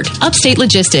forward. Upstate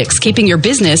Logistics, keeping your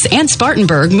business and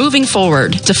Spartanburg moving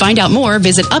forward. To find out more,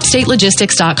 visit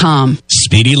upstatelogistics.com.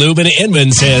 Speedy Lube in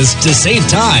Inman says to save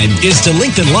time is to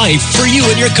lengthen life for you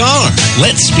and your car.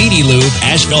 Let Speedy Lube,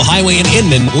 Asheville Highway in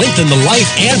Inman, lengthen the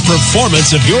life and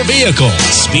performance of your vehicle.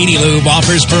 Speedy Lube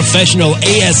offers professional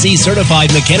ASE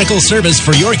certified mechanical service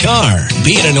for your car.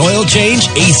 Be it an oil change,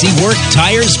 AC work,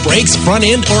 tires, brakes, front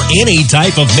end, or any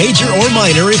type of major or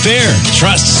minor repair.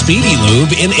 Trust Speedy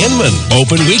Lube in Inman.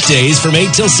 Open weekdays from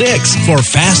 8 till 6. For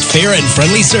fast, fair, and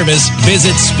friendly service,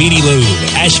 visit Speedy Lube,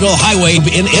 Asheville Highway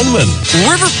in Inman.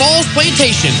 River Falls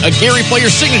Plantation, a Gary Player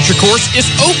signature course, is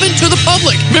open to the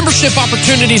public. Membership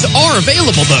opportunities are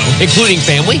available, though, including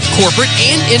family, corporate,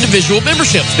 and individual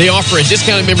memberships. They offer a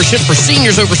discounted membership for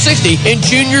seniors over 60 and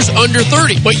juniors under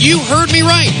 30. But you heard me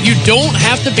right. You don't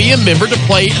have to be a member to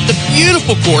play at the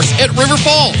beautiful course at River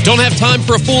Falls. Don't have time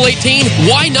for a full 18?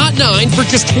 Why not 9 for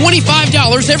just $25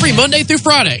 every Monday through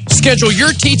Friday? Schedule your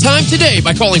tee time today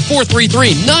by calling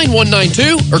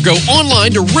 433-9192 or go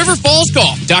online to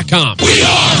riverfallsgolf.com. We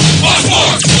are Fox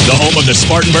Sports. The home of the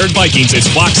Spartanburg Vikings is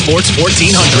Fox Sports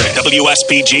 1400.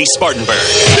 WSPG Spartanburg.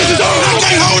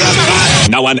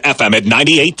 Now on FM at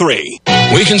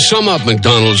 98.3. We can sum up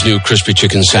McDonald's new crispy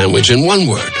chicken sandwich in one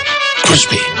word.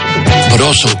 Crispy. But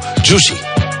also juicy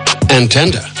and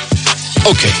tender.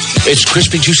 Okay, it's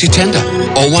crispy, juicy, tender.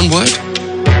 All one word.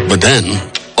 But then,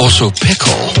 also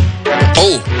pickle.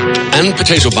 Oh, and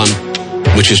potato bun,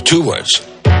 which is 2 words.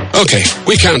 Okay,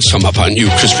 we can't sum up our new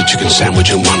crispy chicken sandwich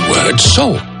in 1 word,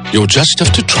 so you'll just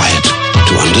have to try it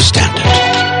to understand it.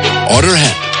 Order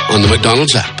ahead on the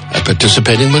McDonald's app at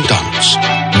participating McDonald's.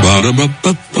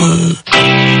 Ba-da-ba-ba-ba.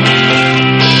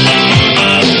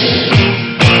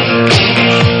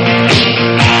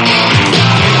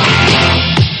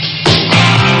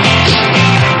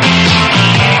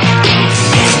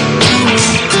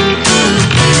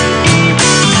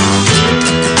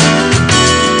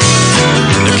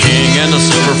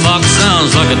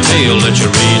 Like a tale that you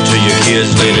read to your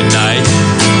kids late at night.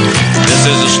 This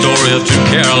is a story of 2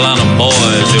 Carolina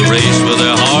boys who raced with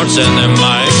their hearts and their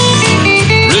might.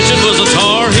 Richard was a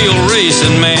Tar Heel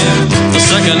racing man, the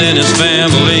second in his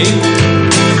family.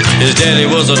 His daddy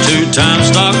was a 2-time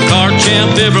stock car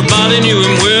champ. Everybody knew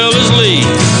him well as Lee.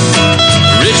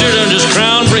 Richard earned his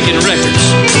crown-breaking records,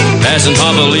 passing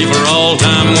Papa Lee for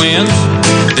all-time wins.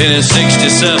 Then in 67,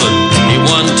 he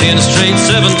won 10 straight,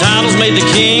 7 titles, made the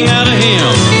king out of him.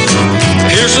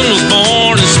 Pearson was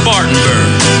born in Spartanburg,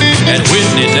 at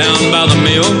Whitney down by the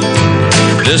mill.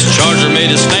 This charger made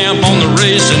his stamp on the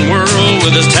racing world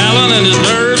with his talent and his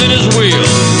nerve and his will.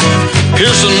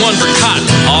 Pearson won for Cotton,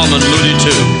 Allman, Moody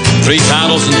too. 3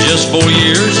 titles in just 4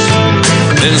 years.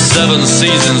 Then 7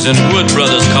 seasons in Wood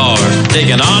Brothers cars,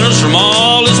 taking honors from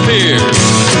all his peers.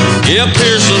 Yeah,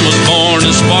 Pearson was born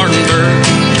in Spartanburg,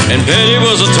 and Petty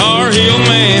was a Tar Heel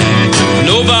man.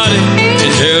 Nobody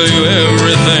can tell you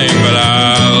everything, but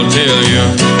I'll tell you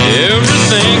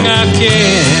everything I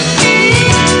can.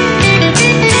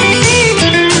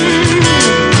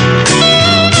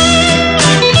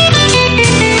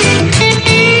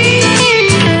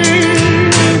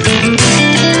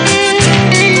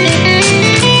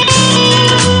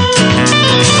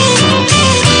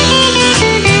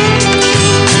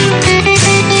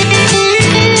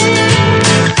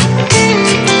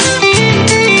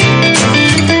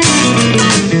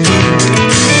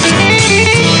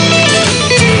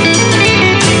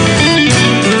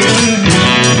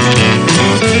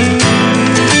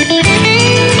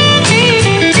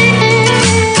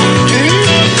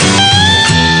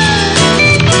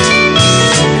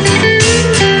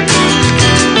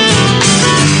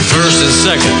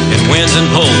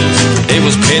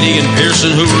 Petty and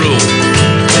Pearson who ruled.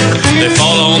 They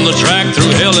fought on the track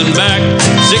through hell and back,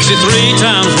 63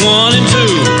 times 1 and 2.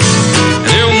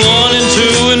 And they're 1 and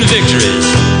 2 in victories,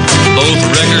 both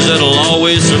records that'll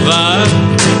always survive.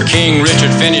 King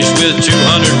Richard finished with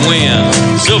 200 wins,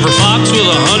 Silver Fox with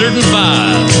 105.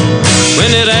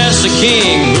 When they'd ask the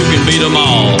king who can beat them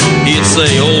all, he'd say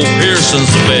old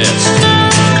Pearson's the best.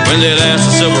 When they'd ask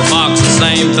the Silver Fox the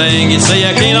same thing, he'd say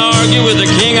I can't argue with the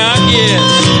king, I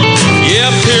guess. Yeah,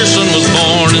 Pearson was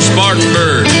born in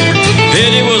Spartanburg.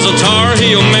 Petty was a Tar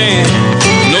Heel man.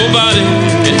 Nobody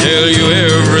can tell you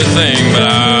everything, but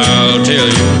I'll tell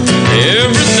you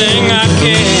everything I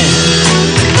can.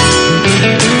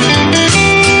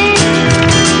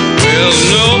 Well,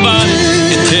 nobody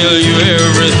can tell you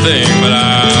everything, but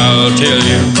I'll tell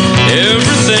you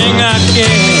everything I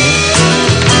can.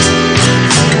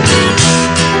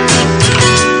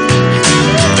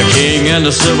 And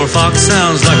the Silver Fox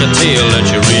sounds like a tale that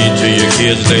you read to your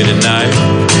kids late at night.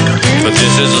 But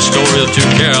this is a story of 2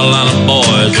 Carolina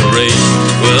boys who raced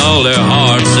with all their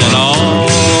hearts and all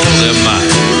their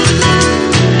might.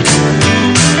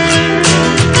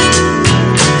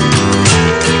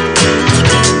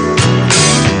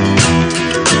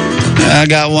 I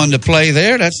got one to play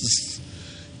there. That's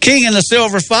King and the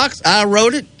Silver Fox. I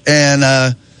wrote it,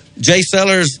 and Jay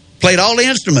Sellers played all the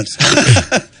instruments.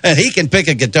 And he can pick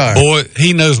a guitar. Boy,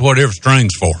 he knows whatever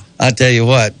strings for. I tell you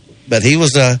what. But he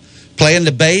was playing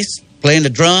the bass, playing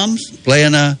the drums,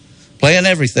 playing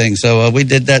everything. So we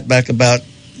did that back about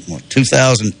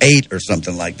 2008 or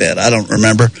something like that. I don't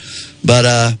remember.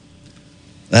 But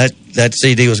that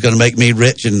CD was going to make me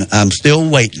rich, and I'm still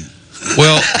waiting.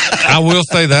 Well, I will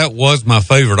say that was my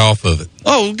favorite off of it.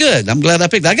 Oh, good. I'm glad I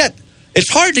picked it.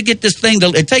 It's hard to get this thing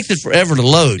it takes it forever to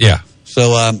load. Yeah.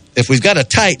 So if we've got a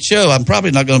tight show, I'm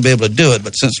probably not going to be able to do it.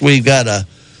 But since we got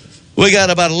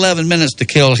about 11 minutes to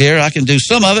kill here, I can do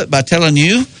some of it by telling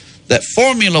you that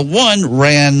Formula One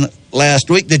ran last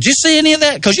week. Did you see any of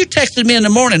that? Because you texted me in the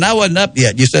morning. I wasn't up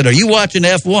yet. You said, "Are you watching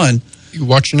F1?" You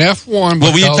watching F1?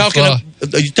 Well, were you talking? Are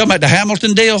you talking about the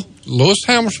Hamilton deal? Lewis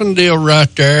Hamilton deal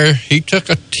right there. He took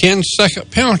a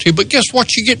 10-second penalty, but guess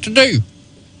what you get to do?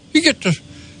 You get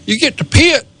to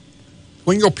pit.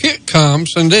 When your pit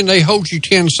comes, and then they hold you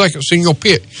 10 seconds in your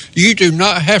pit, you do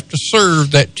not have to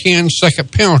serve that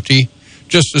 10-second penalty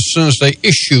just as soon as they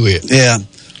issue it. Yeah.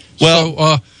 Well,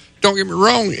 so, don't get me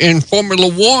wrong, in Formula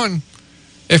One,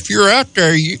 if you're out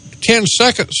there 10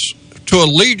 seconds to a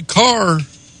lead car,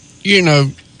 you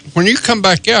know, when you come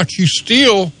back out, you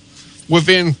still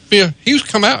within fifth. He's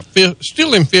come out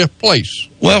still in fifth place.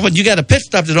 Well, when you got a pit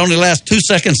stop that only lasts 2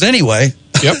 seconds anyway,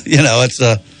 yep. You know,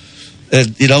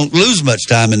 you don't lose much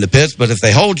time in the pits, but if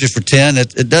they hold you for 10,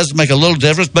 it does make a little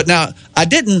difference. But now, I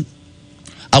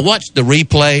watched the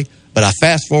replay, but I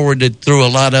fast-forwarded through a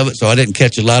lot of it, so I didn't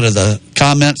catch a lot of the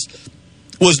comments.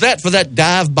 Was that for that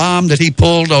dive bomb that he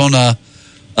pulled on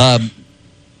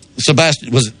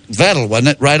Sebastian? Was it Vettel,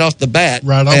 wasn't it? Right off the bat.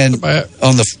 Right off the bat.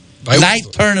 On the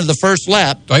ninth turn of the first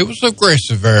lap. They was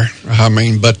aggressive there. I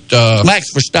mean, but... Max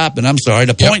Verstappen, I'm sorry,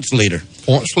 the points leader.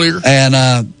 Points leader.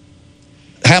 And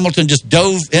Hamilton just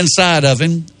dove inside of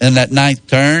him in that ninth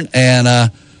turn.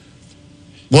 And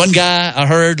one guy I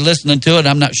heard listening to it,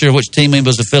 I'm not sure which team he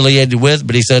was affiliated with,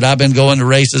 but he said, I've been going to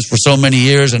races for so many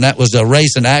years, and that was a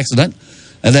racing accident.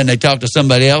 And then they talked to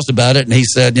somebody else about it, and he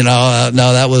said, no,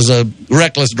 that was a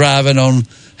reckless driving on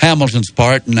Hamilton's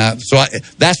part. And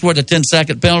that's where the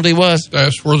 10-second penalty was?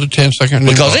 That's where the 10-second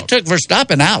because it took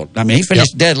Verstappen out. I mean, he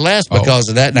finished dead last because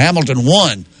of that, and Hamilton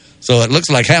won. So it looks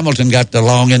like Hamilton got the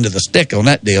long end of the stick on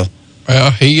that deal.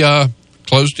 Well, he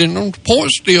closed in on the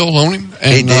points deal on him.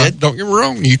 And, he did. Don't get me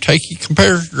wrong, you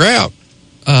compare your out.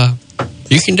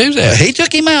 You can do that. He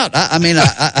took him out. I mean,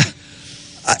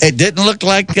 it didn't look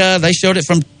like they showed it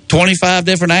from 25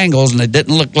 different angles, and it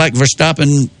didn't look like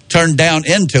Verstappen turned down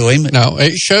into him. No,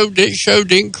 it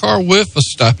showed in-car with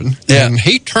Verstappen. Yeah. And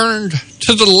he turned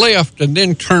to the left and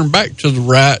then turned back to the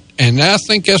right. And I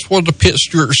think that's what the pit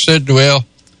steward said, well,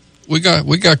 we got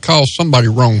to call somebody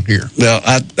wrong here. Well,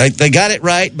 they got it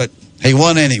right, but he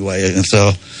won anyway. And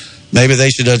so maybe they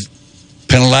should have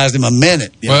penalized him a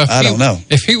minute. I don't know.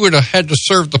 If he would have had to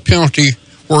serve the penalty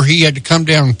where he had to come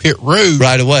down pit road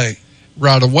right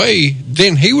away,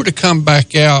 then he would have come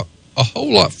back out a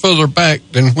whole lot further back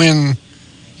than when,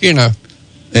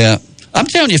 Yeah. I'm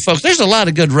telling you, folks, there's a lot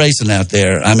of good racing out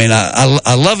there. I mean,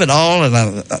 I love it all,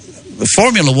 and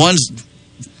Formula One's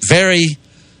very...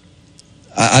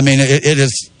 I mean, it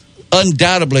is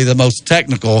undoubtedly the most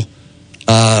technical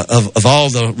of all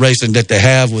the racing that they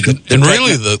have. With and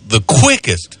really the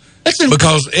quickest.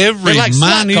 Because every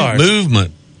minute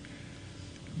movement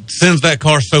sends that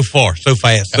car so far, so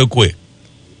fast, so quick.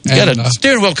 A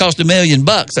steering wheel cost $1 million.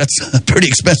 That's a pretty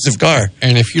expensive car.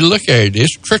 And if you look at it,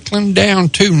 it's trickling down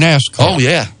to NASCAR. Oh,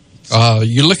 yeah.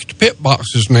 You look at the pit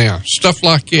boxes now, stuff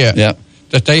like that. Yeah.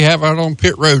 That they have out on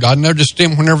pit road. I noticed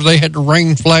them whenever they had the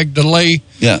rain flag delay.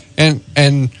 Yeah.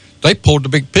 And they pulled the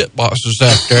big pit boxes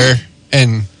out there,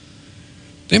 and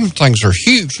them things are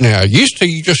huge now. You used to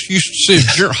see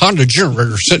a Honda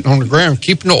generator sitting on the ground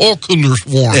keeping the oil coolers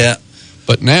warm. Yeah.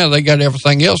 But now they got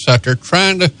everything else out there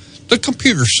the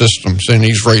computer systems in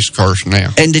these race cars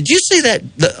now. And did you see that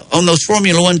on those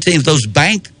Formula One teams,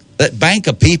 that bank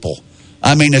of people?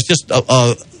 I mean, it's just,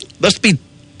 must be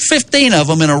 15 of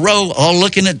them in a row all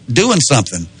looking at doing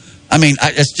something. I mean,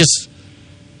 it's just,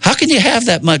 how can you have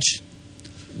that much?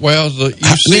 Well,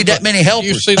 that many helpers.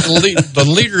 You see the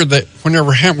leader that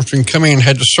whenever Hamilton come in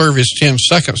had to serve his 10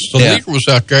 seconds, the leader was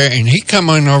out there, and he come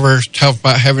in over to talk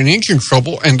about having engine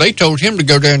trouble, and they told him to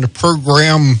go down to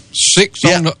program 6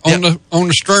 on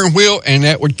the steering wheel, and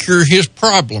that would cure his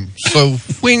problem. So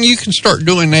when you can start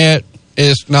doing that,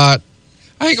 it's not,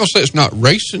 I ain't going to say it's not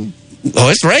racing. Oh,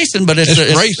 it's racing, but it's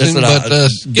racing, but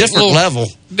different level.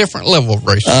 Different level of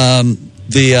racing.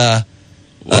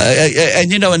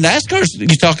 And in NASCAR,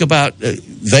 you talk about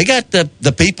they got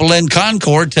the people in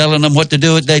Concord telling them what to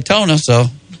do at Daytona. So,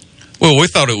 well, we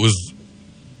thought it was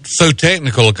so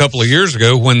technical a couple of years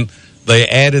ago when they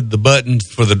added the buttons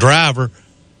for the driver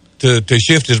to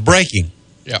shift his braking.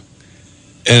 Yeah,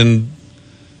 and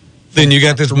then you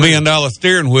got this $1 million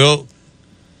steering wheel.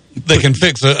 They can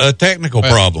fix a technical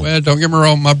problem. Well, don't get me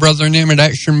wrong. My brother and them at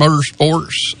Action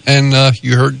Motorsports, and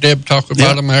you heard Deb talk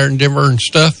about them there in Denver and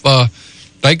stuff.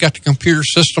 They got the computer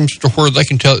systems to where they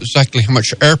can tell exactly how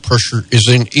much air pressure is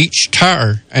in each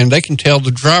tire, and they can tell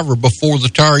the driver before the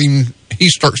tire he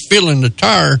starts feeling the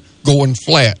tire going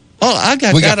flat. Oh, I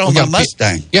got that on my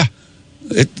Mustang. Yeah.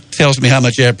 It tells me how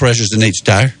much air pressure is in each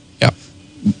tire. Yeah.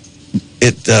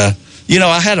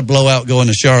 I had a blowout going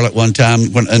to Charlotte one time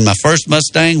in my first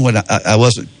Mustang when I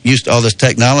wasn't used to all this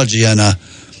technology. And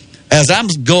as I'm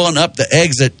going up the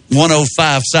exit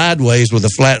 105 sideways with a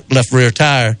flat left rear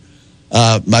tire,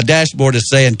 my dashboard is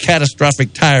saying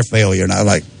catastrophic tire failure. And I'm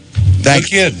like, thanks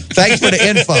for the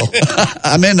info.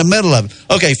 I'm in the middle of it.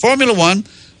 Okay, Formula One.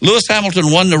 Lewis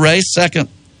Hamilton won the race second,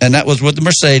 and that was with the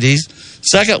Mercedes.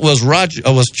 Second was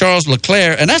Charles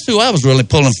Leclerc, and that's who I was really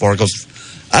pulling for because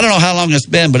I don't know how long it's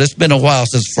been, but it's been a while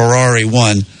since Ferrari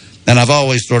won, and I've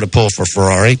always sort of pulled for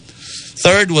Ferrari.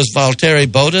 Third was Valtteri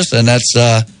Bottas, and that's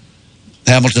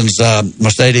Hamilton's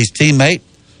Mercedes teammate.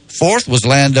 Fourth was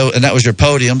Lando, and that was your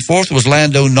podium. Fourth was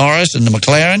Lando Norris in the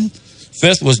McLaren.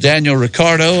 Fifth was Daniel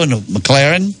Ricciardo in the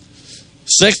McLaren.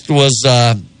 Sixth was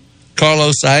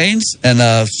Carlos Sainz and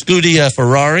Scuderia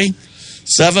Ferrari.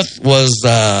 Seventh was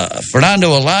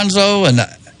Fernando Alonso and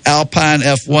the Alpine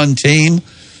F1 team.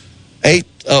 Eighth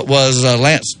was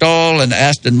Lance Stroll and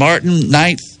Aston Martin.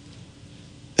 Ninth,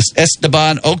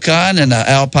 Esteban Ocon and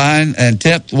Alpine. And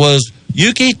 10th was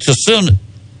Yuki Tsunoda.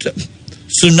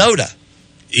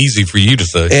 Easy for you to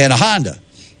say. And a Honda.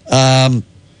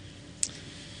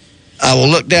 I will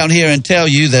look down here and tell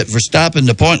you that Verstappen,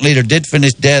 the point leader, did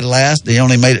finish dead last. He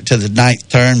only made it to the 9th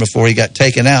turn before he got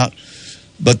taken out.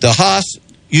 But the Haas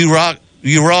Uralkali,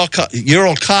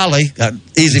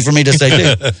 easy for me to say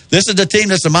too. This is the team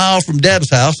that's a mile from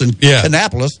Deb's house in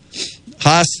Annapolis.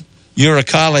 Haas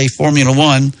Uralkali Formula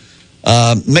One.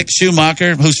 Mick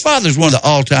Schumacher, whose father's one of the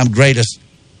all-time greatest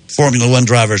Formula One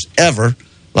drivers ever.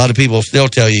 A lot of people still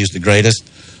tell you he's the greatest.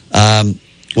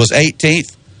 Was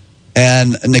 18th.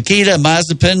 And Nikita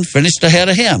Mazepin finished ahead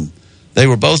of him. They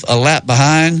were both a lap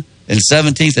behind in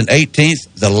 17th and 18th,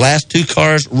 the last two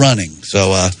cars running.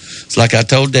 So it's like I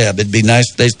told Deb, it'd be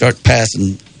nice if they start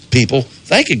passing people.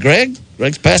 Thank you, Greg.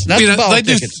 Greg's passing out the ball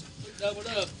tickets.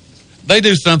 They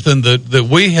do something that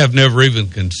we have never even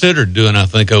considered doing, I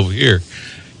think, over here.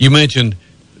 You mentioned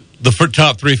the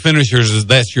top three finishers,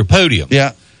 that's your podium.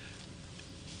 Yeah.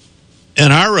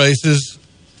 In our races,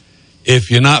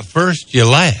 if you're not first, you're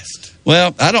last.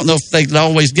 Well, I don't know if they could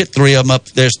always get three of them up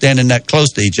there standing that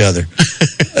close to each other.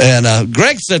 And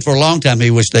Greg said for a long time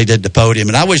he wished they did the podium,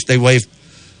 and I wish they waved.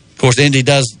 Of course, Indy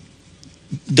doesn't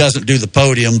do the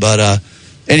podium, but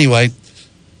anyway,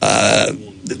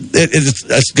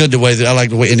 it's good the way that I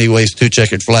like the way Indy waves two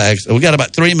checkered flags. So we got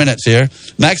about 3 minutes here.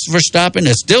 Max Verstappen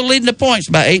is still leading the points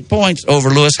by 8 points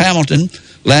over Lewis Hamilton.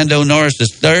 Lando Norris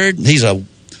is third. He's a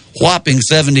whopping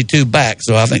 72 back,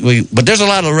 so I think but there's a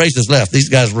lot of races left. These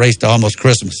guys raced almost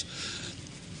Christmas.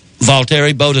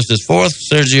 Valtteri Bottas is fourth.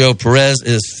 Sergio Perez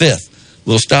is fifth.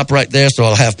 We'll stop right there, so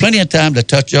I'll have plenty of time to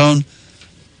touch on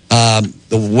the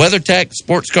WeatherTech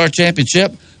Sports Car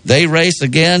Championship. They race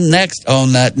again next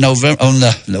on that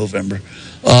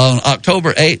on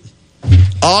October 8th,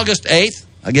 August 8th.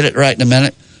 I'll get it right in a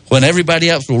minute, when everybody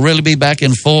else will really be back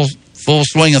in full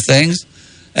swing of things.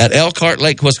 At Elkhart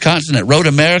Lake, Wisconsin, at Road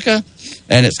America,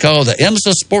 and it's called the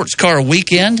IMSA Sports Car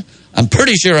Weekend. I'm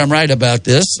pretty sure I'm right about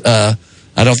this. I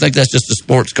don't think that's just the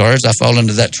sports cars. I fall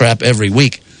into that trap every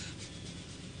week.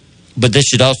 But this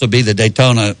should also be the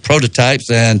Daytona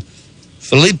prototypes, and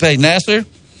Felipe Nasser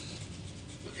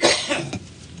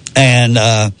and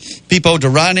Pipo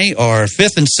Derani are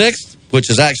 5th and 6th, which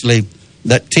is actually,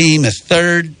 that team is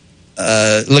 3rd,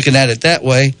 looking at it that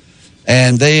way.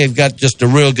 And they have got just a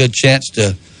real good chance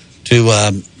to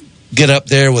get up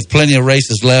there with plenty of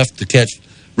races left to catch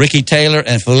Ricky Taylor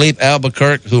and Philippe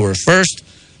Albuquerque, who are first,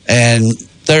 and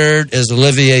third is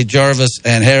Olivier Jarvis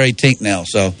and Harry Tinknell.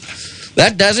 So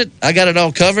that does it. I got it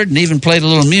all covered and even played a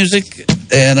little music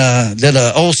and did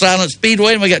an old silent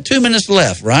speedway, and we got 2 minutes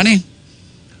left. Ronnie?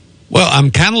 Well,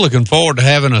 I'm kind of looking forward to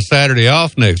having a Saturday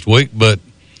off next week, but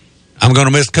I'm going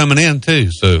to miss coming in too.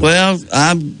 So, well,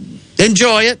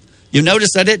 enjoy it. You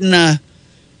notice I didn't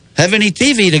have any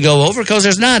TV to go over because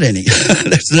there's not any.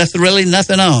 There's really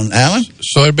nothing on. Alan?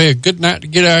 So it'd be a good night to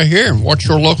get out here and watch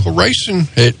your local racing.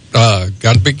 It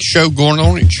got a big show going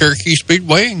on at Cherokee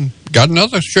Speedway and got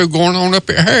another show going on up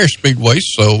at Harris Speedway.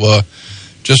 So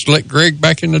just let Greg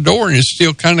back in the door, and it's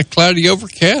still kind of cloudy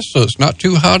overcast, so it's not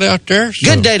too hot out there.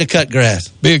 So good day to cut grass.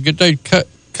 Be a good day to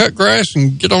cut grass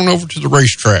and get on over to the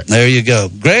racetrack. There you go.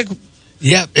 Greg?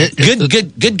 Yeah,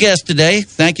 good guest today.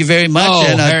 Thank you very much. Oh,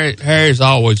 and, Harry's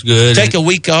always good. Take a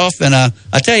week off, and I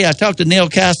tell you, I talked to Neil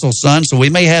Castle's son, so we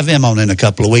may have him on in a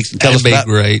couple of weeks and tell us about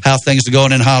how things are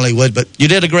going in Hollywood. But you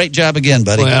did a great job again,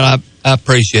 buddy. Well, I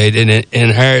appreciate it,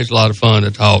 and Harry's a lot of fun to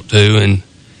talk to. And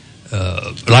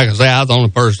like I say, I was the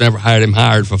only person ever had him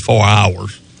hired for 4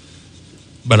 hours.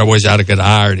 But I wish I could have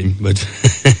hired him. But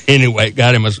anyway, it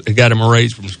got him a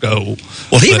raise from school.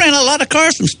 Well, he ran a lot of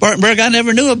cars from Spartanburg I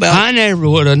never knew about. I never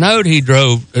would have known he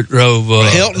drove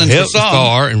Hilton and Hilton's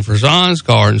car and Frazan's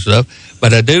car and stuff.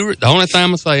 But I do. The only thing I'm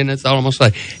going to say, and that's all I'm going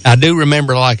to say, I do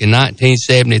remember, like in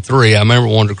 1973, I remember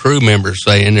one of the crew members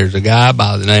saying there's a guy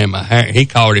by the name of Harry. He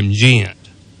called him Gent.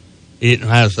 He didn't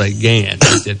know how to say Gant.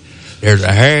 He said, "There's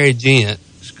a Harry Gent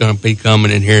that's going to be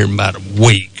coming in here in about a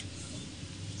week."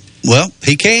 Well,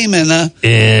 he came and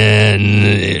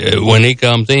when he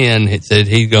comes in, he said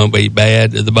he's going to be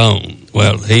bad to the bone.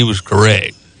 Well, he was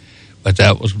correct, but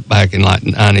that was back in like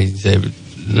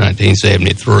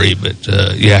 1973. But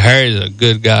Harry's a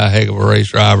good guy, heck of a race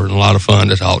driver, and a lot of fun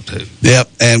to talk to. Yep,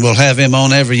 and we'll have him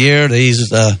on every year. He's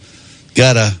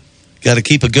got to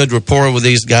keep a good rapport with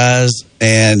these guys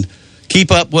and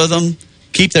keep up with them,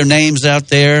 keep their names out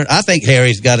there. I think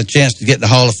Harry's got a chance to get in the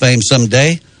Hall of Fame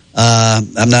someday.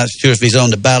 I'm not sure if he's on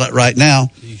the ballot right now.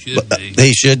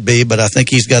 He should be, but I think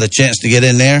he's got a chance to get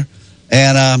in there.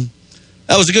 And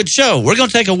that was a good show. We're going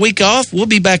to take a week off. We'll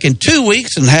be back in 2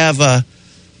 weeks and have a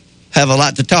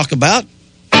lot to talk about.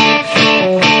 We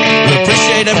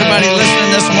appreciate everybody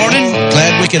listening this morning.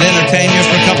 Glad we could entertain you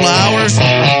for a couple of hours.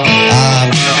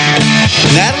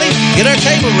 Natalie, get our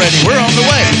table ready. We're on the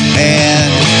way. And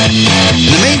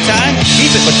in the meantime,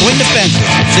 keep it between the fences.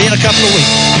 See you in a couple of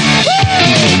weeks.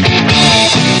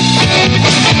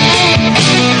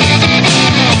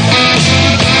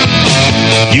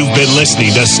 You've been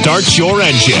listening to Start Your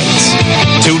Engines.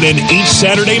 Tune in each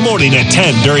Saturday morning at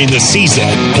 10 during the season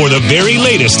for the very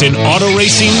latest in auto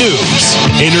racing news,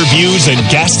 interviews, and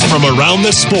guests from around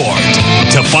the sport.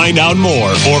 To find out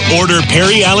more or order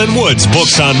Perry Allen Wood's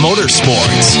books on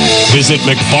motorsports, visit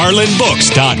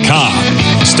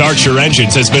McFarlandBooks.com. Start Your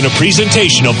Engines has been a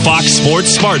presentation of Fox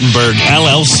Sports Spartanburg,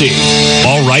 LLC.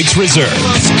 All rights reserved.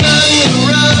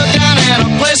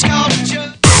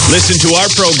 Listen to our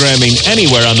programming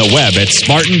anywhere on the web at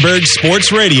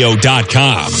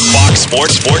SpartanburgSportsRadio.com. Fox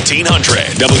Sports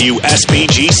 1400,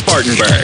 WSBG Spartanburg.